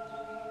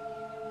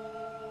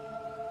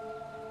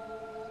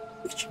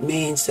 Which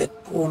means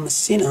that poor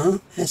Messina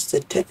has to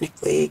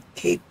technically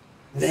keep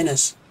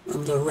Venice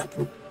under wrap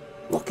and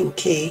lock and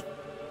key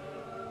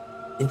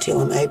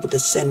until I'm able to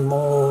send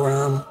more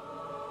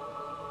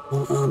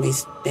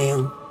armies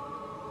down.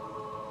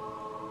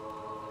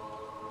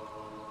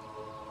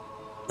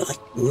 But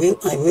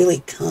I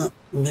really can't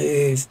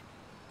move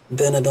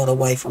Bernadotte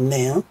away from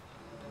now,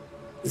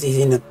 because he's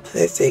in a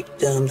perfect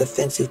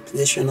defensive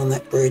position on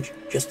that bridge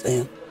just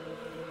there.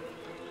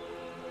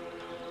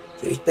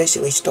 So he's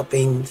basically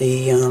stopping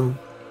the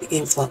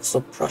influx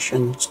of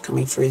Prussians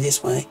coming through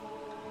this way.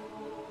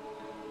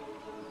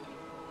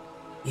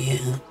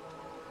 Yeah.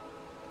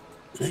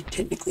 But I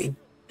technically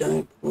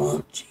don't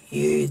want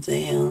you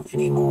there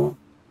anymore.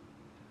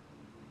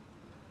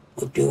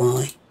 Or do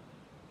I?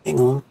 Hang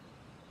on.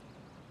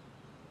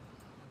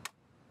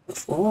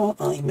 Before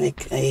I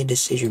make a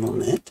decision on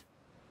that,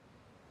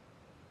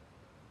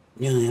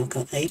 yeah, I've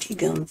got 80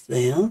 guns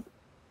there,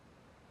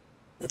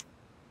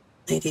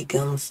 80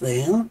 guns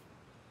there.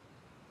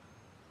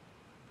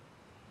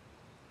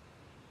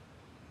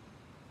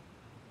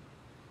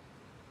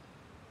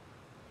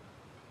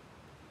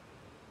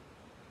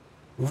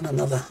 I want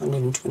another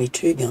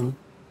 122 gun,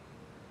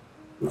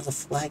 another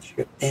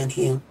flagship down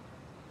here.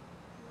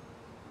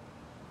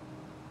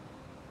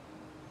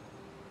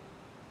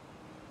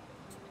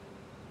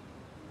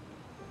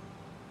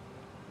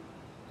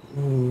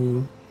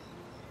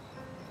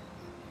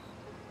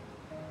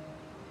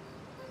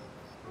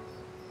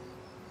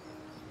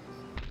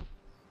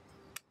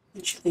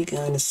 Actually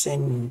going to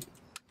send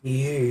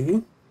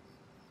you.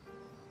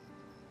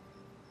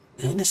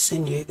 I'm going to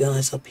send you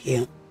guys up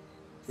here.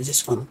 There's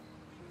this one.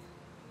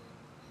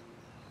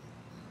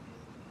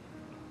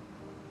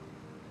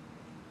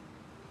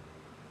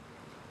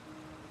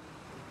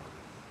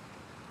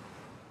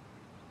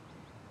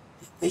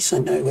 At least I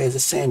know where the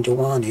San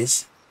Juan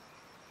is.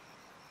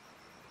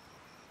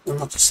 Well,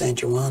 not the San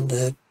Juan,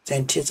 the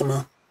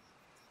Santissima,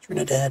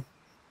 Trinidad.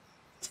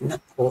 It's in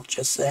that port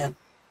just there.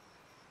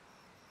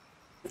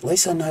 At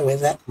least I know where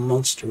that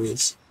monster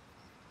is.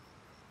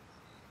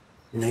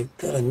 And they've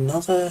got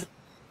another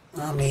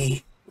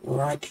army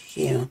right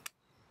here.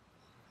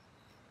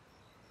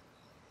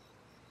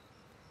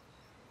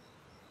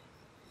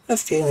 I have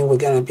a feeling we're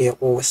going to be at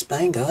war with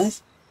Spain,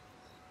 guys.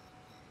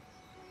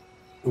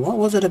 What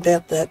was it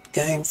about that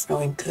game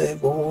throwing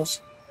curve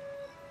balls?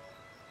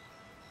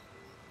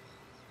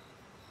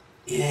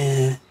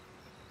 Yeah.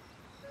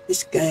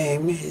 This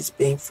game has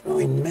been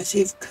throwing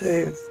massive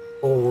curve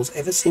balls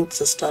ever since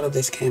the start of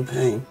this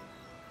campaign.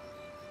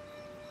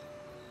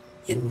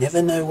 You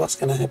never know what's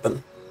going to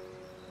happen.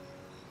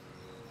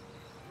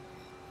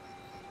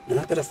 And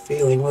I've got a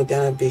feeling we're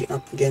going to be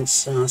up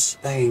against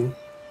Spain.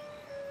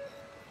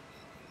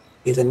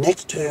 Either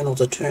next turn or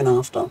the turn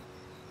after.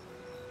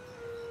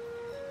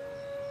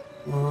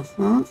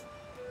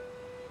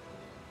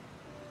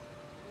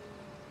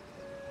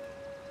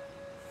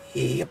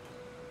 Yep.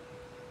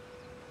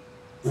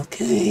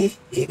 Okay,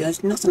 here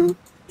goes nothing.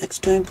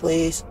 Next turn,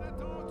 please.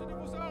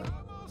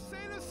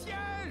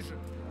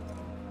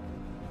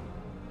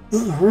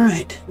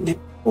 Alright,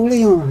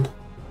 Napoleon.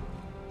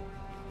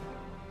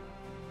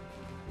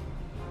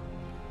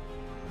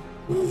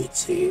 Right,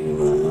 so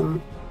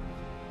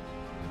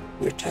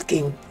we're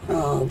attacking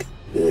Prague.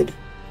 Good.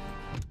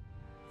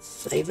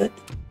 Save it.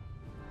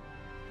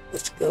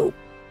 Let's go.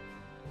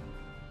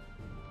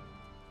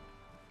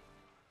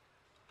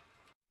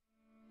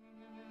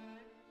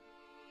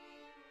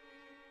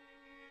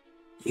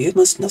 You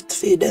must not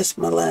fear death,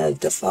 my lad.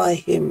 Defy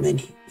him,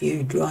 and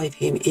you drive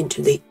him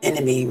into the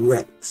enemy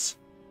ranks.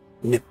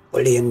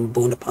 Napoleon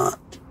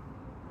Bonaparte,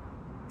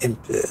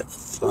 Emperor of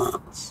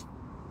France.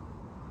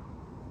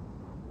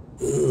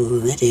 Ooh,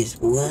 that is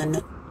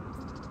one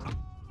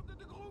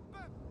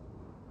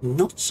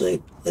not so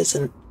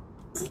pleasant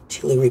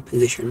artillery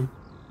position.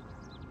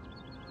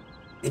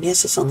 And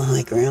yes, it's on the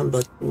high ground,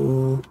 but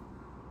I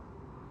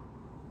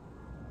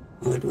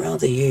would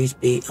rather use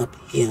be up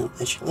here,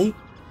 actually.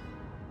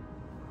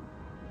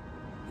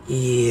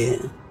 Yeah.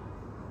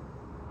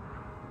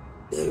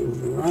 Go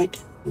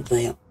right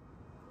there.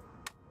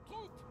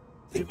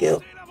 Thank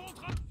you.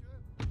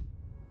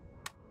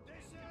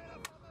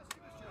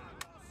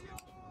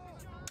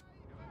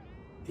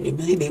 You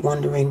may be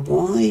wondering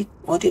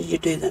why did you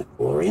do that,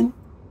 Florian?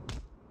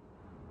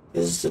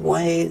 Because the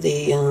way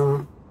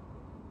the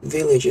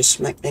village is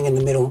smack bang in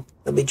the middle,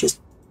 they'll be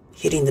just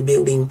hitting the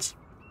buildings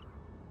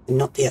and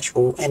not the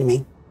actual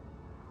enemy.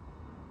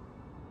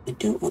 I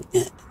don't want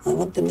that. I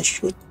want them to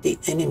shoot the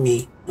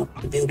enemy,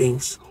 not the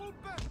buildings.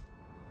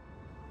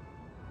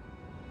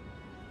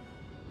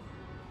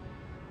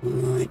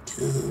 Right,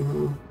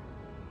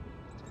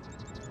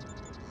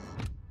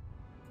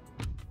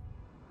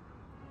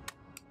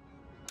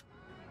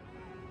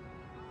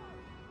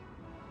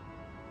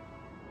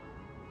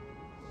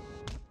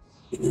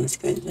 let's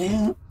go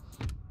there.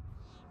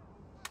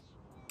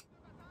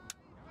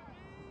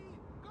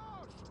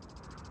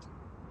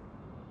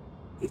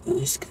 You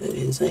guys go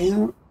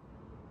there.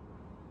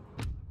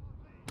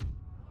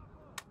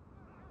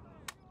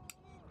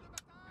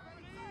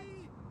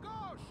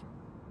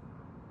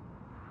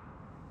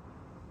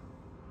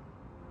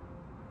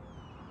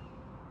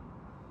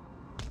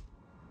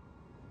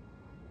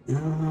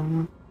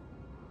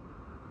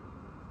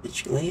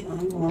 Actually, I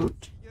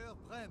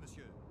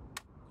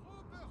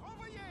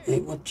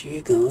want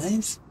you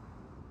guys,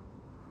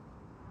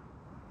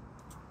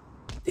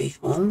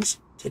 these ones,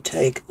 to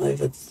take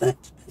over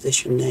that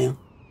position now.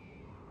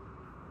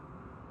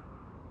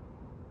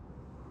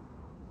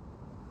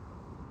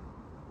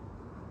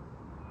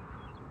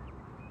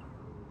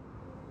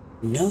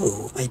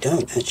 No, I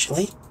don't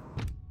actually.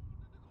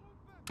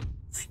 I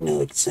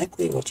know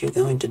exactly what you're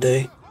going to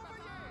do.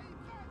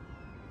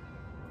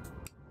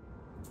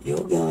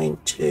 You're going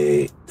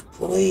to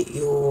deploy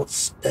your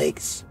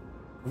stakes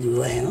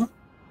there.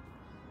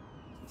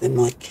 Then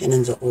my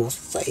cannons are all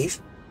safe.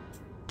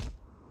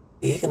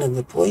 You're going to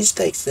deploy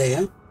stakes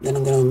there. Then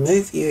I'm going to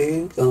move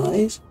you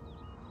guys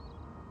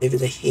over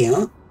to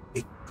here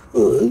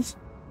because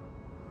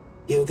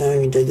you're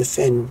going to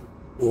defend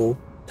or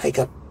take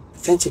up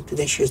defensive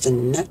positions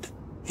in that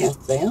house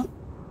there.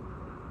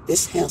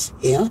 This house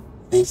here,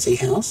 fancy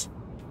house.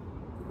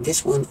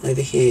 This one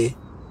over here,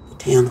 the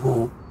town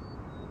hall.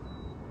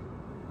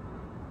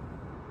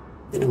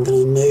 Then I'm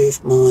going to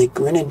move my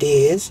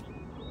grenadiers,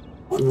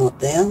 one lot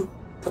there,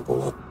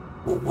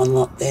 one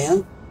lot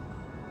there,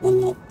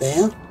 one lot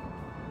there,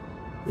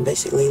 and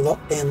basically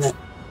lock down that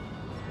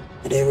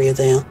area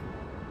there.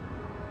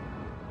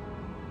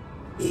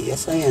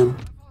 Yes, I am.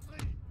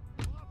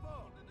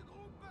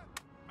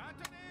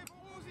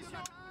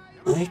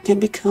 I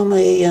can become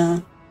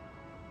a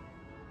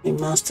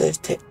master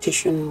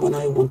tactician when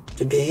I want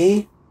to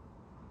be.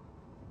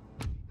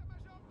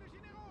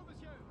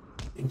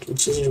 And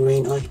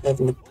considering I have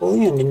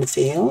Napoleon in the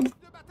field,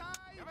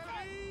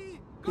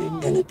 I'm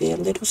gonna be a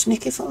little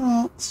sneaky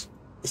fox.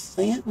 Yes,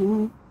 I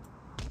am.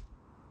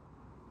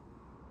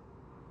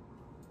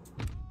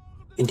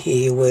 And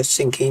here you were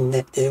thinking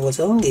that there was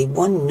only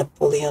one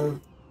Napoleon.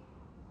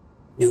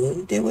 No,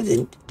 there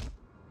wasn't.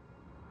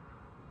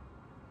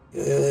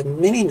 There were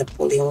many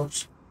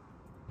Napoleons.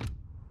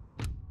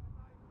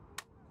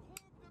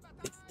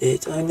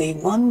 There's only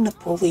one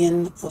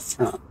Napoleon of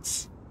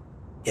France.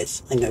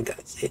 Yes, I know,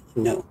 guys. I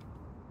know.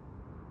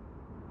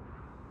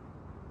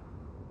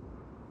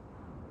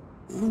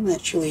 I'm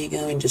actually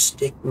going to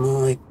stick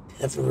my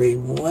cavalry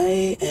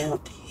way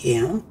out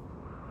here.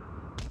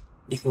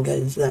 You can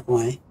go that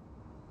way.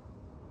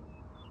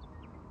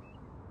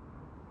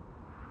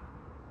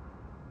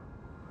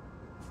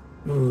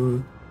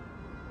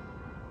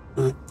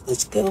 Right,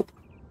 let's go.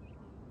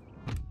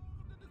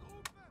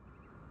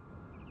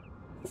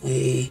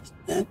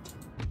 That.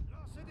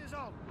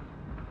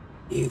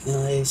 You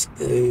guys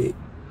go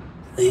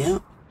there.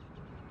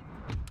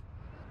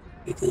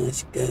 You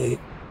guys go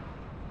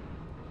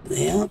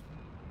there.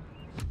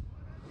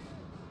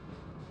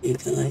 You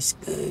guys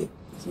go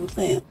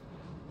there.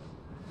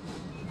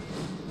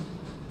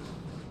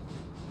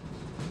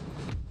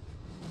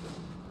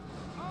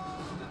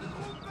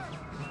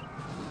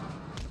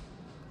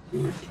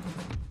 Right.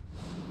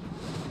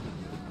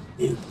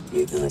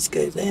 You guys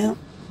go there.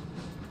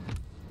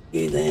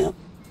 You there.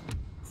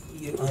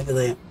 You over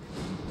there.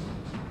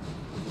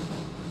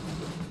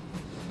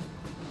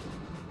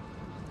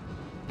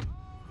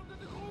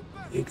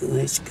 You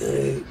guys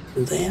go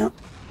there.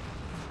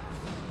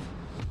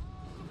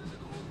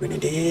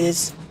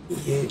 Grenadiers,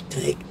 you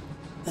take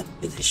that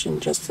position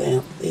just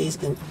there,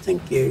 please, and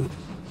thank you.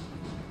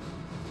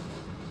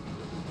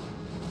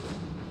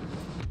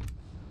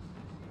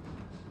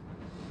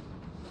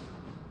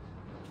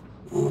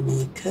 All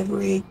my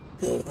cavalry,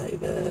 go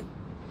over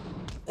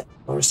that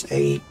forest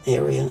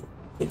area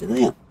over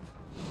there.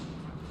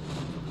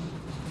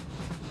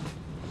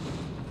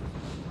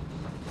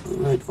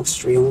 Alright,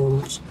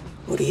 Austrians,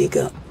 what do you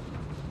got?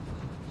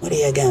 What do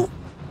you got?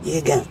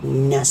 You got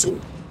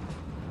nothing.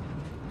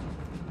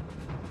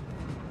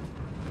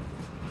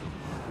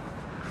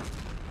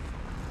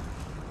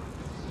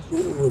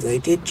 Oh, they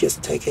did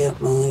just take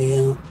out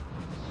my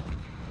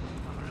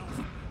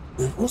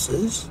my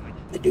horses.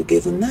 I do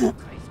give them that.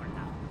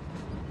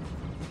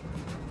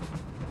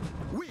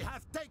 We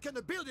have taken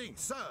a building,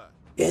 sir.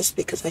 Yes,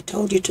 because I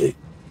told you to.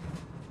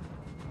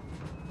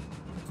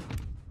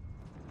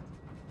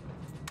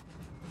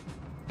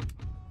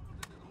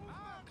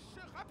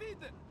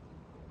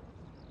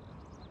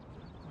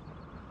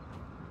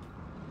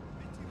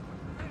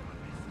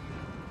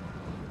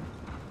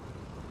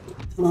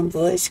 Come on,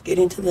 boys, get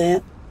into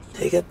that.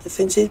 Take up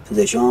defensive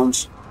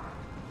positions.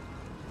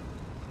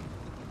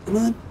 Come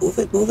on, move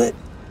it, move it.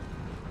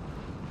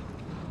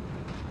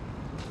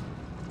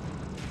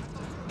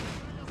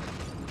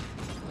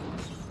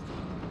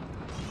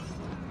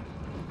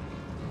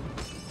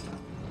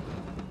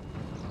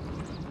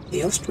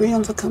 The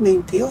Austrians are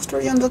coming, the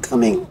Austrians are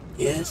coming.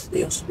 Yes,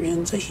 the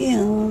Austrians are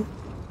here.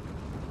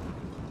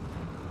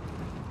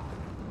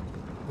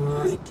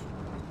 Right.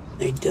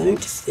 They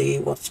don't see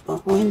what's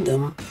behind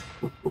them.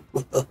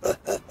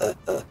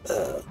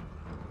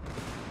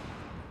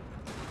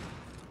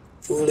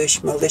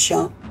 Foolish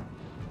militia.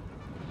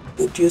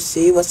 Don't you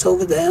see what's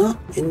over there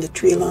in the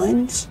tree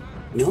lines?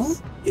 No,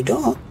 you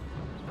don't.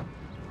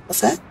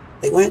 What's that?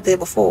 They weren't there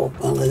before.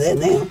 Well, they're there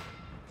now.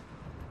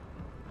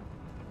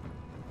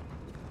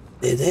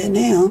 They're there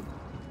now,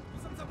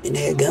 and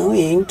they're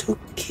going to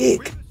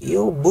kick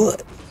your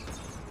butt.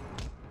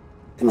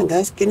 Come on,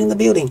 guys, get in the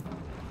building.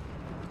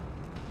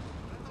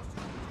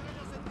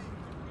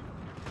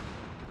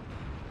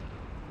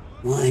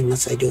 Why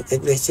must I do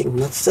everything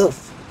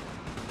myself?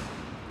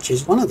 Which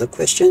is one of the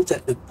questions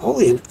that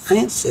Napoleon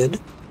answered,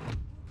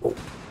 or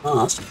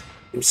asked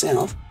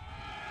himself,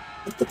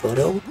 at the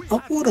Battle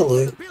of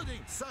Waterloo.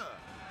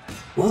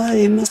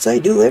 Why must I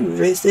do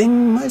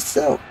everything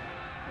myself?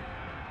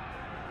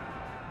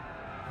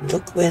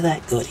 Look where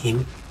that got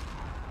him.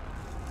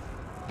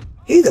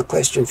 Here's a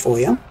question for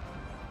you.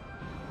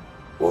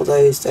 For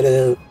those that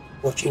are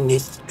watching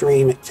this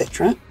stream,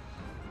 etc.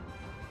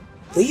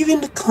 Leave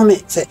in the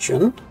comment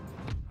section,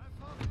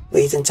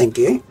 please and thank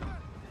you,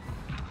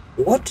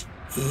 what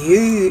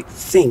you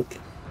think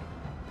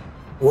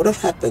would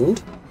have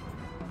happened,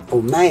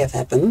 or may have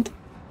happened,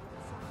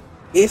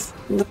 if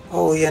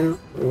Napoleon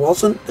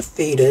wasn't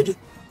defeated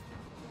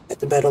at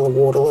the Battle of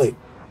Waterloo.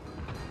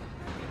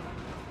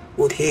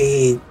 Would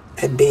he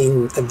have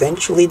been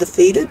eventually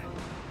defeated?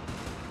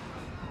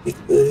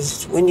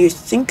 Because when you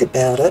think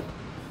about it,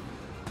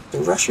 the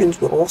Russians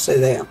were also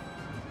there.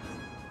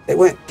 They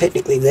weren't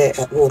technically there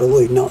at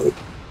Waterloo, no.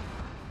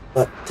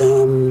 But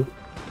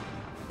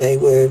they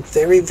were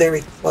very,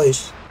 very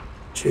close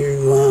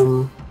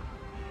to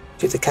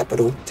the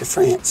capital, to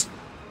France.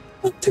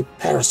 To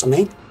Paris, I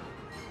mean.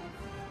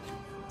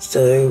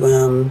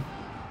 So,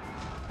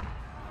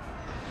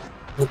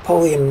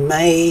 Napoleon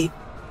may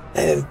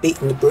have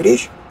beaten the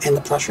British and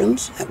the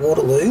Prussians at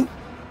Waterloo,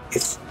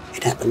 if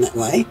it happened that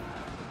way.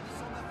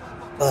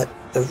 But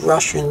the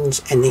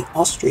Russians and the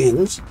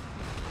Austrians,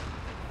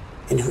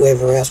 and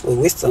whoever else were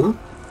with them,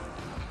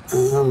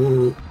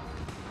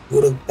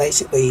 would have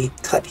basically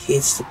cut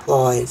his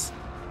supplies,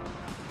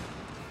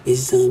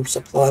 his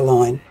supply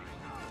line,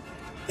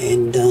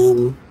 and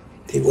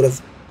he would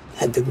have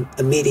had to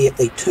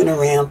immediately turn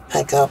around,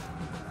 pack up,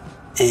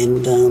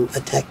 and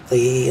attack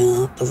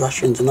the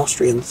Russians and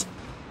Austrians.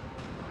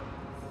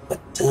 But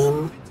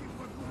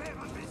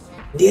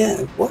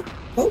yeah, what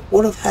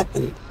would have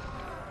happened?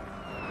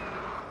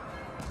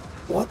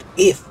 What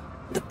if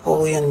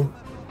Napoleon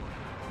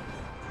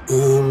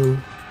Our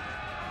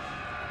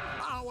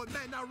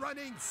men are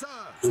running, sir.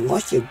 and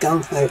like your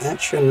gung-ho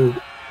action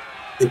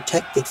and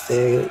tactics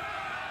there,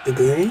 the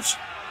Greens?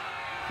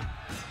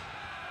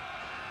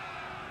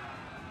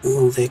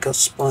 Oh, they got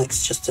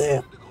spikes just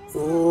there.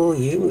 Oh,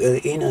 you are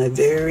in a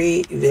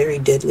very, very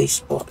deadly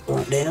spot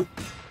right now.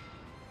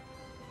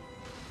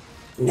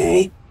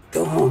 Nay,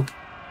 go home.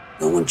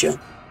 Don't want you.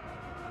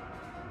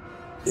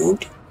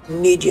 Don't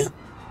need you.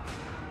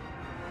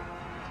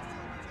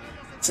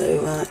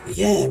 So,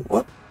 yeah,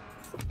 what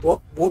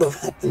would have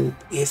happened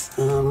if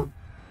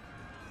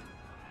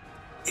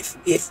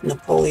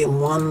Napoleon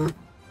won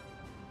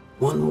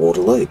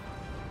Waterloo?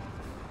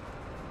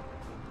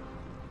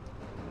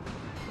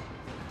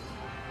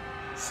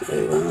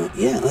 So,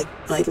 yeah,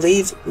 I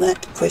leave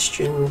that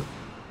question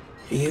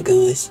to you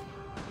guys.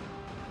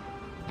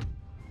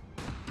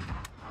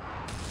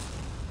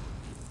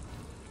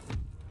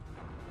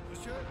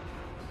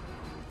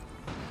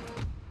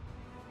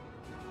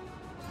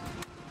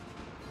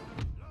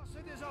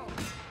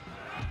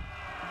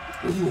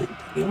 Right,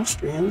 the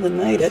Austrians have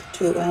made it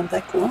to our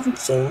back line,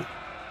 so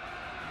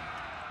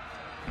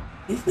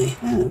yes, they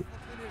have.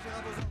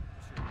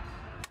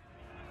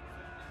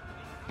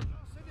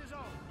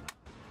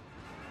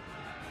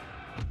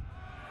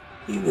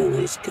 You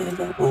guys go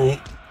that way.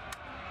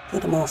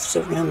 Cut them off,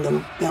 surround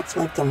them,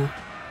 outflank them,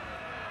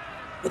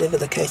 whatever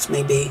the case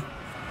may be.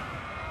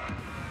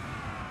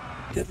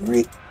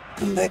 Cavalry,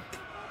 come back.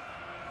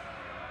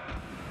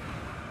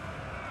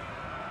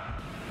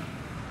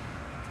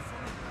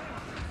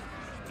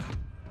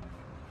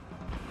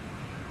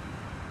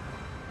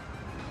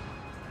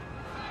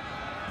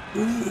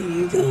 Where are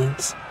you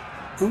guys?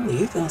 Oh,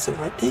 you guys are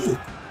right there.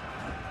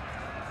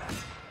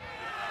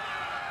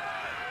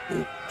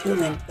 Oh, kill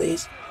them,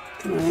 please.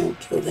 Come around,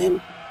 kill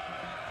them.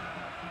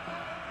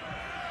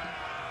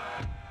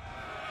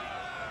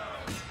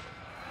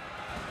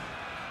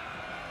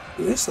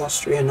 This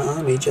Austrian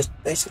army just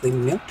basically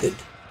melted.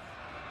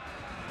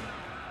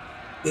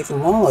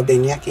 Even while I've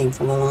been yakking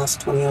for the last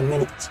 20 odd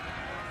minutes.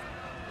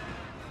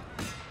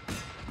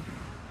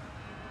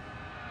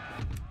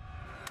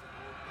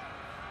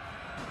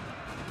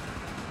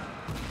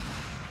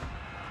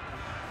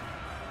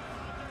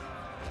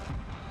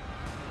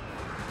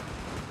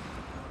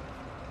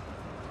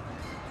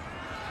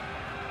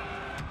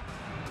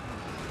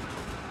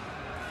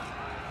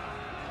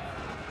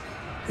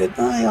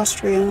 Goodbye,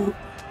 Austria.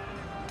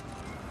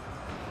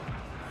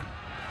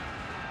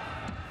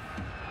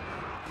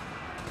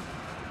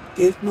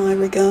 Give my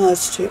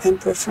regards to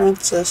Emperor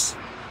Francis.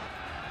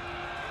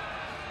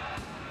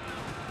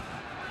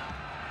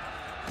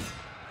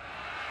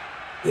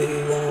 Who,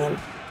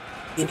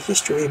 in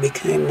history,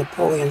 became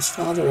Napoleon's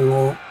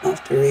father-in-law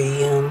after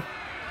he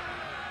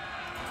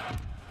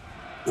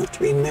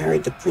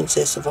married the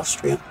Princess of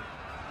Austria.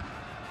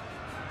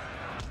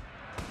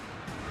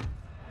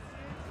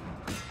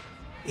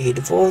 He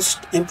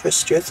divorced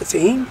Empress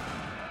Josephine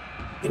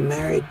and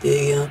married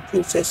the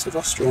Princess of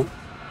Austria.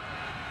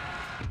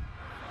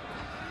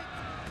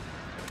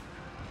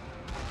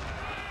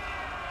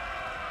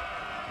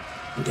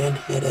 And then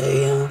had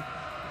a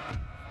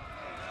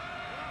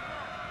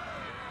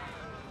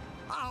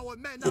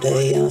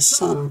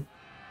son.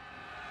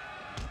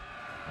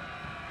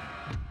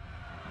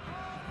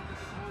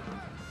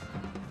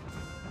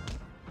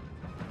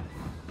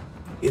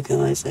 You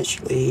guys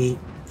actually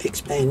fix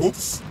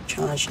bayonets,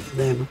 charge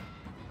them.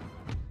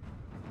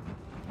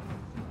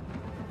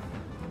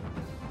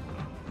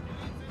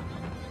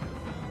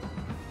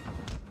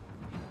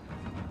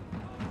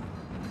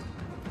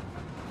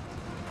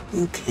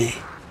 Okay.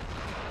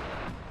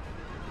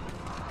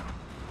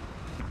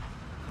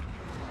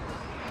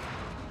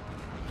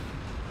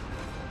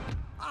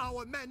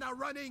 Our men are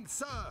running,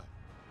 sir.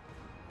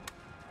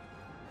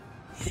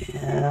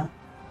 Yeah.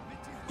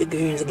 The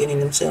goons are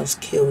getting themselves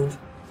killed.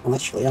 Well,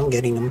 actually, I'm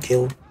getting them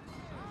killed.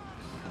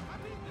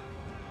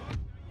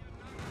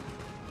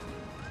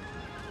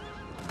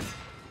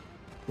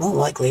 More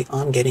likely,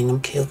 I'm getting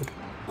them killed.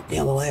 Not the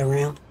other way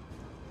around.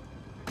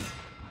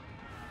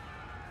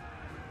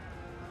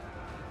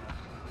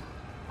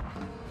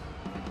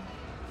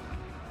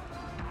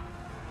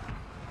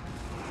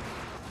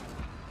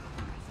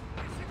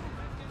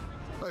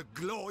 A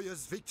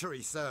glorious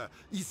victory, sir,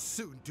 is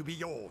soon to be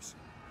yours.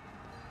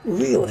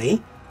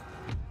 Really?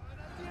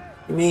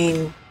 I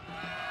mean,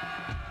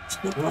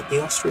 it's not like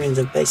the Austrians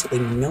are basically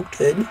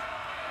melted,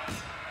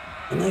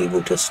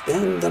 unable to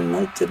stand the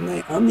might of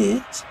my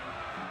armies.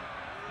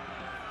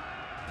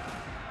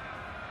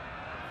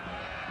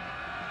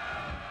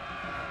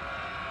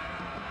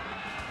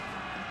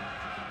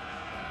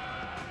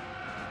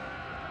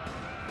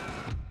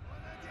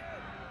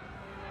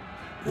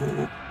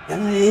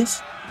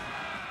 Guys,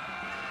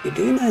 you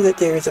do know that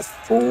there is a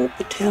full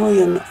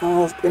battalion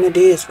of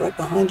grenadiers right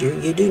behind you.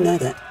 You do know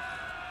that.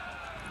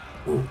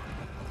 Well,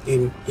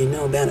 you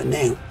know about it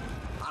now.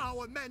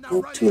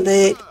 Well, too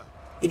late.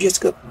 You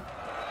just got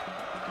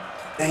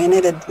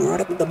bayoneted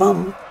right up at the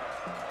bum.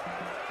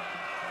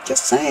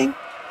 Just saying.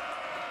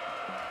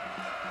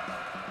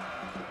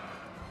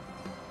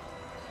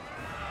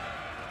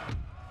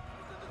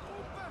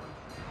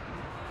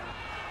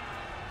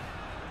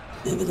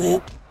 Over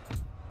there.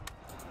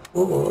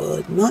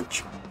 Forward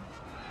march.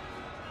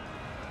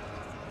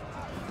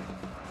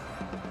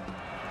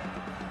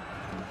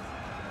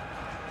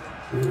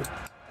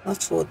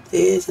 Fast forward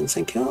this and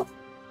sync up.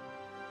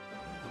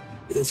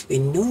 Because we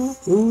know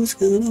who's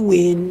gonna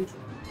win.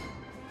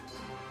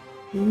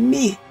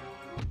 Me.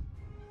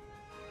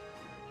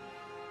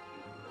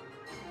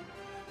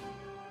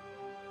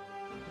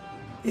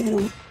 You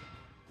know.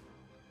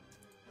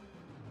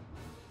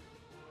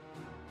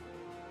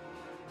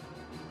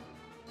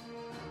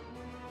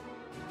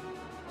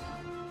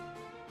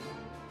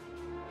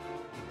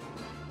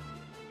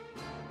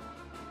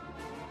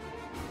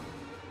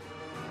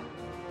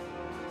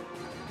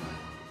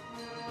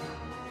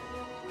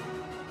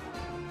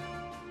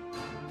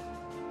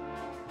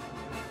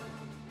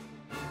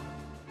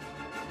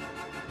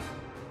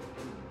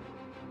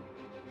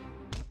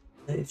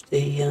 Move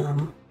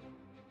the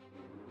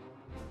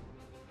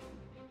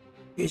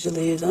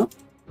Fusiliers up.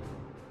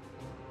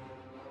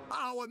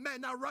 Our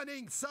men are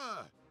running, sir.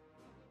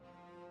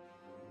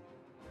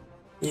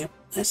 Yep,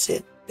 that's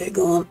it. They're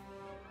gone.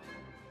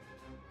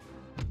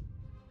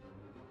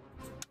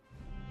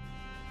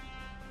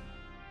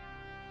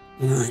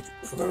 Right,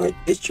 alright,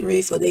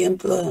 victory for the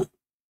Emperor.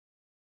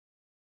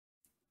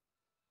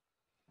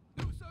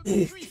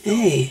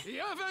 Okay.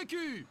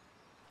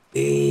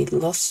 We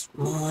lost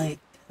my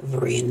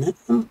cavalry in that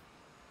one.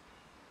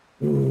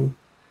 And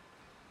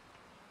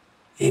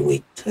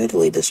we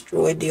totally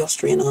destroyed the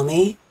Austrian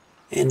army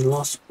and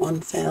lost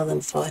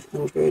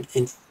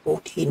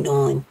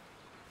 1,549.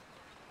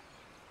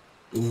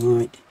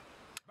 Alright.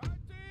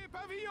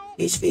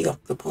 Peacefully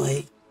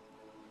occupy.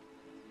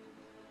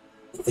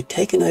 We've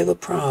taken over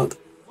Prague.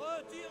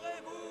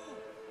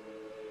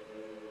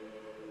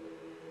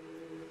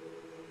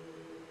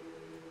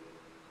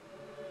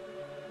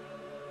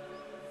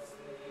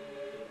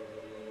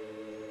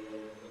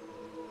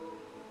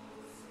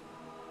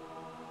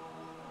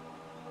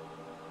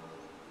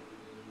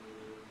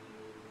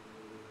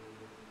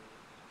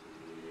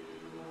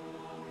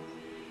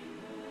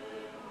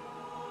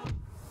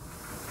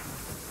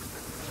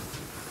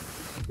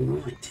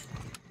 Right.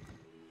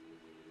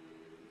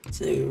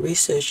 So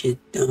research is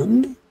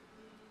done.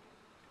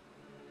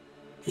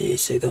 Okay,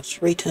 so got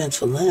 3 turns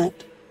for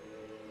that.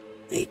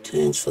 8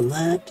 turns for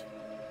that.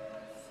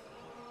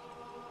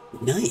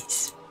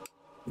 Nice.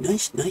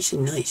 Nice, nice,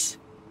 and nice.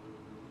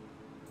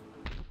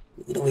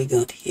 What do we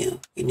got here?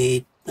 We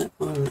need that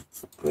one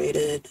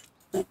upgraded.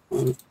 That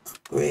one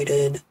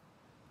upgraded.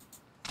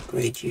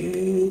 Upgrade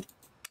you.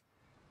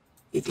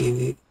 Give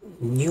you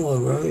newer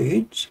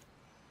roads.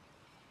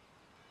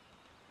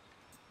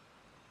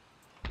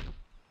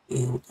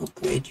 We'll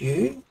upgrade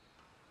you.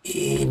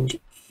 And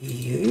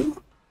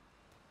you.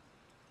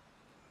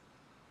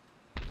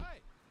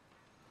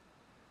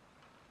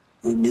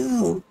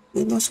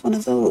 lost one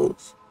of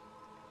those.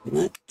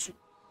 Much.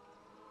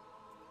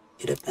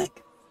 Get it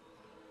back.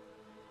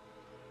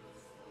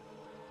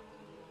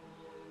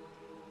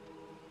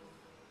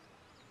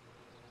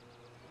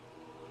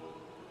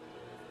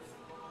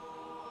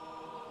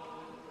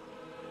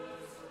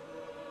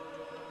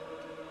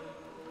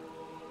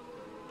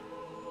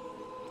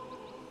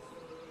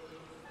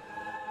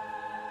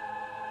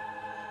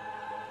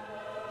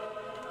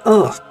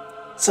 Oh,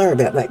 sorry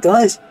about that,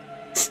 guys.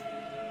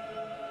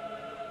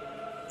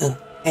 Oh,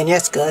 and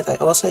yes, guys, I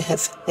also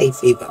have hay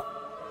fever.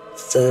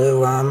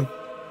 So,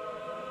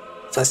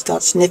 if I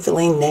start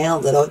sniffling now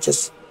that I've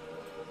just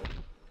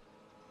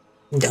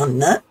done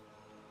that,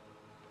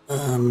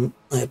 I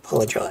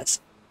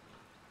apologize.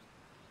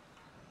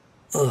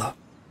 Oh,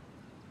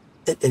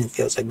 that didn't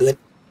feel so good.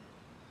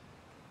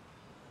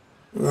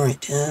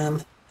 Right,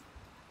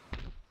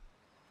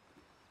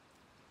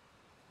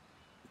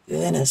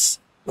 Venice,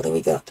 what do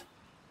we got?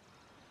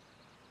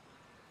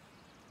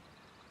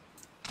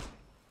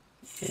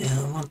 Yeah,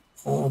 I want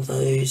all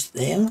those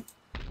there.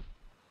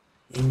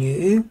 And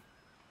you.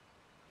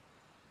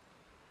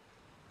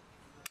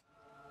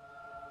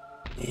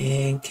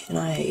 And can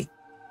I...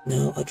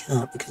 No, I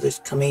can't because it's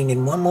coming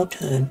in one more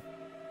turn.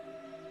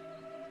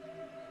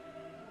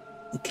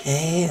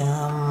 Okay,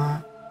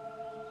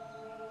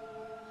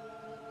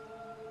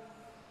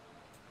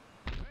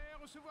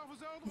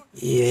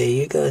 yeah,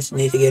 you guys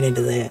need to get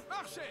into there.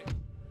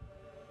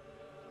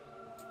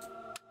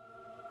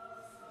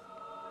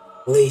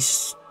 At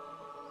least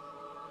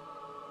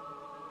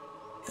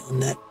on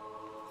that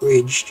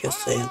bridge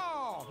just there.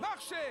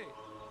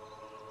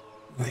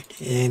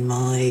 Right, and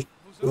my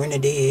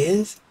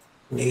grenadiers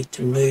need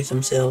to move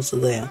themselves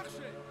there.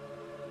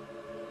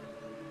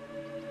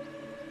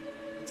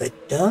 They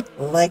don't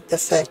like the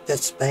fact that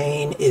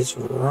Spain is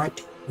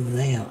right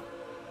there.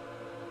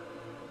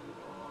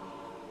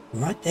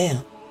 Right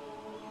there.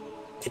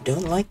 They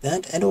don't like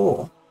that at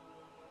all.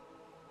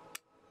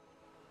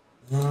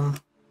 Yeah,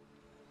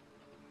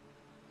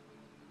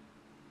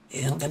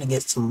 I'm gonna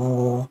get some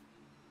more.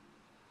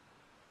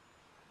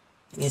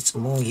 Get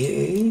some more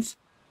U's.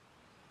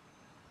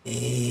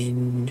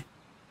 And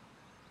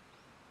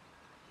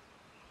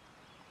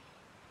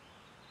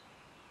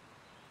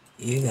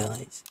you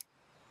guys.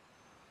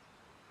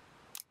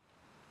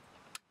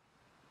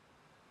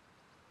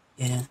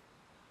 Yeah,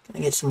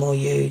 gonna get some more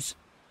U's.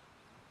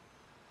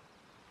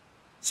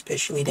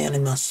 Especially down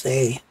in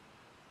Marseille.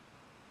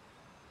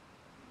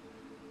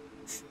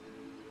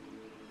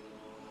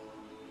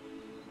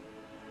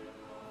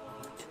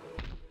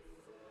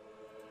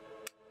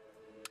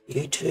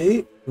 You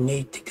two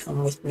need to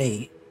come with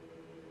me.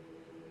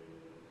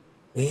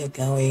 We are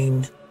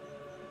going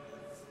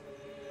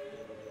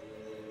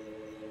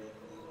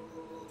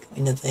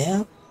to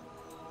there.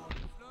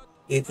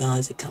 You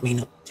guys are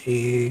coming up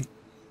to...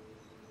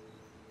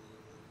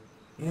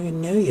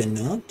 No, you're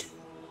not.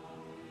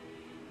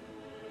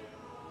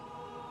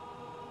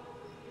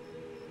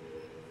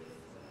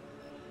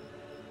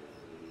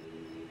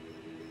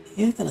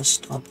 You're gonna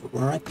stop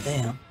right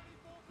there.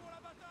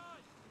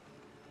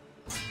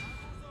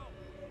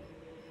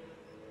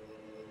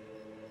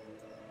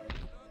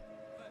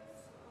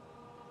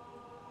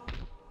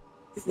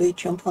 If we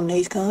jump on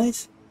these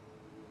guys,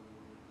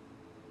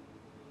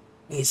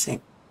 what do you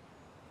think?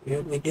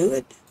 Should we do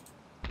it?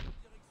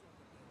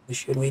 Or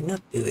should we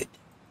not do it?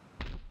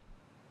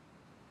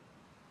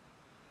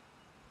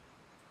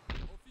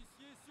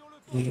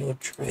 You're a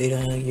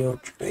traitor, you're a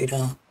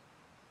traitor.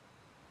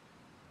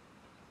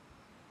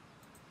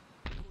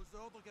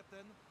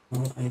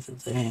 Oh, over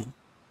there.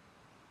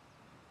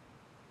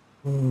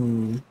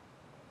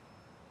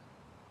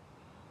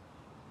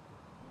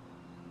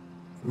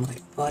 My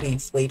fighting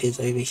fleet is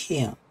over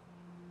here.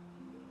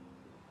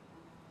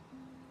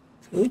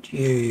 Could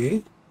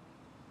you...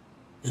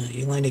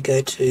 you want to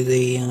go to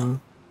the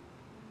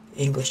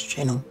English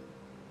Channel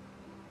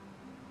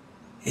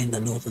and the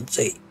Northern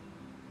Sea.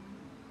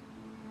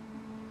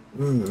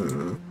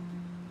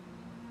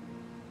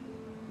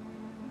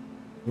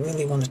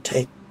 Really want to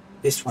take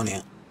this one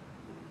out.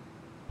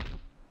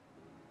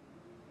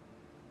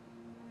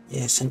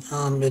 Yes, an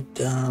armoured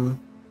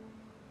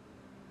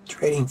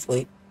trading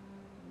fleet.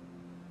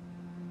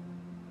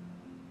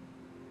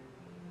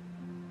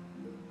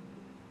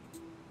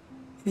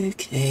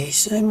 Okay,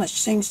 so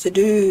much things to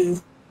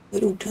do,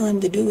 little time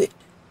to do it.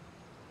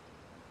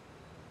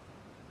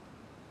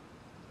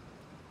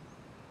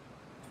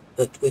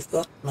 But we've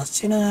got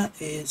Messina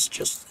is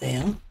just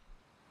there.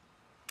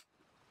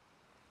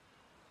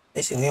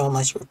 Basically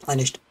almost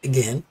replenished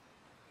again.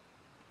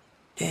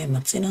 Damn,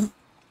 Messina.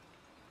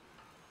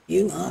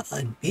 You are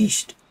a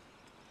beast.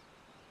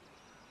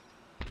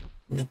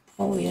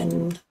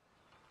 Napoleon.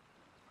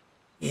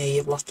 Yeah,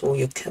 you've lost all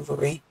your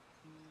cavalry.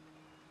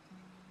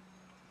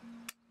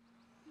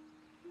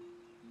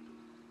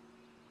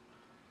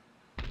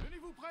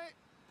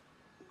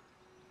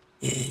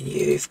 Yeah,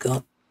 you've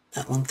got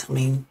that one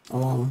coming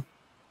along.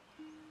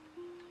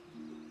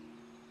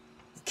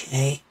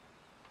 Okay.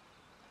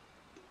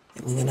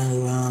 Then we're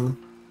gonna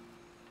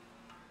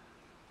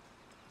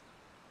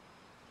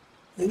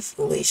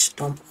hopefully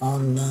stomp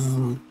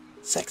on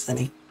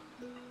Saxony.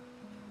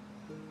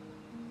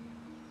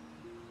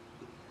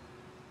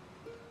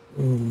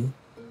 Would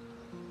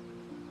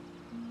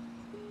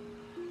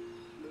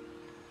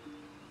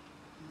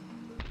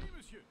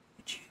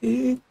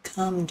you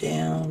come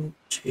down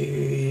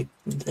to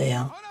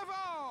there?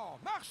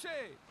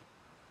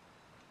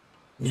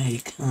 No, you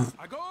can't.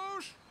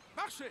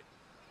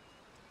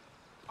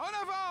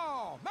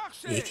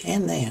 You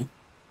can there.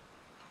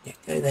 Yeah,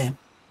 go there.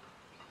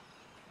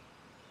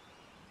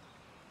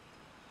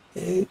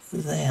 Go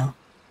there.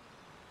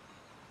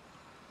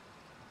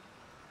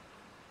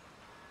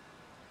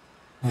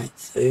 Right,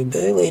 so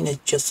Berlin is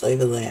just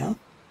over there.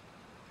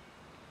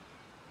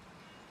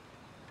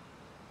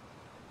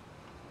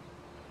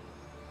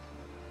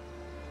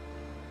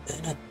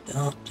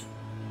 Bernadotte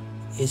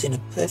is in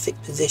a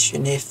perfect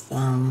position if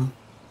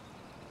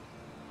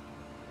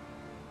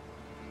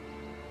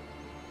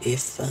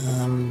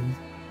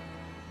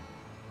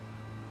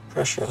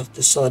Prussia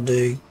decide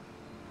to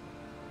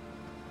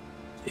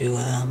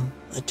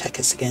attack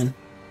us again.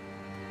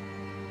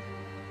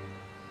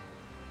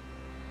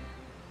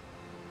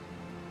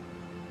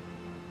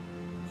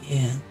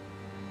 Yeah.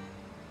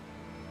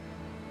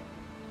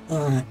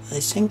 Alright, I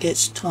think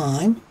it's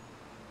time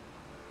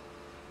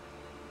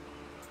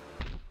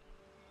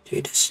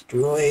to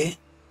destroy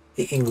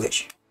the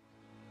English.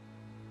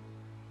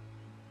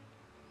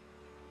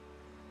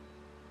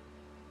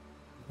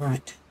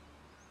 Right.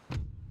 I'm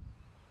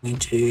going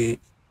to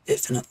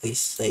definitely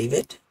save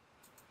it.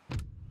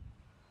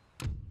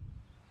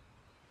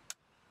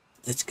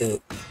 Let's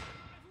go.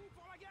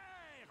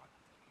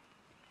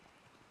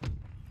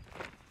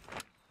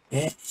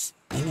 Yes,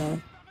 I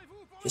know.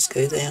 Just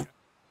go there.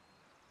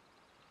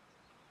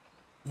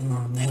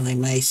 Oh, now they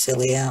may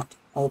sell it out.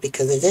 All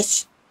because of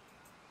this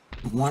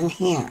one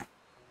here.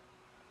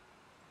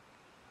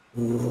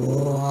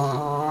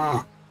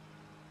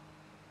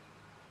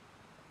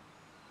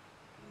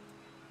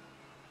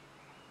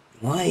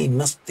 Why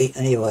must the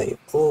AI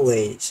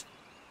always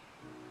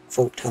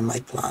fault on my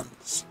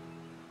plans?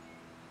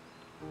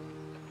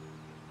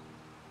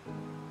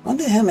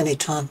 Wonder how many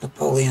times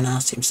Napoleon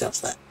asked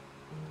himself that.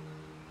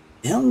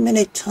 How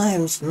many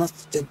times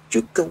must the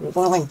Duke of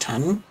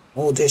Wellington,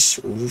 or this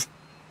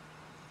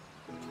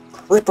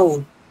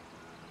crippled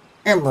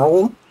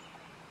Admiral,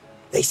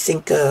 they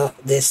think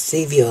their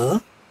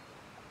savior,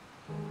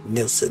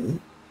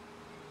 Nelson,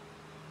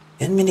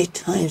 how many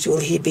times will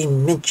he be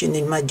mentioned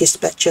in my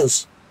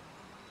dispatches?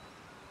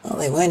 Well,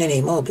 they won't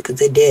anymore because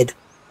they're dead.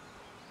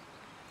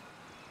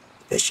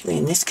 Especially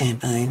in this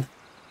campaign.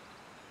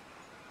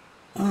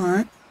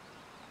 Alright.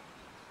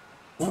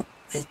 Well,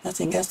 there's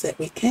nothing else that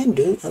we can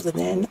do other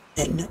than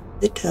end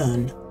the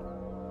turn.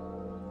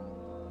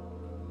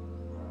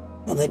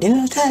 Well, they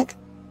didn't attack.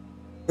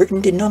 Britain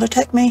did not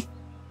attack me.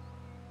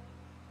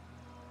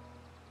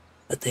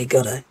 But they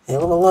got a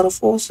hell of a lot of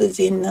forces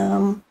in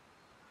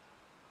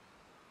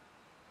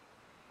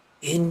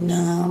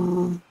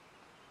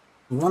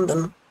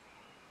London.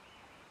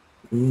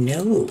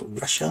 No,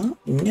 Russia,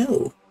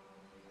 no.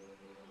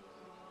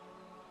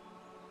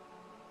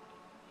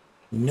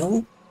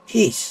 No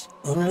peace,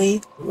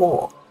 only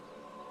war.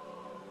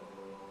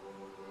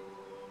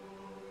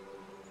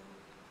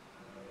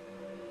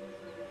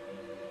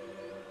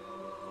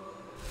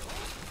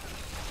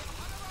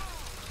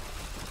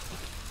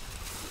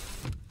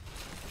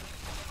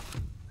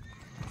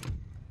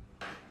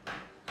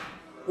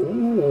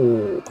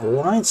 Ooh,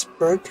 alliance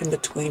broken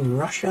between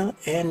Russia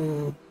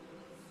and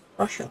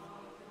Prussia.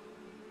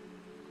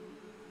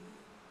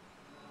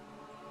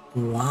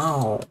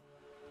 Wow.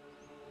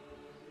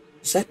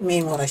 Does that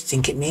mean what I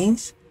think it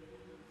means?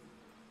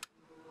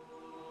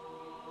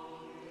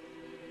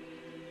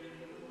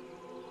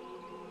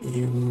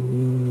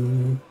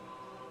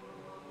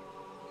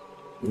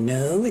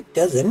 No, it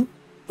doesn't,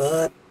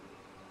 but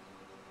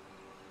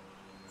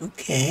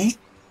okay.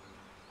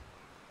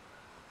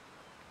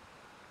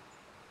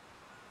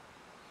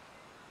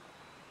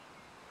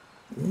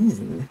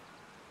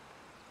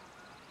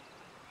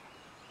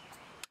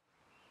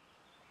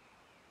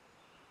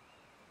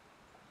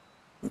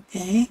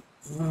 Okay,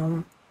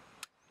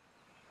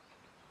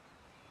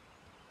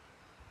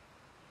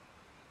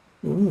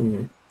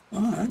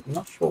 alright,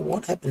 not sure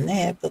what happened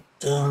there, but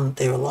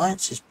their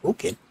alliance is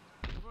broken.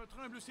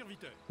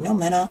 No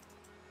matter.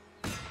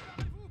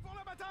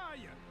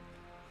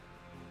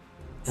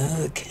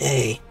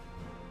 Okay.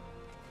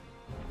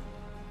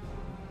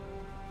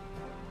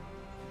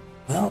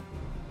 Well,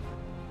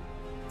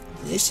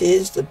 this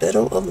is the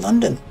Battle of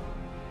London.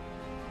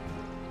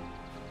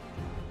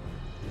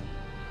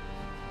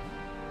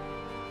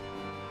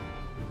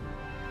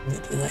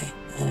 What do they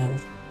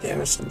have?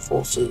 Garrison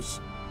forces.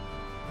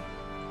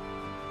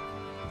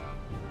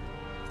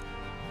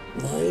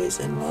 Loads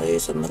and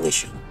loads of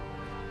militia.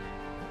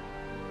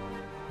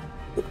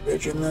 Good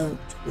regiment,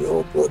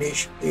 Royal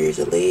British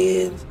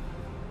Fusiliers,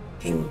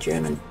 King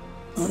German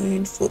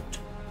own foot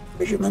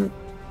regiment,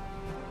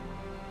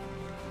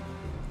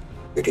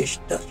 British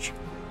Dutch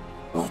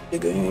light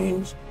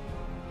dragoons,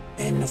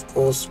 And of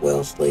course,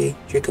 Wellesley,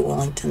 Duke of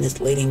Wellington, is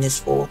leading this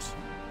force.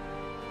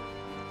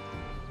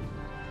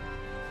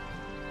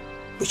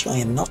 Which I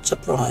am not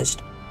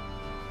surprised.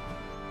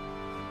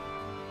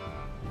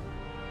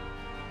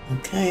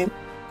 Okay.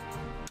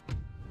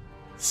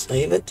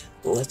 Save it.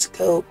 Let's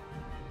go.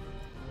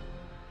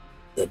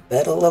 The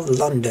Battle of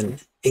London,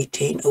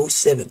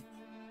 1807.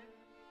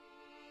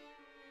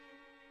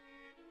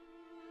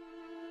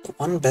 The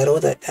one battle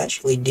that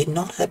actually did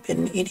not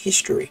happen in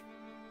history.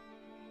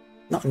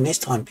 Not in this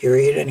time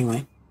period,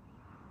 anyway.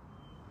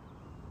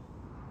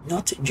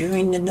 Not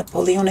during the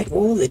Napoleonic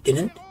War, they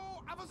didn't.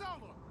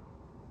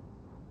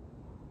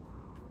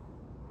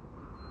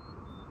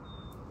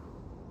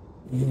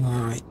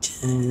 Right,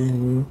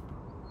 and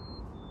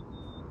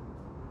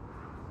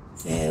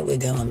there we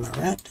go on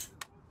Murat.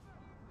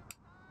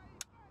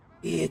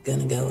 We're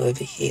gonna go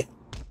over here.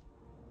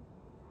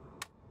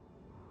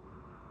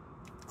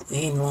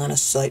 Clean line of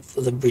sight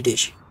for the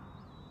British.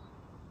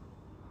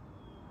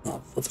 Well,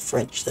 for the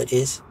French, that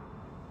is.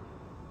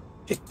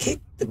 To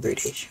kick the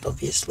British,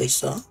 obviously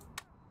so.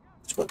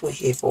 That's what we're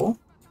here for.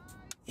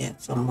 Yeah,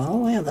 so I'm well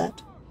aware of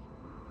that.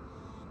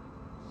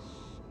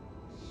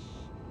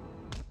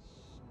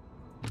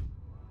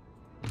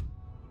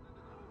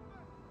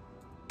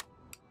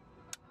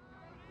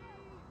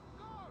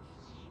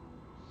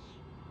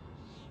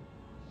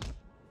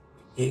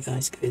 You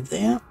guys go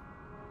there.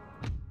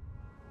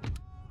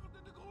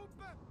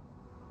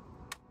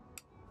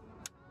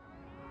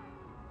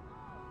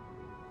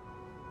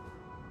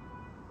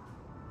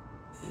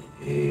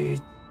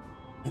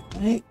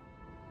 Okay.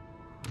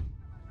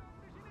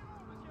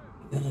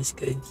 You guys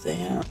go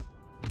there.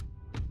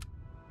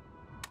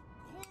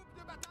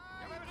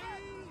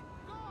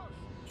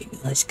 You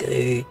guys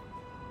go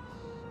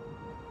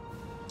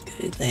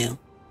there.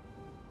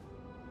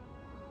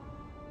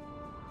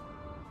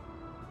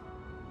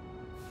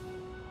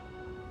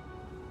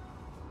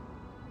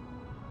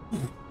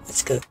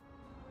 Let's go.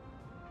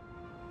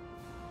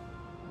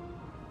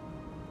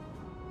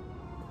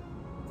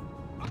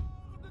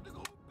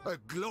 A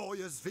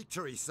glorious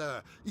victory,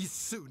 sir, is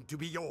soon to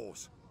be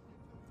yours.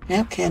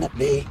 How can it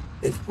be?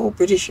 There's a whole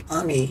British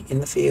army in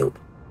the field,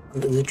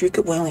 under the Duke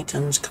of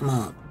Wellington's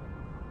command.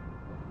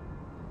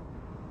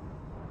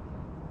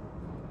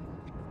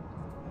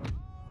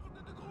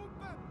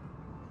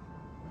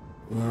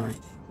 Right,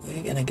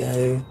 we're gonna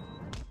go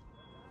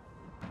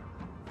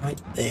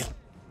right there.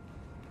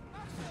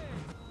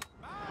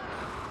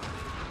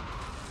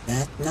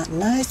 That's not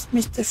nice,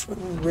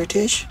 Mr.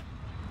 British.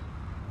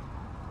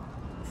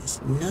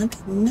 That's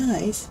not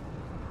nice.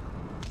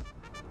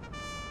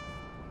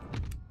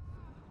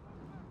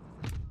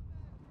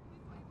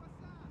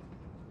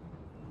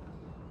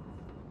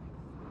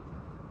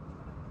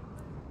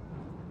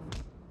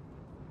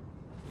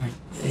 Right,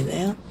 go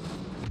there.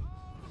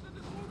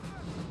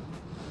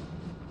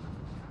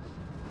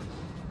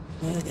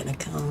 We're gonna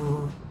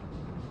come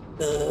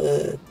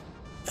that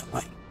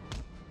way.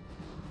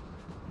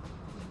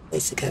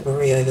 Place the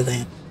cavalry over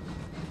there.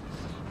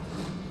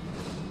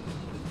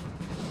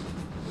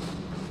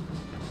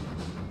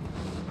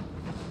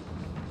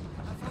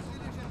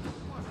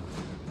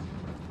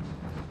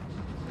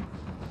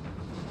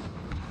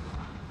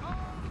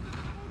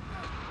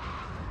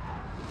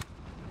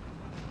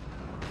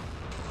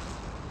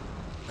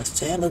 The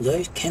sound of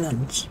those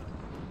cannons.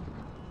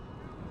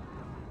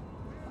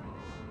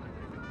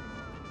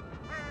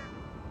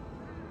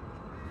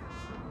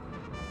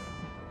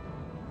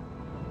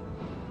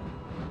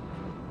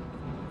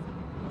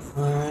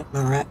 Alright,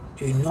 Murat,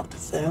 do not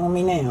fail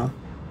me now.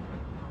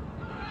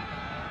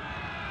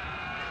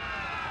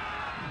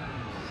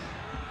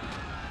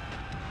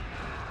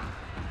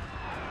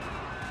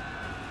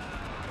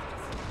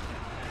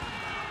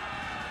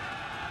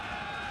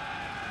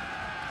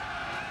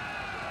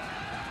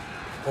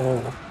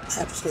 Oh,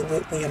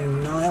 absolutely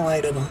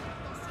annihilated them.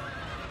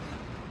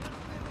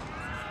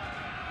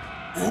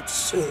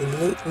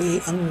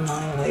 Absolutely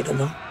annihilated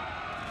them.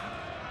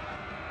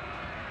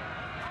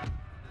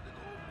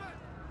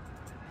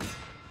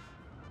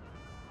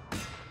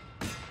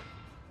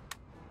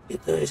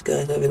 Get those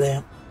guys over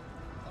there.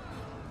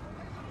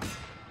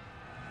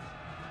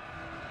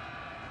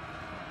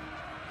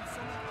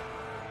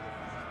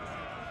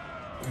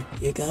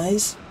 You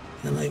guys,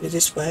 come over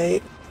this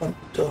way, front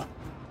door.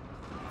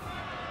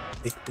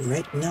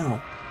 Right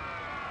now.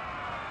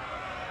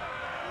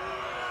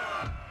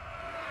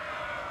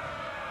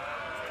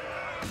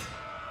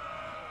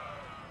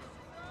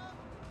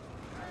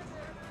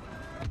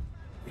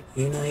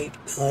 You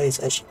guys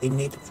actually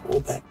need to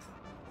fall back.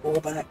 Fall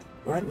back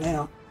right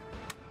now.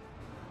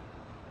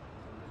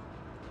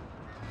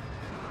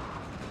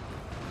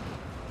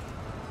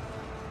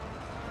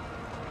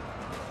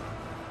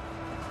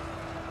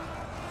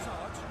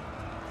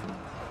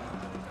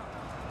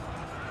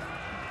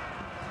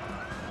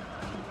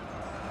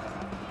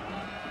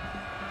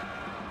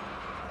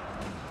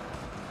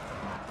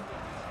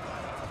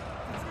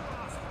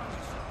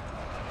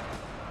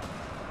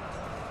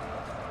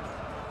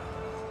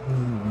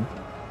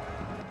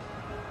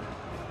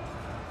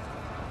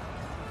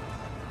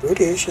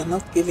 British are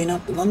not giving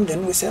up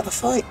London without a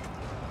fight.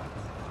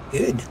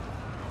 Good.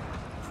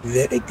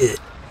 Very good.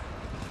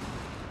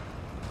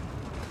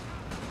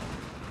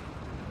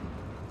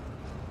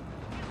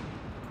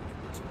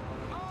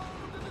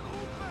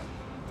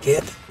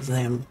 Get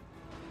them.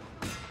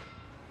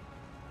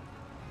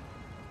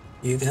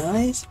 You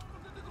guys,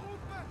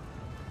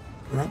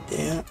 right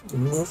there,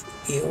 move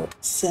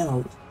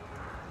yourselves.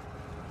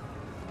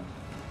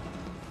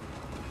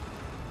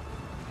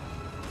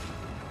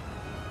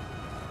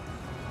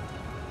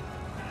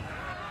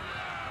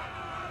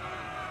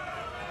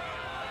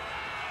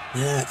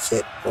 That's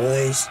it,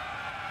 boys.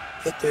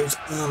 Get those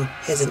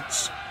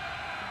peasants,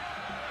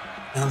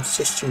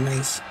 cistern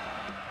race.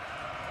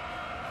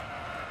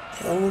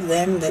 Tell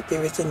them that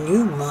there is a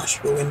new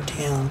marshal in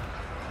town.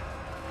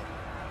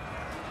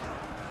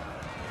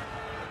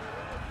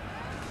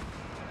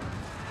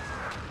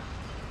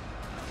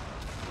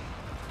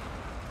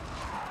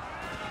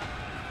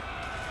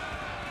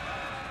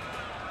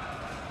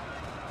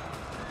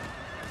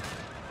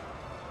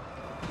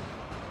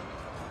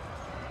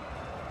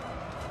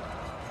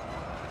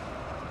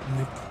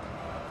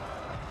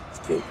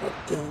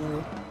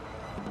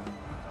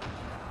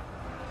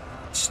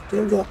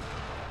 Still got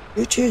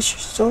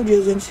British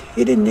soldiers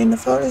hidden in the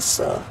forest,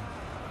 sir.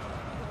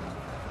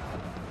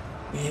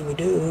 Yeah, we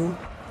do.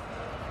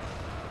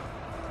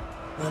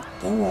 But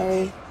don't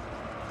worry,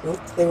 we'll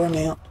clear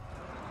them out.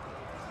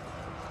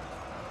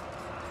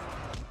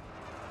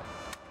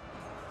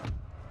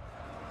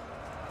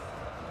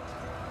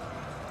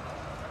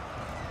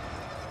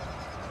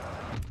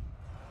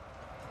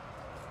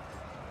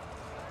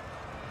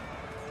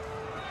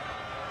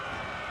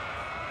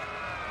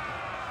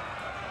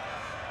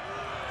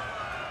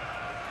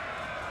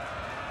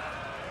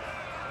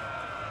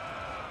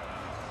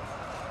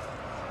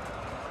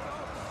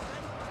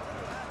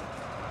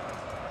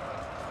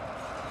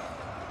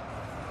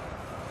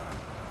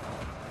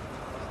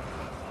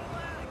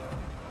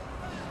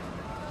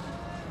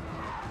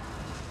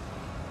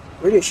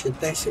 British had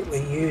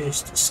basically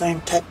used the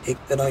same tactic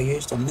that I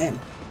used on them.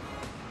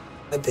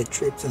 Had their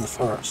troops in the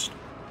forest,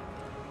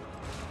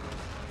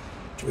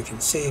 which we can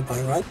see by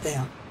right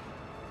down.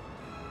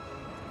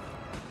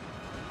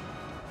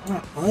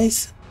 Alright,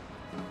 boys.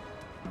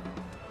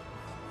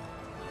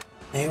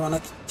 They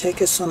want to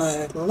take us on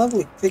a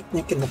lovely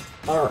picnic in the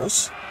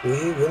forest.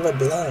 We will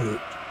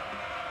oblige.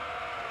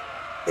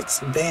 It's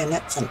the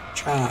bayonets in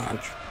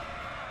charge.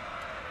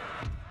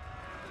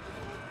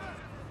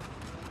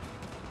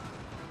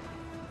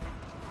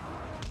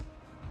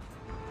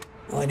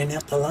 Widening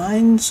out the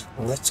lines,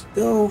 let's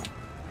go.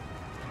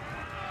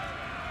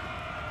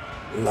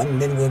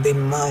 London will be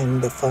mine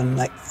before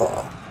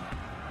nightfall.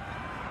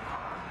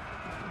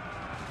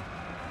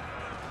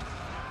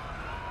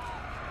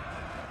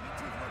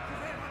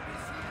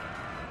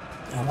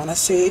 I want to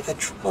see a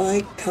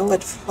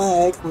tri-coloured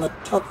flag on the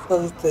top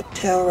of the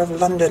Tower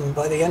of London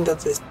by the end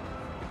of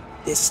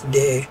this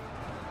day.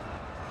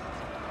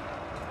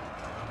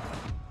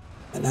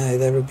 I know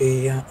there will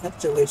be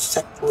absolute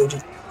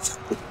sacrilege.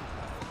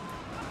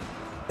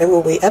 It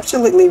will be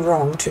absolutely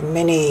wrong to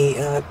many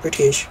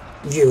British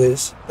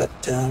viewers, but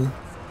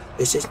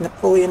this is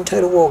Napoleon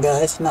Total War,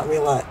 guys, not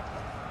real life.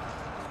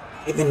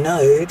 Even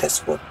though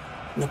that's what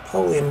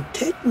Napoleon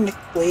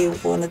technically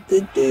wanted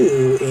to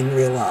do in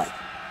real life.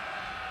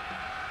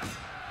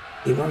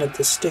 He wanted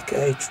to stick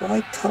a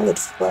tri-coloured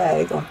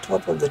flag on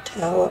top of the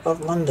Tower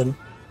of London.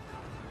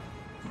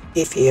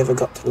 If he ever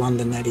got to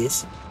London, that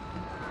is.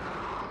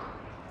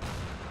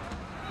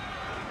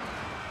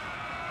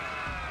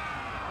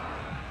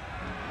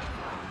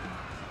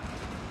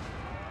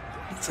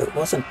 If it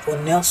wasn't for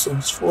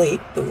Nelson's fleet,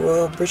 the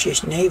Royal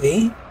British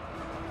Navy,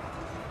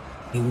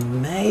 we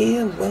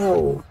may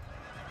well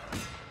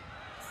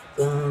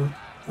come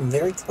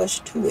very close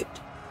to it.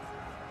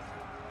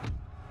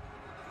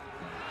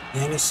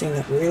 The only thing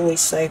that really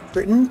saved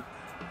Britain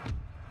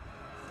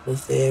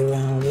was their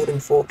wooden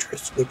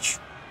fortress, which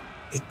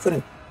it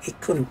couldn't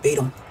beat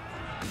them.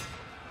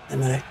 No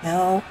matter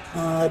how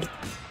hard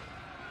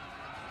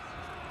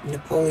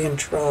Napoleon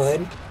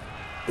tried,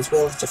 as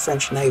well as the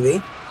French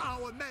Navy.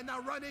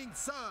 Running,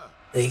 sir.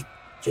 They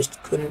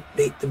just couldn't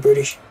beat the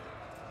British.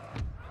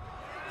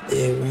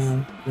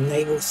 Their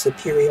naval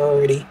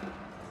superiority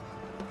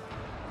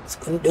just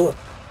couldn't do it.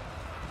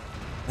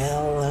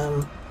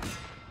 Well,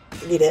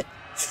 I did it.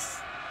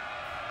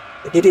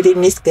 I did it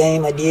in this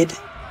game, I did.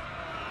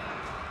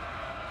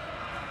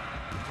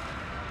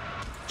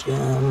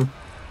 I'm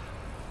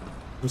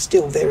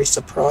still very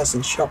surprised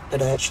and shocked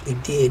that I actually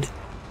did,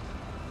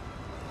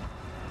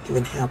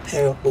 given how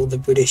powerful the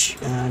British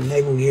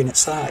naval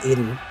units are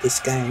in this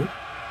game.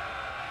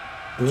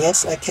 And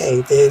yes,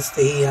 okay, there's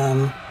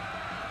the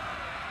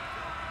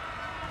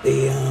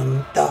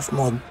Daft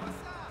mod,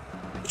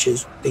 which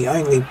is the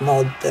only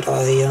mod that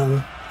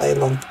I play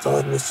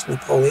alongside with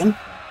Napoleon.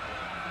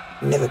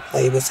 Never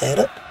play without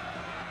it.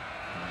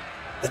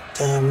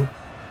 But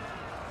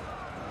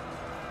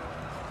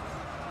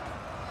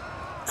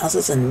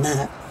other than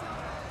that,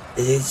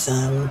 there's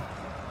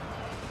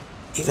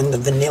even the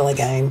vanilla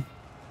game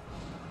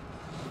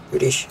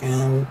British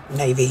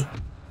Navy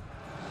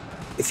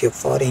if you're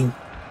fighting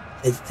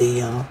with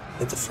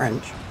the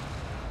French.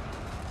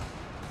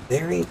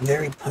 Very,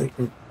 very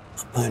potent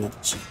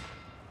opponents.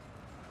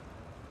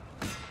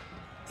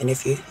 And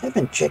if you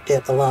haven't checked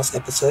out the last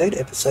episode,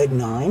 episode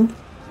 9,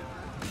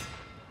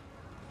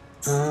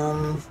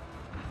 I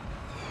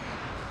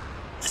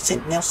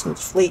sent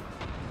Nelson's fleet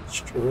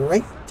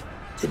straight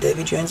to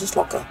Davy Jones's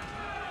locker.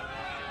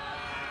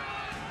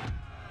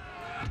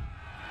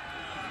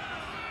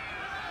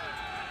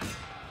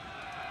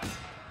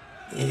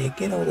 Yeah,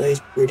 get all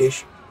those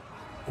British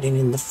hiding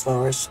in the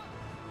forest.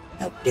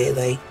 How dare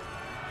they?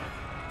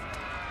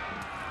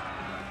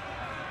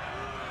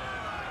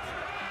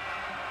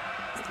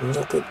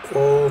 Look at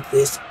all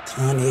this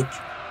carnage.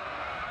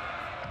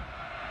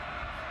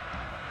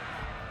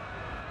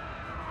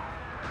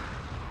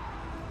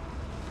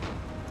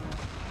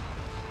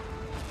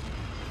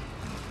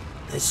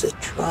 As the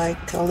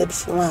tri-coloured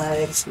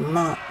flags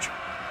march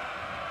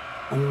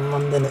on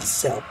London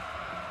itself.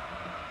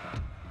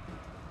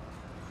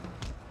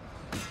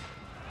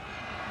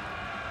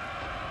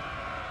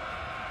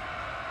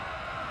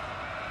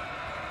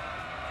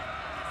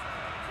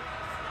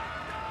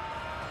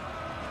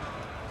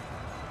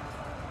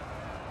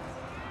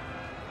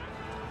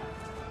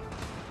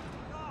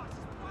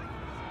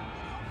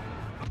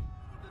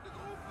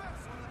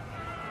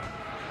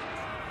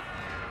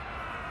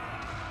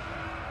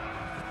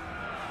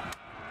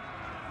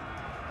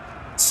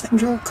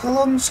 Central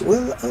columns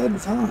will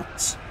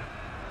advance.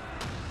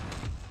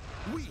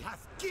 We have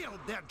killed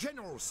their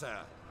general, sir.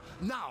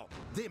 Now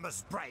they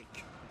must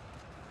break.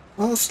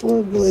 I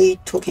slowly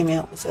took him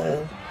out with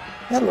a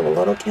hell of a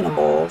lot of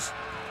cannonballs.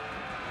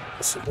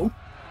 Possible.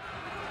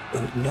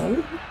 Don't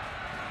know.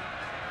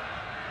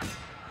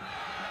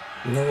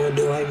 Nor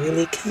do I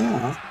really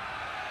care.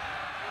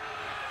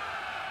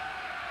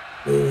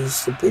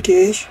 Because the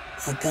British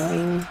are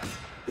going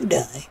to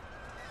die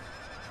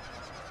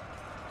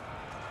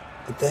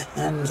at the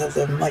hands of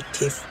the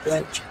mighty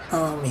French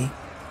army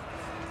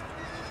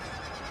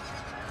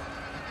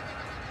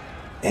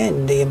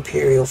and the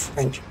Imperial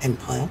French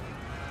Empire.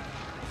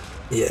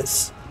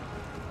 Yes,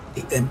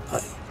 the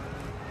Empire.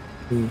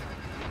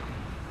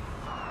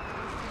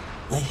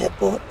 I have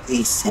brought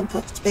peace and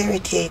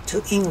prosperity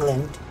to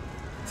England.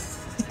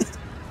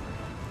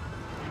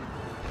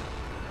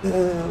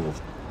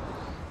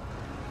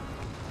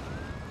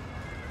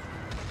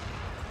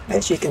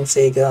 As you can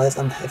see, guys,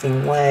 I'm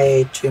having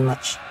way too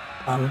much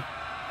fun.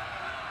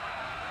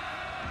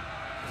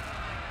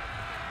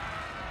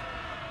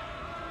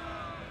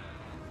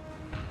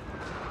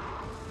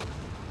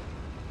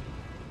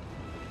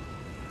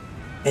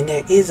 And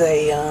there is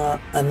a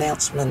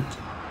announcement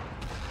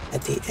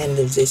at the end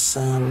of this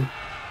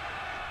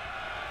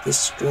this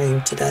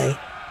stream today,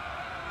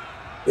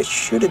 which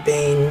should have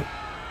been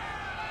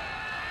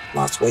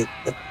last week,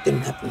 but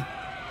didn't happen.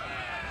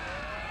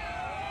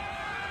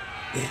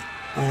 Yeah,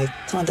 I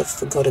kind of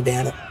forgot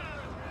about it.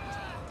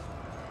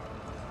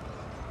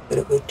 But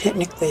it will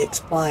technically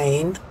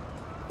explain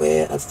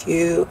where a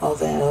few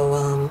of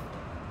our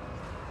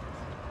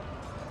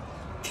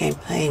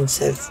campaigns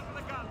have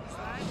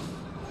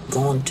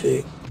gone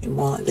to and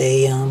why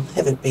they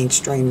haven't been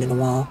streamed in a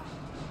while.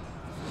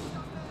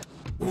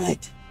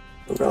 Right,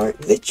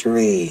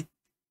 victory!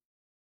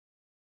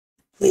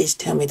 Please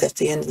tell me that's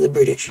the end of the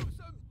British.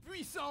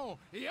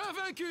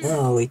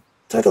 Oh, we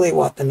totally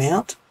wiped them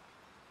out.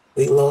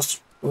 We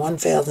lost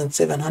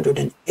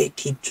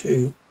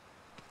 1,782.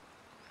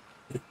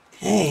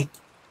 Okay.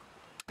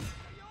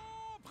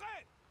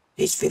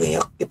 Peacefully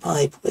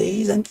occupy,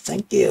 please, and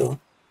thank you.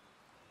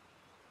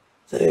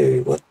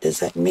 So, what does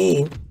that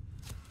mean?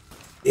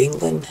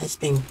 England has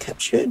been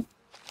captured.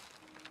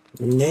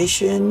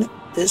 Nation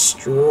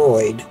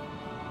destroyed.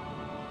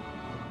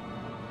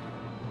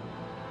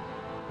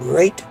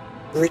 Great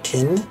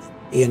Britain,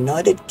 the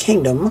United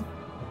Kingdom,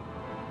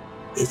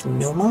 is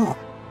no more.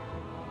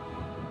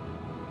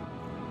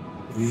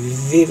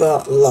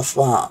 Viva la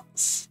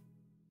France.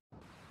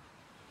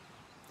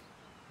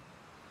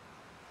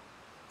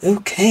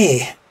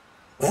 Okay,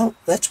 well,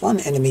 that's one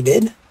enemy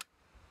dead.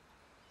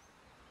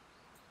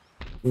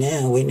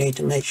 Now we need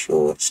to make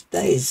sure it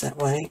stays that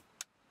way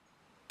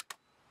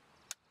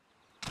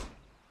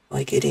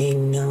by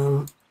getting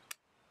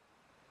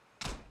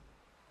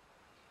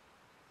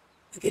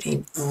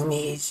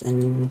armies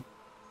and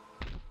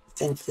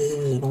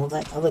fences and all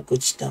that other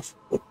good stuff.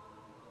 What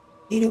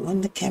hate it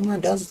when the camera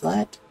does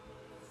that.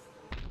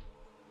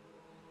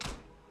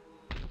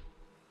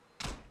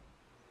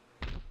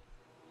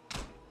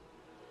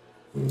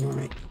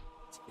 Alright,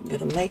 so we've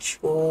got to make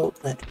sure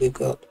that we've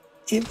got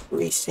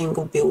every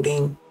single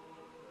building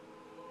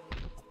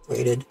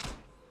upgraded.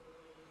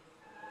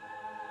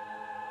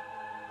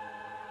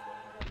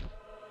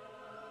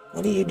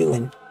 What are you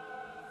doing?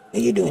 What are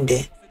you doing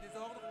there?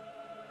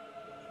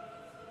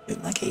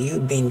 Look like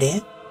you'd been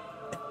there.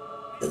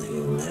 Doesn't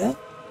even matter.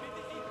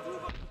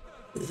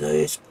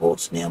 Those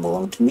ports now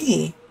belong to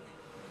me.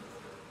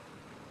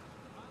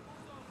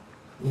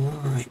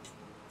 Alright.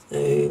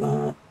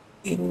 So,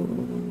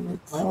 in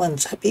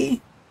Ireland's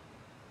happy.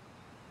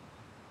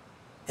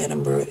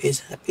 Edinburgh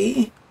is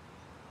happy.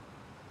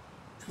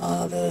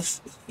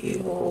 Cardiff,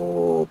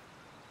 your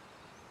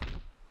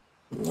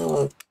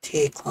lower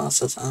tier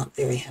classes aren't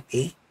very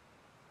happy.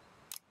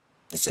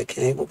 It's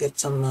okay, we'll get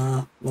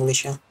some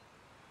militia.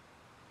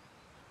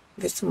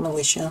 Get some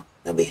militia,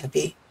 they'll be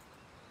happy.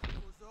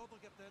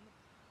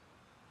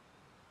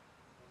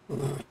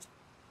 Right.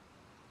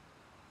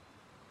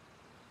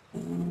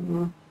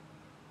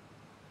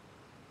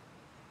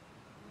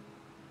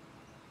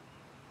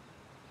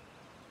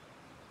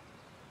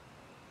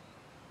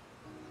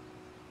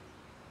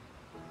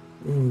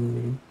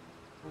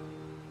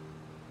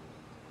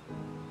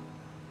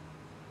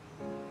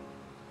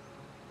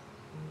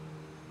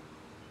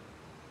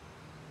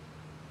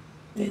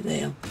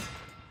 There.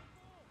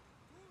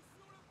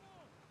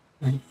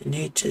 I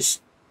need to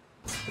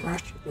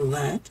rush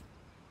that.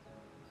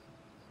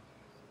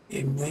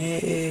 And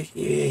where?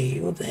 Yeah,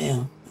 you're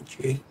there, aren't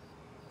you?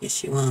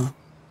 Yes, you are.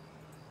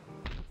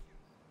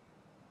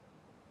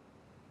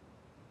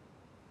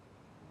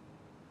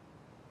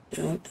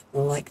 Don't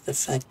like the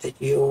fact that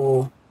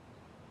you're...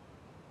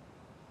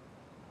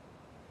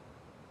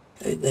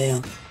 Go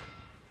there.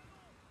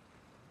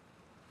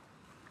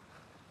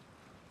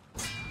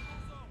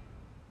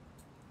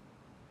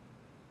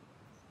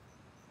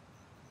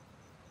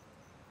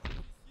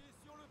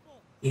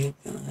 You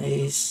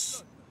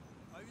guys...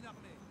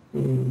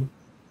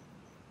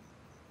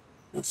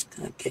 That's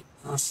gonna get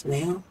past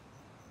now.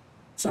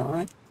 It's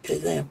alright, go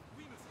there.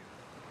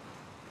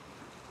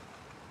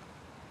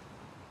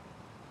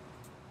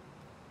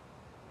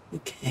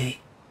 Okay.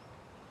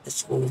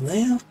 That's all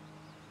there.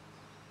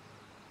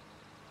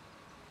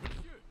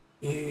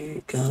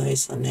 You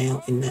guys are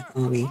now in that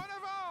army.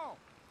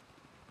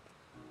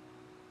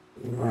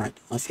 Right,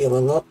 I feel a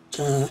lot,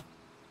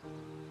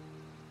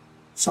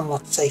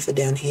 somewhat safer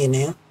down here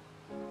now.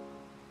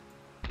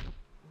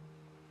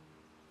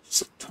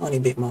 Just a tiny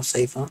bit more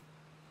safer.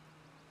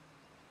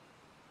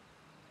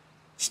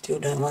 Still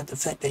don't like the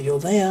fact that you're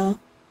there.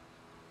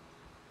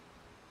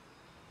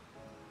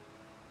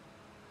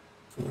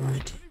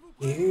 Right,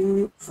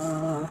 you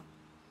are...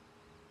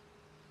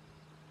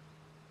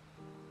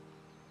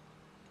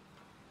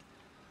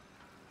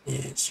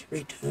 Yes,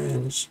 3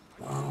 turns.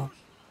 Wow.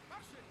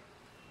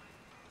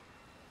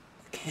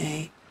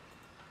 Okay.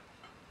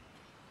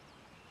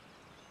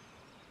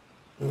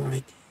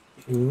 Right.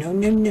 No,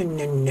 no, no,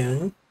 no,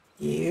 no.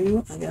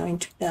 You are going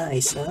to die,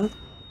 sir.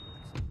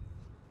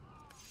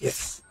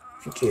 Yes.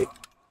 Thank you.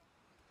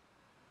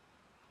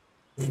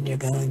 Then you're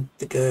going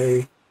to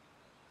go...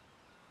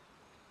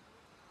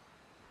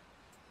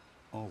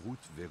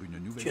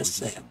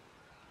 just there.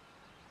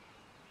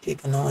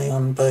 Keep an eye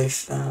on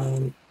both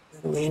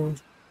Berlin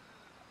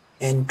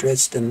and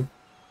Dresden.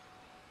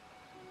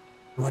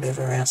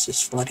 Whatever else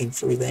is flooding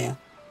through there.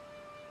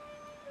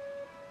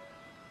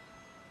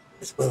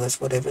 As well as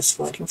whatever's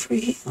flooding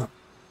through here.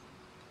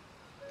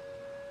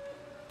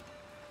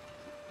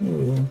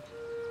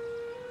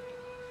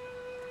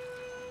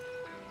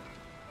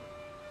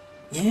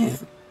 Yeah.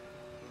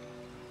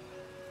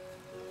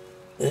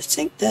 I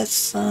think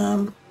that's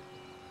a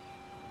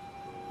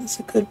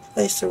good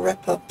place to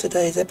wrap up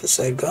today's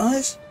episode,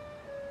 guys.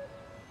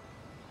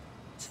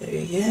 So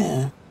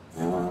yeah,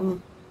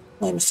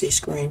 let me see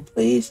screen,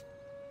 please.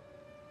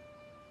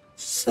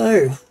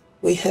 So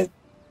we have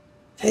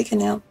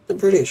taken out the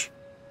British.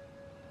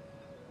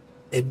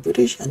 The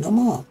British are no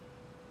more,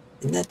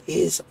 and that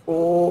is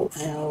all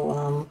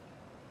our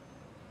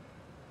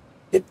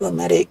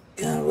diplomatic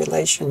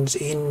relations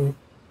in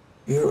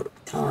Europe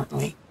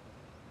currently.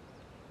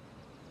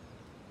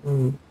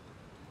 But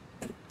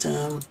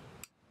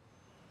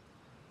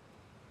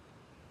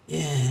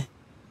yeah,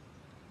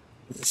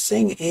 the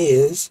thing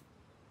is,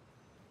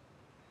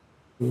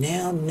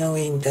 now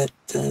knowing that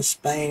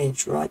Spain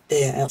is right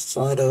there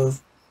outside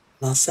of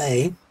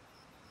Marseille,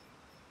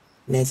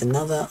 and there's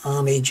another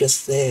army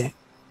just there.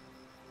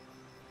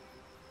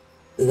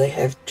 So they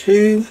have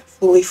 2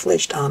 fully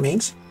fledged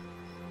armies,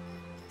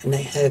 and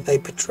they have a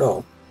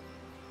patrol.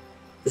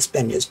 The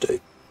Spaniards do.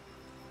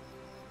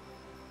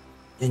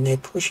 And they're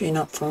pushing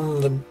up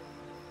from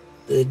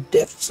the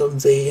depths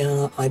of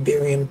the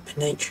Iberian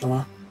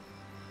Peninsula.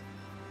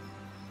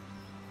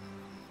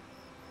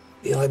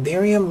 The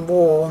Iberian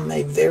War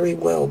may very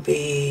well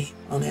be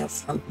on our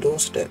front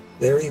doorstep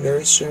very,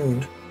 very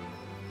soon.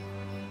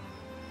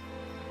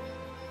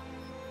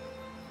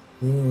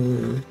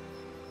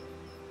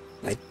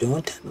 I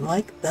don't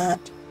like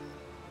that.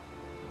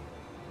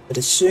 But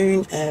as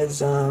soon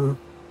as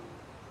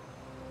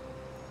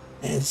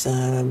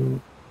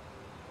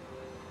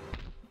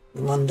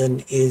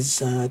London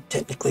is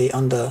technically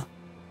under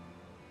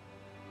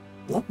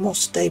a lot more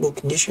stable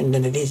condition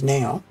than it is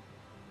now,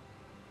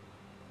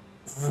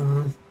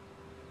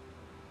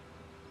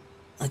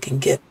 I can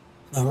get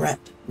Murat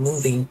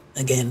moving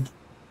again.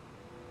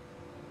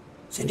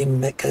 Send him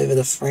back over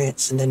to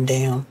France and then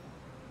down.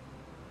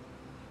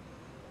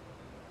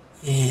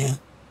 Yeah.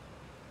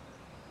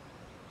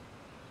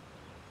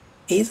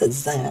 Either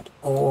that,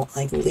 or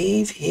I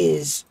leave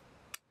his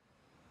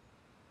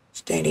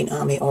standing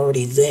army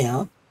already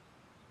there.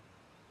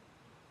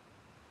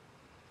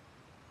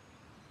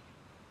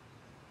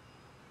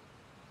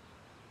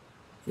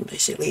 And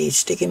basically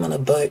stick him on a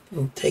boat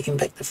and take him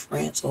back to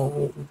France.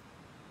 Or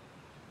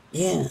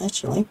yeah,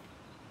 actually,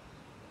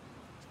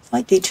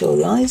 slight detail,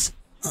 guys.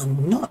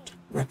 I'm not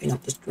wrapping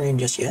up the stream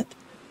just yet.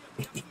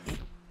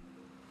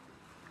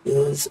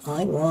 Because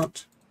I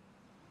want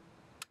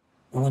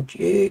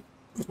you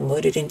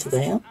loaded into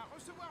there.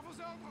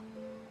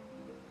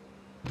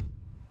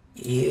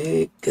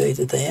 You go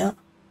to there.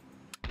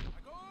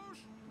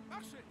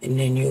 And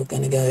then you're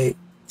going to go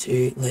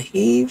to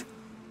Lviv.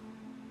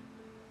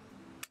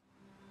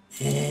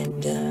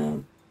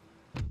 And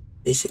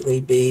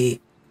basically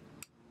be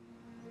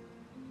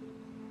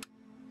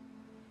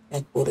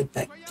transported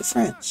back to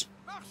France.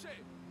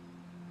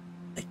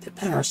 Back to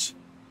Paris.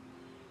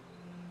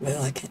 Where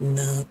I can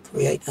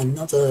create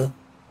another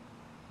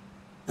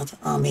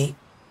army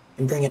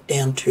and bring it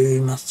down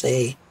to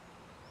Marseille.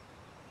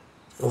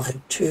 So I'll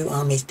have 2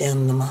 armies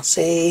down to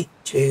Marseille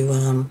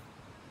to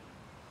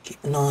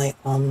keep an eye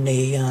on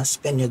the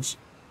Spaniards.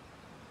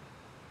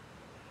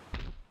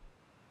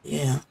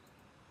 Yeah.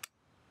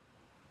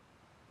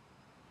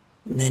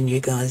 And then you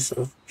guys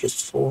are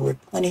just for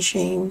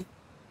replenishing.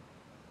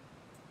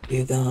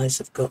 You guys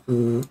have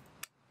gotten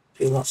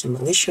 2 lots of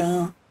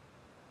militia.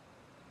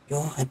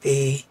 You're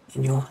happy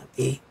and you're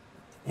happy.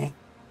 Okay.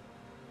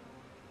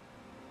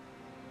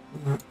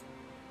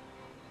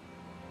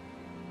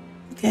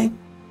 Okay.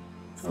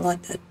 I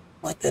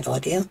like that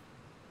idea.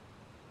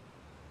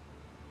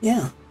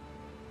 Yeah.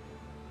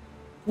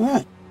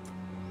 Alright.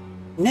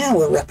 Now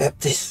we'll wrap up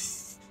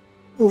this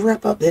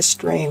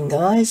stream,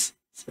 guys.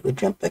 So we'll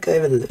jump back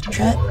over to the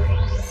chat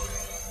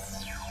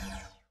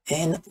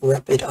and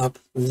wrap it up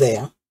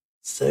there.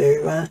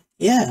 So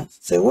yeah,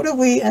 so what have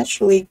we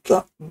actually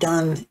got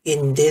done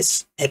in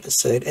this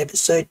episode,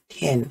 episode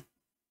 10?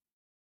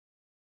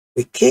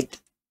 We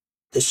kicked,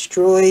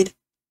 destroyed,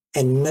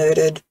 and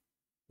murdered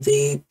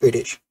the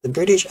British. The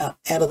British are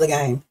out of the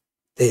game.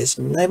 There's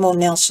no more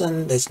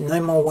Nelson, there's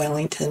no more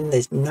Wellington,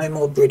 there's no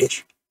more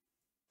British.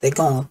 They're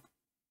gone.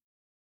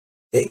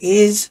 There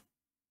is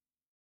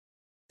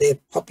the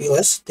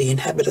populace, the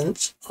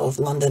inhabitants of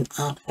London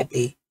aren't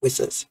happy with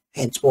us,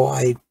 hence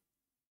why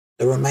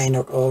the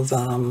remainder of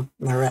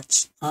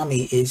Murat's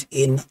army is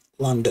in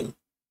London.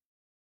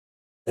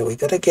 So we've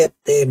got to get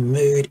their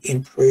mood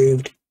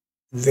improved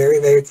very,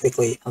 very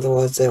quickly,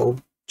 otherwise they'll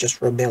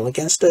just rebel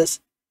against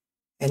us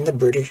and the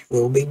British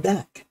will be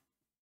back.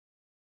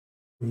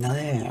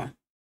 Now,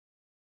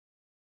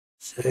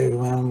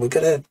 so we've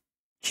got to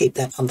keep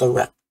that under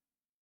wrap.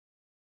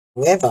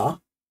 However,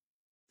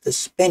 the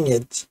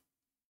Spaniards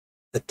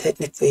are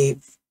technically,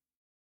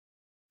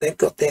 they've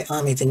got their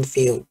armies in the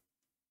field.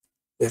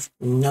 We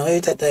know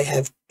that they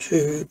have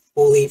 2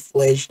 fully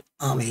fledged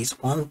armies,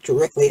 one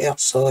directly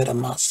outside of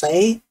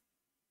Marseille,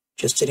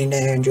 just sitting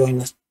there enjoying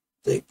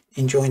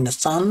the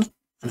sun,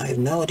 and I have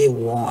no idea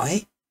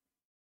why,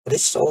 but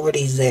it's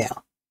already there.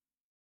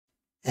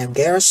 Our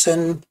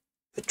garrison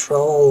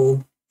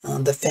patrol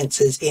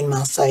defences in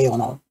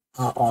Marseille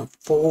are on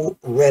full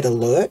red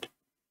alert.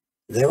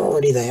 They're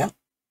already there.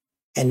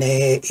 And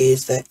there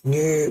is that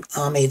new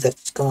army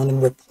that's gone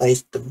and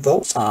replaced the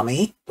Volk's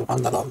army, the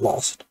one that I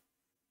lost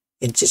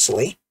in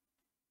Sicily.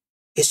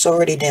 It's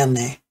already down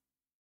there.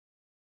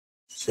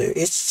 So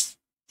it's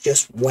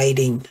just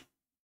waiting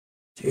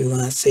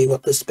to see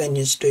what the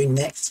Spaniards do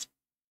next.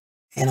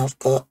 And I've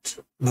got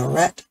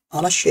Murat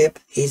on a ship.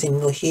 He's in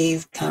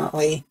Lviv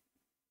currently.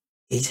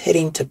 He's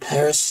heading to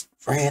Paris,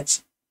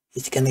 France.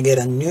 He's going to get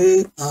a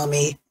new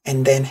army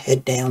and then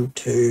head down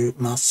to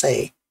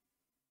Marseille.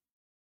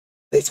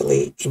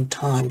 Hopefully in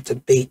time to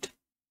beat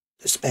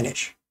the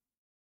Spanish.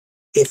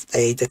 If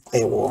they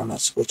declare war on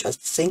us, which I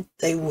think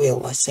they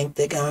will. I think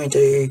they're going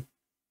to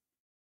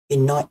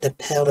ignite the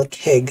powder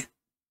keg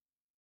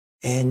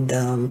and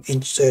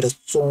insert a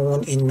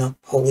thorn in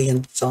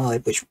Napoleon's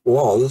side, which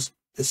was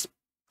this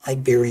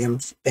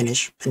Iberian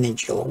Spanish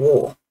Peninsula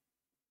War.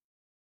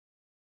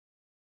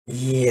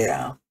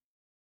 Yeah.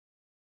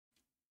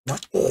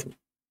 Not good.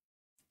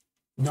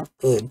 Not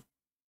good.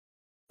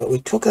 But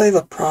we took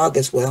over Prague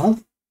as well.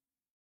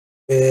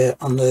 We're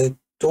on the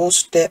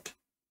doorstep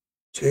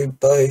to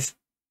both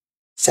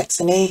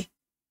Saxony,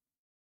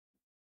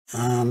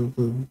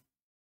 Berlin,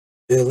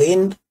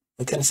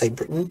 we're going to say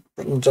Britain.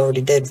 Britain's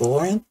already dead,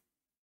 Valorian.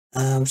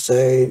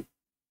 So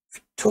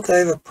we took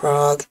over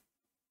Prague.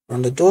 We're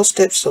on the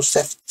doorsteps of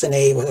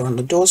Saxony, we're on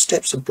the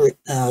doorsteps of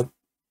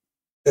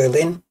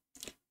Berlin,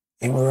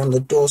 and we're on the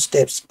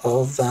doorsteps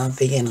of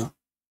Vienna.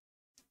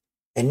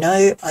 And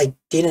no, I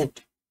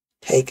didn't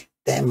take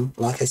them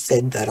like I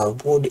said that I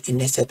would in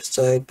this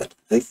episode, but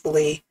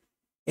hopefully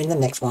in the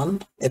next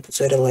one,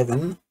 episode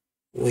 11,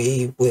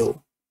 we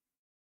will.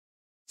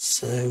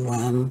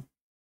 So,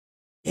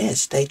 yeah,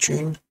 stay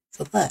tuned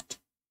for that.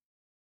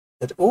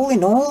 But all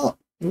in all,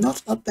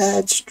 not a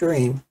bad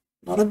stream.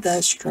 Not a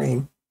bad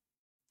stream.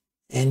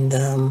 And,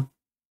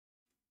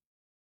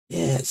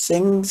 yeah,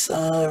 things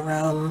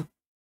are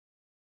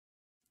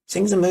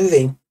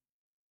moving.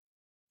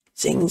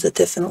 things are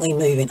definitely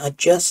moving. I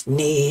just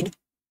need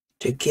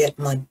to get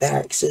my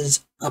barracks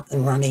up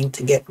and running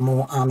to get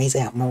more armies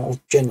out, more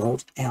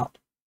generals out.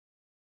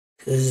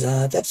 Because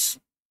that's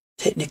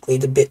technically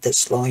the bit that's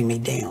slowing me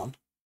down.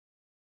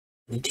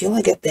 Until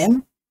I get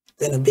them,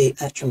 then it'll be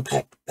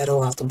action-packed,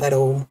 battle after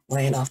battle,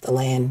 land after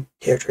land,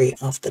 territory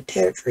after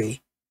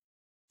territory,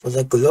 for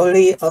the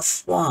glory of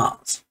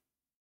France.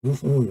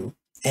 And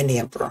the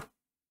Emperor.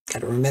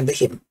 Gotta remember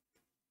him.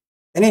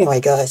 And anyway,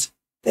 guys,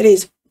 that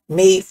is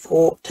me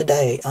for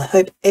today. I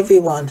hope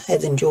everyone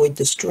has enjoyed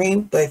the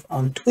stream, both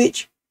on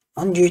Twitch,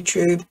 on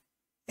YouTube,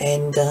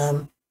 and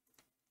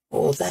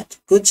all that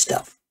good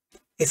stuff.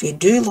 If you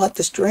do like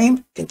the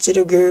stream, if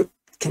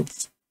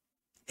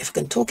I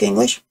can talk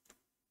English,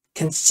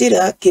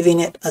 consider giving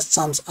it a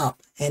thumbs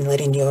up and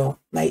letting your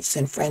mates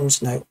and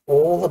friends know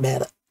all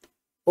about it.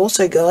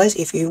 Also, guys,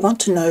 if you want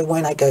to know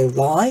when I go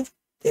live,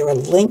 there are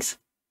links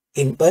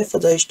in both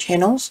of those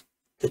channels,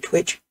 the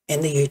Twitch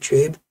and the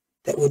YouTube,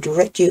 that will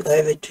direct you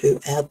over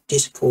to our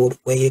Discord,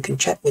 where you can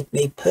chat with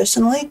me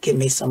personally, give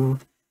me some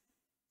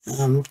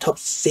top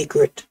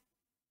secret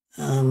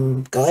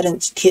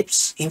guidance,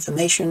 tips,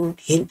 information,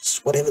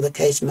 hints, whatever the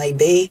case may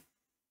be,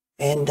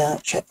 and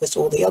chat with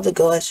all the other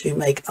guys who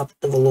make up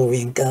the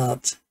Valorian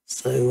Guards.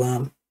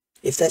 So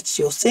if that's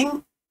your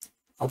thing,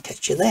 I'll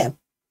catch you there.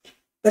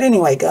 But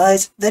anyway,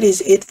 guys, that is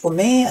it for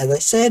me. As I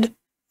said,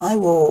 I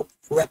will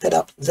wrap it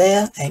up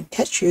there and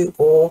catch you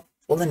all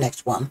for the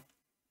next one.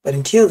 But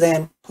until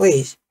then,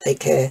 please take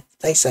care,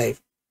 stay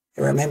safe,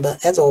 and remember,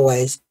 as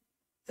always,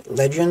 that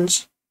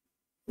legends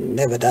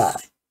never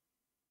die.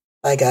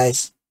 Bye,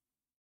 guys.